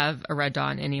don't have a red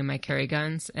dot on any of my carry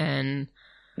guns, and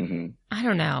I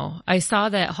don't know. I saw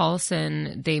that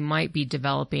Halcyon, they might be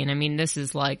developing. I mean, this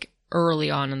is like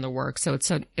early on in the work, so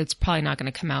it's probably not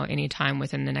going to come out anytime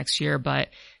within the next year, but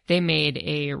they made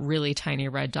a really tiny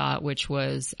red dot, which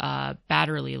was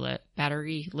batteryless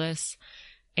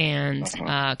and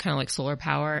kind of like solar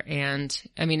power. And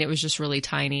I mean, it was just really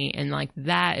tiny, and like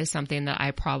that is something that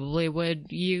I probably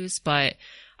would use, but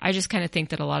I just kind of think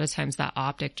that a lot of times that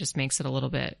optic just makes it a little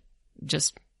bit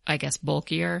just, I guess,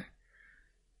 bulkier.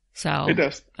 So it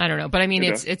does. I don't know, but I mean,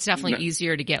 it's definitely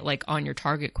easier to get like on your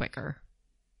target quicker.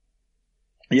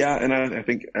 Yeah. And I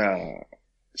think,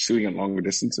 shooting at longer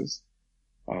distances,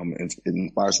 it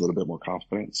inspires a little bit more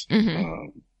confidence,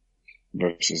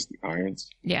 versus the irons.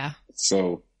 Yeah.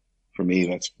 So for me,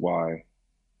 that's why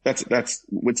that's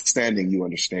withstanding, you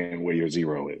understand where your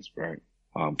zero is, right?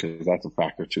 Cause that's a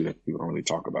factor too that people don't really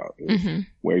talk about.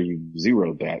 Where you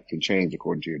zero that can change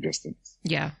according to your distance.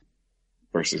 Yeah.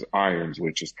 Versus irons,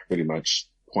 which is pretty much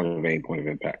point of aim, point of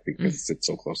impact, because it sits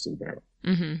so close to the barrel.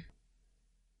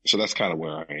 So that's kind of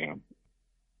where I am.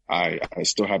 I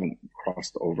still haven't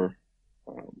crossed over.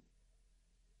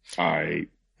 I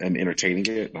am entertaining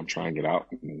it, and I'm trying it out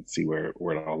and see where it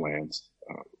all lands,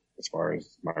 as far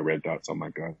as my red dots on my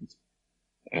guns.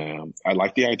 I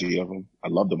like the idea of them. I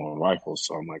love them on rifles,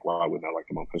 so I'm like, why wouldn't I like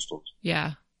them on pistols?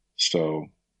 Yeah. So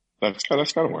that's kind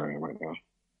of where I am right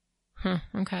now.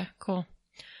 Okay, cool.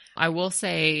 I will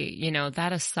say, you know,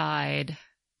 that aside,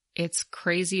 it's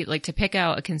crazy, like to pick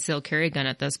out a concealed carry gun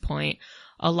at this point.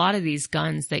 A lot of these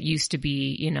guns that used to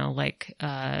be, you know, like,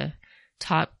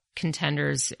 top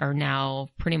contenders are now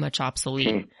pretty much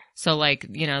obsolete. So like,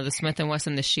 you know, the Smith &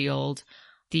 Wesson, the Shield,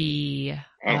 the,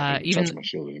 even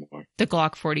the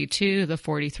Glock 42, the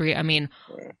 43. I mean,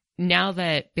 now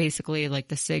that basically like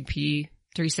the SIG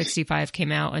P365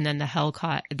 came out, and then the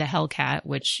Hellcat,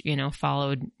 which, you know,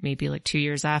 followed maybe like 2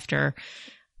 years after.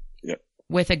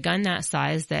 With a gun that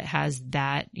size that has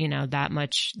that, you know, that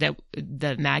much, that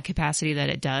the mag capacity that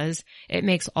it does, it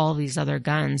makes all these other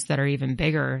guns that are even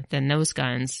bigger than those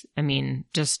guns. I mean,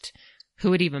 just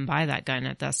who would even buy that gun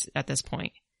at this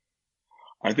point?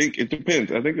 I think it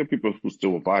depends. I think there are people who still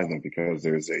will buy them because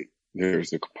there's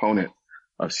a component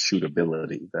of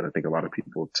shootability that I think a lot of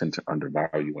people tend to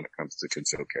undervalue when it comes to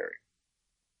concealed carry.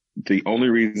 The only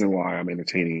reason why I'm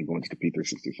entertaining going to the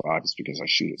P365 is because I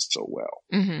shoot it so well.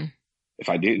 If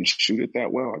I didn't shoot it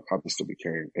that well, I'd probably still be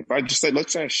carrying. If I just say,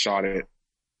 let's say I shot it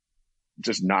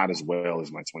just not as well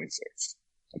as my 26,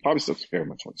 I'd probably still carry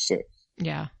my 26.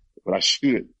 Yeah. But I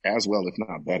shoot it as well, if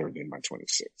not better, than my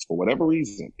 26. For whatever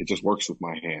reason, it just works with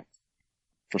my hands.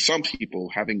 For some people,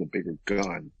 having a bigger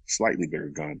gun, slightly bigger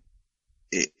gun,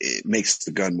 it makes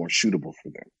the gun more shootable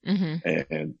for them.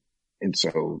 And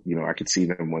so, you know, I could see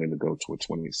them wanting to go to a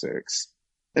 26.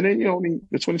 And then, you know, I mean,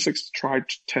 the 26 tried,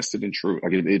 tested, and true.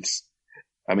 Like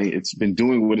it's been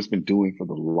doing what it's been doing for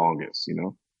the longest, you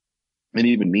know? And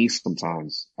even me,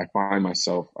 sometimes I find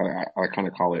myself, I kind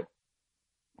of call it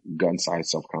gun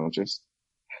size self-conscious.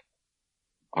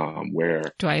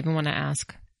 Where. Do I even want to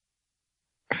ask?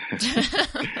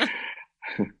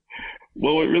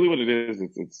 Well, really what it is,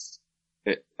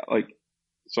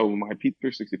 so my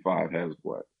P365 has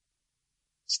what?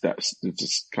 Steps. It's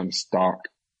just kind of stock.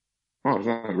 Oh,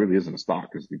 it really isn't a stock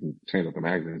because you can change up the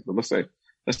magazines, but let's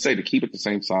say to keep it the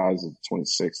same size as the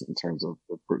 26 in terms of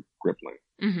the grip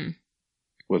length.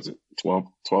 Was it 12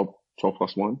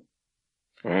 plus 1?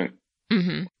 Right?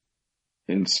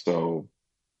 And so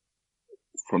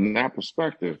from that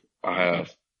perspective, I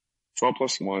have 12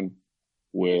 plus 1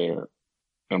 where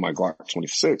in my Glock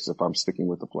 26, if I'm sticking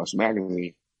with the plus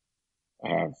magazine, I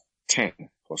have 10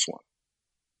 plus 1.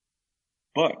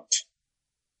 But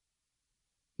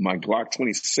my Glock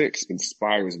 26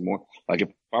 inspires more. Like if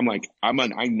I'm like, I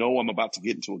know I'm about to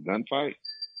get into a gunfight,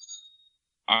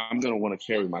 I'm going to want to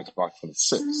carry my Glock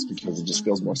 26 because it just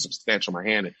feels more substantial in my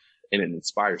hand, and it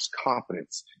inspires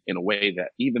confidence in a way that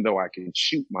even though I can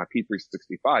shoot my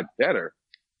P365 better,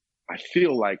 I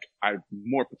feel like I'm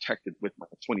more protected with my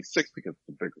 26 because it's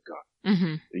a bigger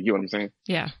gun. You get what I'm saying?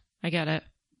 Yeah, I get it.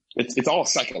 It's all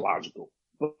psychological,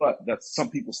 but that's some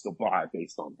people still buy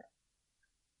based on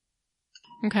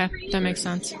that. Okay, that makes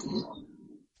sense.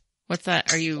 What's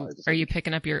that? Are you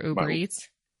picking up your Uber Eats?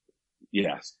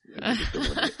 Yes.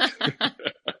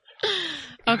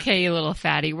 Okay, you little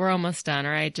fatty. We're almost done,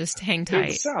 all right? Just hang tight.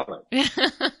 It's a salad.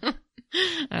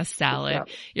 A salad.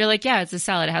 You're like, yeah, it's a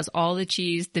salad. It has all the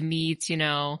cheese, the meats, you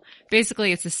know.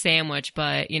 Basically, it's a sandwich,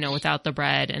 but, you know, without the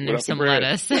bread, and there's some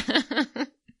lettuce. Hey,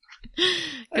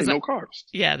 no carbs.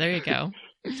 Yeah, there you go.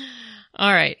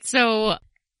 All right. So,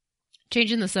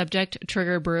 changing the subject,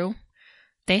 Trigger Brew.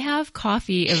 They have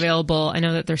coffee available. I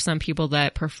know that there's some people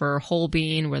that prefer whole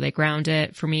bean where they ground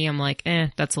it. For me, I'm like,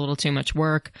 that's a little too much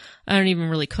work. I don't even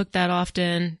really cook that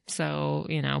often. So,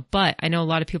 but I know a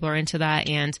lot of people are into that,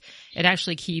 and it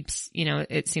actually keeps,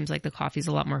 it seems like the coffee's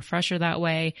a lot more fresher that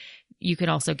way. You can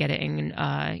also get it in,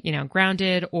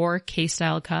 grounded or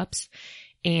K-style cups.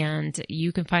 And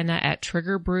you can find that at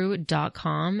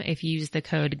triggerbrew.com. If you use the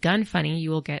code GUNFUNNY, you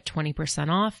will get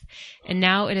 20% off. And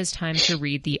now it is time to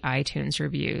read the iTunes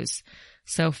reviews.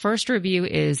 So first review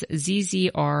is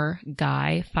ZZR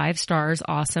Guy, 5 stars,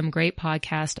 awesome, great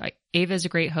podcast. Ava is a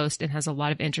great host and has a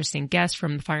lot of interesting guests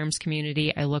from the firearms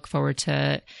community. I look forward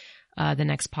to the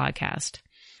next podcast.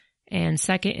 And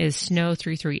second is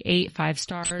Snow338, 5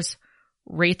 stars.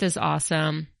 Wraith is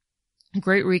awesome.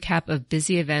 Great recap of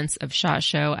busy events of SHOT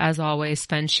Show. As always,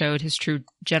 Sven showed his true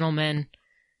gentleman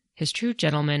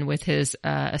with his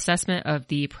assessment of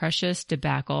the Precious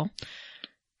debacle.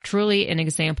 Truly an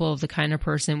example of the kind of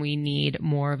person we need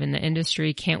more of in the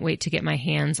industry. Can't wait to get my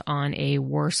hands on a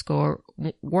Warscorp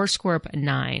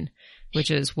 9,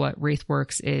 which is what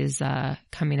Wraithworks is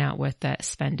coming out with that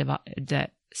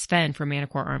Sven from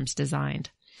Manticore Arms designed.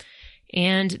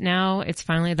 And now it's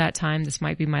finally that time. This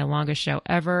might be my longest show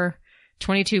ever.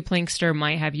 22 Plinkster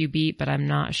might have you beat, but I'm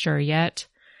not sure yet.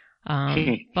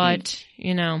 But,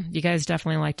 you guys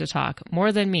definitely like to talk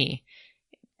more than me.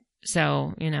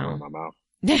 So, yeah.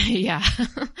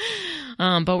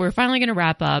 But we're finally going to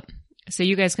wrap up. So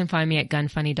you guys can find me at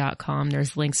gunfunny.com.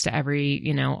 There's links to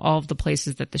every, all of the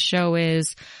places that the show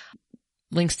is,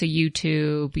 links to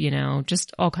YouTube,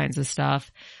 just all kinds of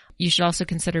stuff. You should also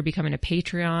consider becoming a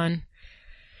Patreon.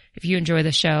 If you enjoy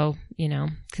the show,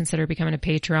 consider becoming a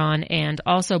Patreon. And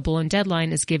also Blown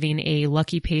Deadline is giving a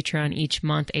lucky Patreon each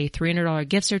month a $300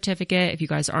 gift certificate. If you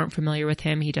guys aren't familiar with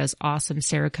him, he does awesome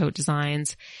Cerakote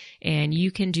designs. And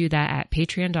you can do that at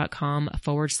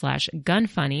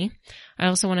patreon.com/gunfunny. I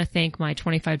also want to thank my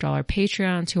 $25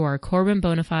 Patreons who are Corbin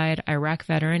Bonafide, Iraq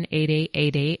Veteran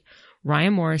 8888,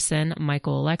 Ryan Morrison,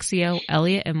 Michael Alexio,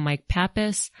 Elliot and Mike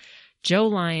Pappas, Joe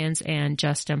Lyons, and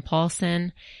Justin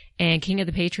Paulson. And King of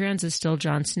the Patreons is still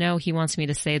Jon Snow. He wants me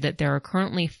to say that there are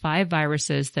currently 5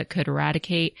 viruses that could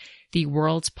eradicate the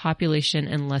world's population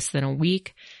in less than a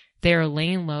week. They are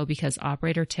laying low because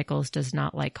Operator Tickles does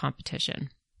not like competition.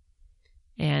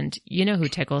 And you know who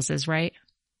Tickles is, right?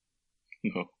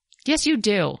 No. Yes, you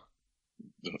do.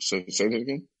 Say that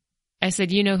again? I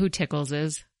said, you know who Tickles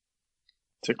is?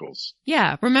 Tickles?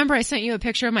 Yeah. Remember I sent you a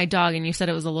picture of my dog and you said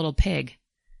it was a little pig.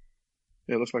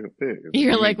 Yeah, it looks like a pig.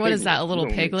 You're like, what is that, a little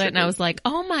piglet? And I was like,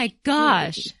 oh my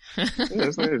gosh. Yeah,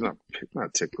 it's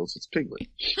not Tickles, it's Piglet.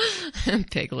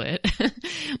 Piglet.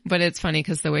 But it's funny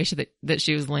because the way that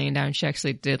she was laying down, she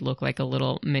actually did look like a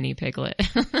little mini piglet.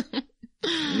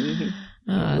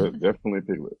 Definitely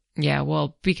Piglet. Yeah,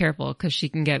 well, be careful because she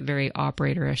can get very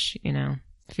operator-ish,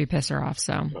 if you piss her off,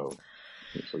 so. Oh,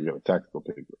 so you have a tactical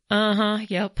Piglet.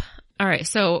 Yep. All right.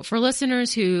 So for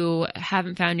listeners who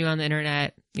haven't found you on the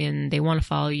internet and they want to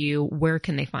follow you, where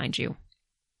can they find you?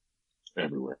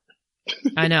 Everywhere.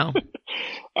 I know.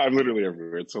 I'm literally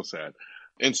everywhere. It's so sad.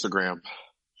 Instagram,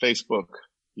 Facebook,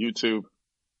 YouTube,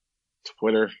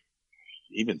 Twitter,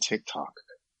 even TikTok.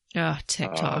 Oh,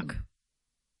 TikTok.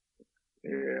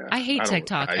 Yeah. I hate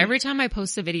TikTok. Every time I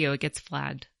post a video, it gets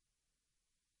flagged.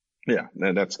 Yeah.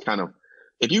 And that's kind of,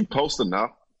 if you post enough,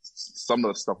 some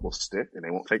of the stuff will stick and they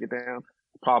won't take it down.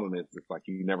 The problem is it's like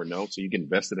you never know. So you get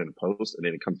invested in a post and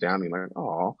then it comes down and you're like,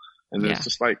 oh, and then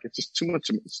it's just too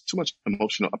much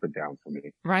emotional up and down for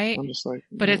me. Right. I'm just like,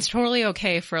 but it's totally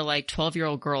okay for like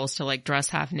 12-year-old girls to like dress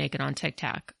half naked on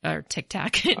TikTok. Like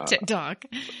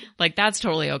that's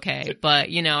totally okay. But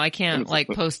I can't like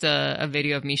post a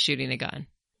video of me shooting a gun.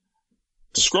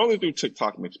 Scrolling through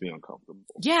TikTok makes me uncomfortable.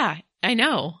 Yeah, I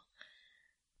know.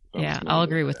 Yeah, I'll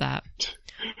agree with that.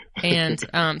 And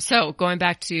so going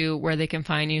back to where they can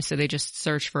find you, so they just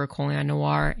search for Colion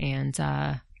Noir and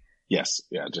yes,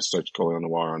 yeah, just search Colion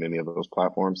Noir on any of those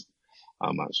platforms.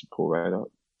 I should pull right up.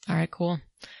 All right, cool.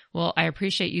 Well, I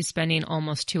appreciate you spending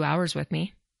almost 2 hours with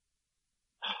me.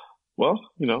 Well,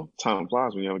 time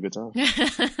flies when you have a good time.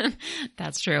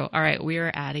 That's true. All right, we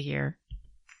are out of here.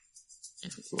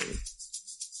 Absolutely.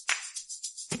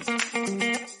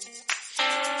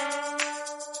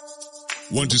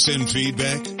 Want to send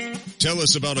feedback? Tell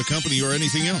us about a company or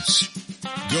anything else.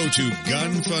 Go to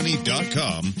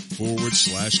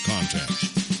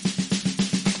gunfunny.com/contact.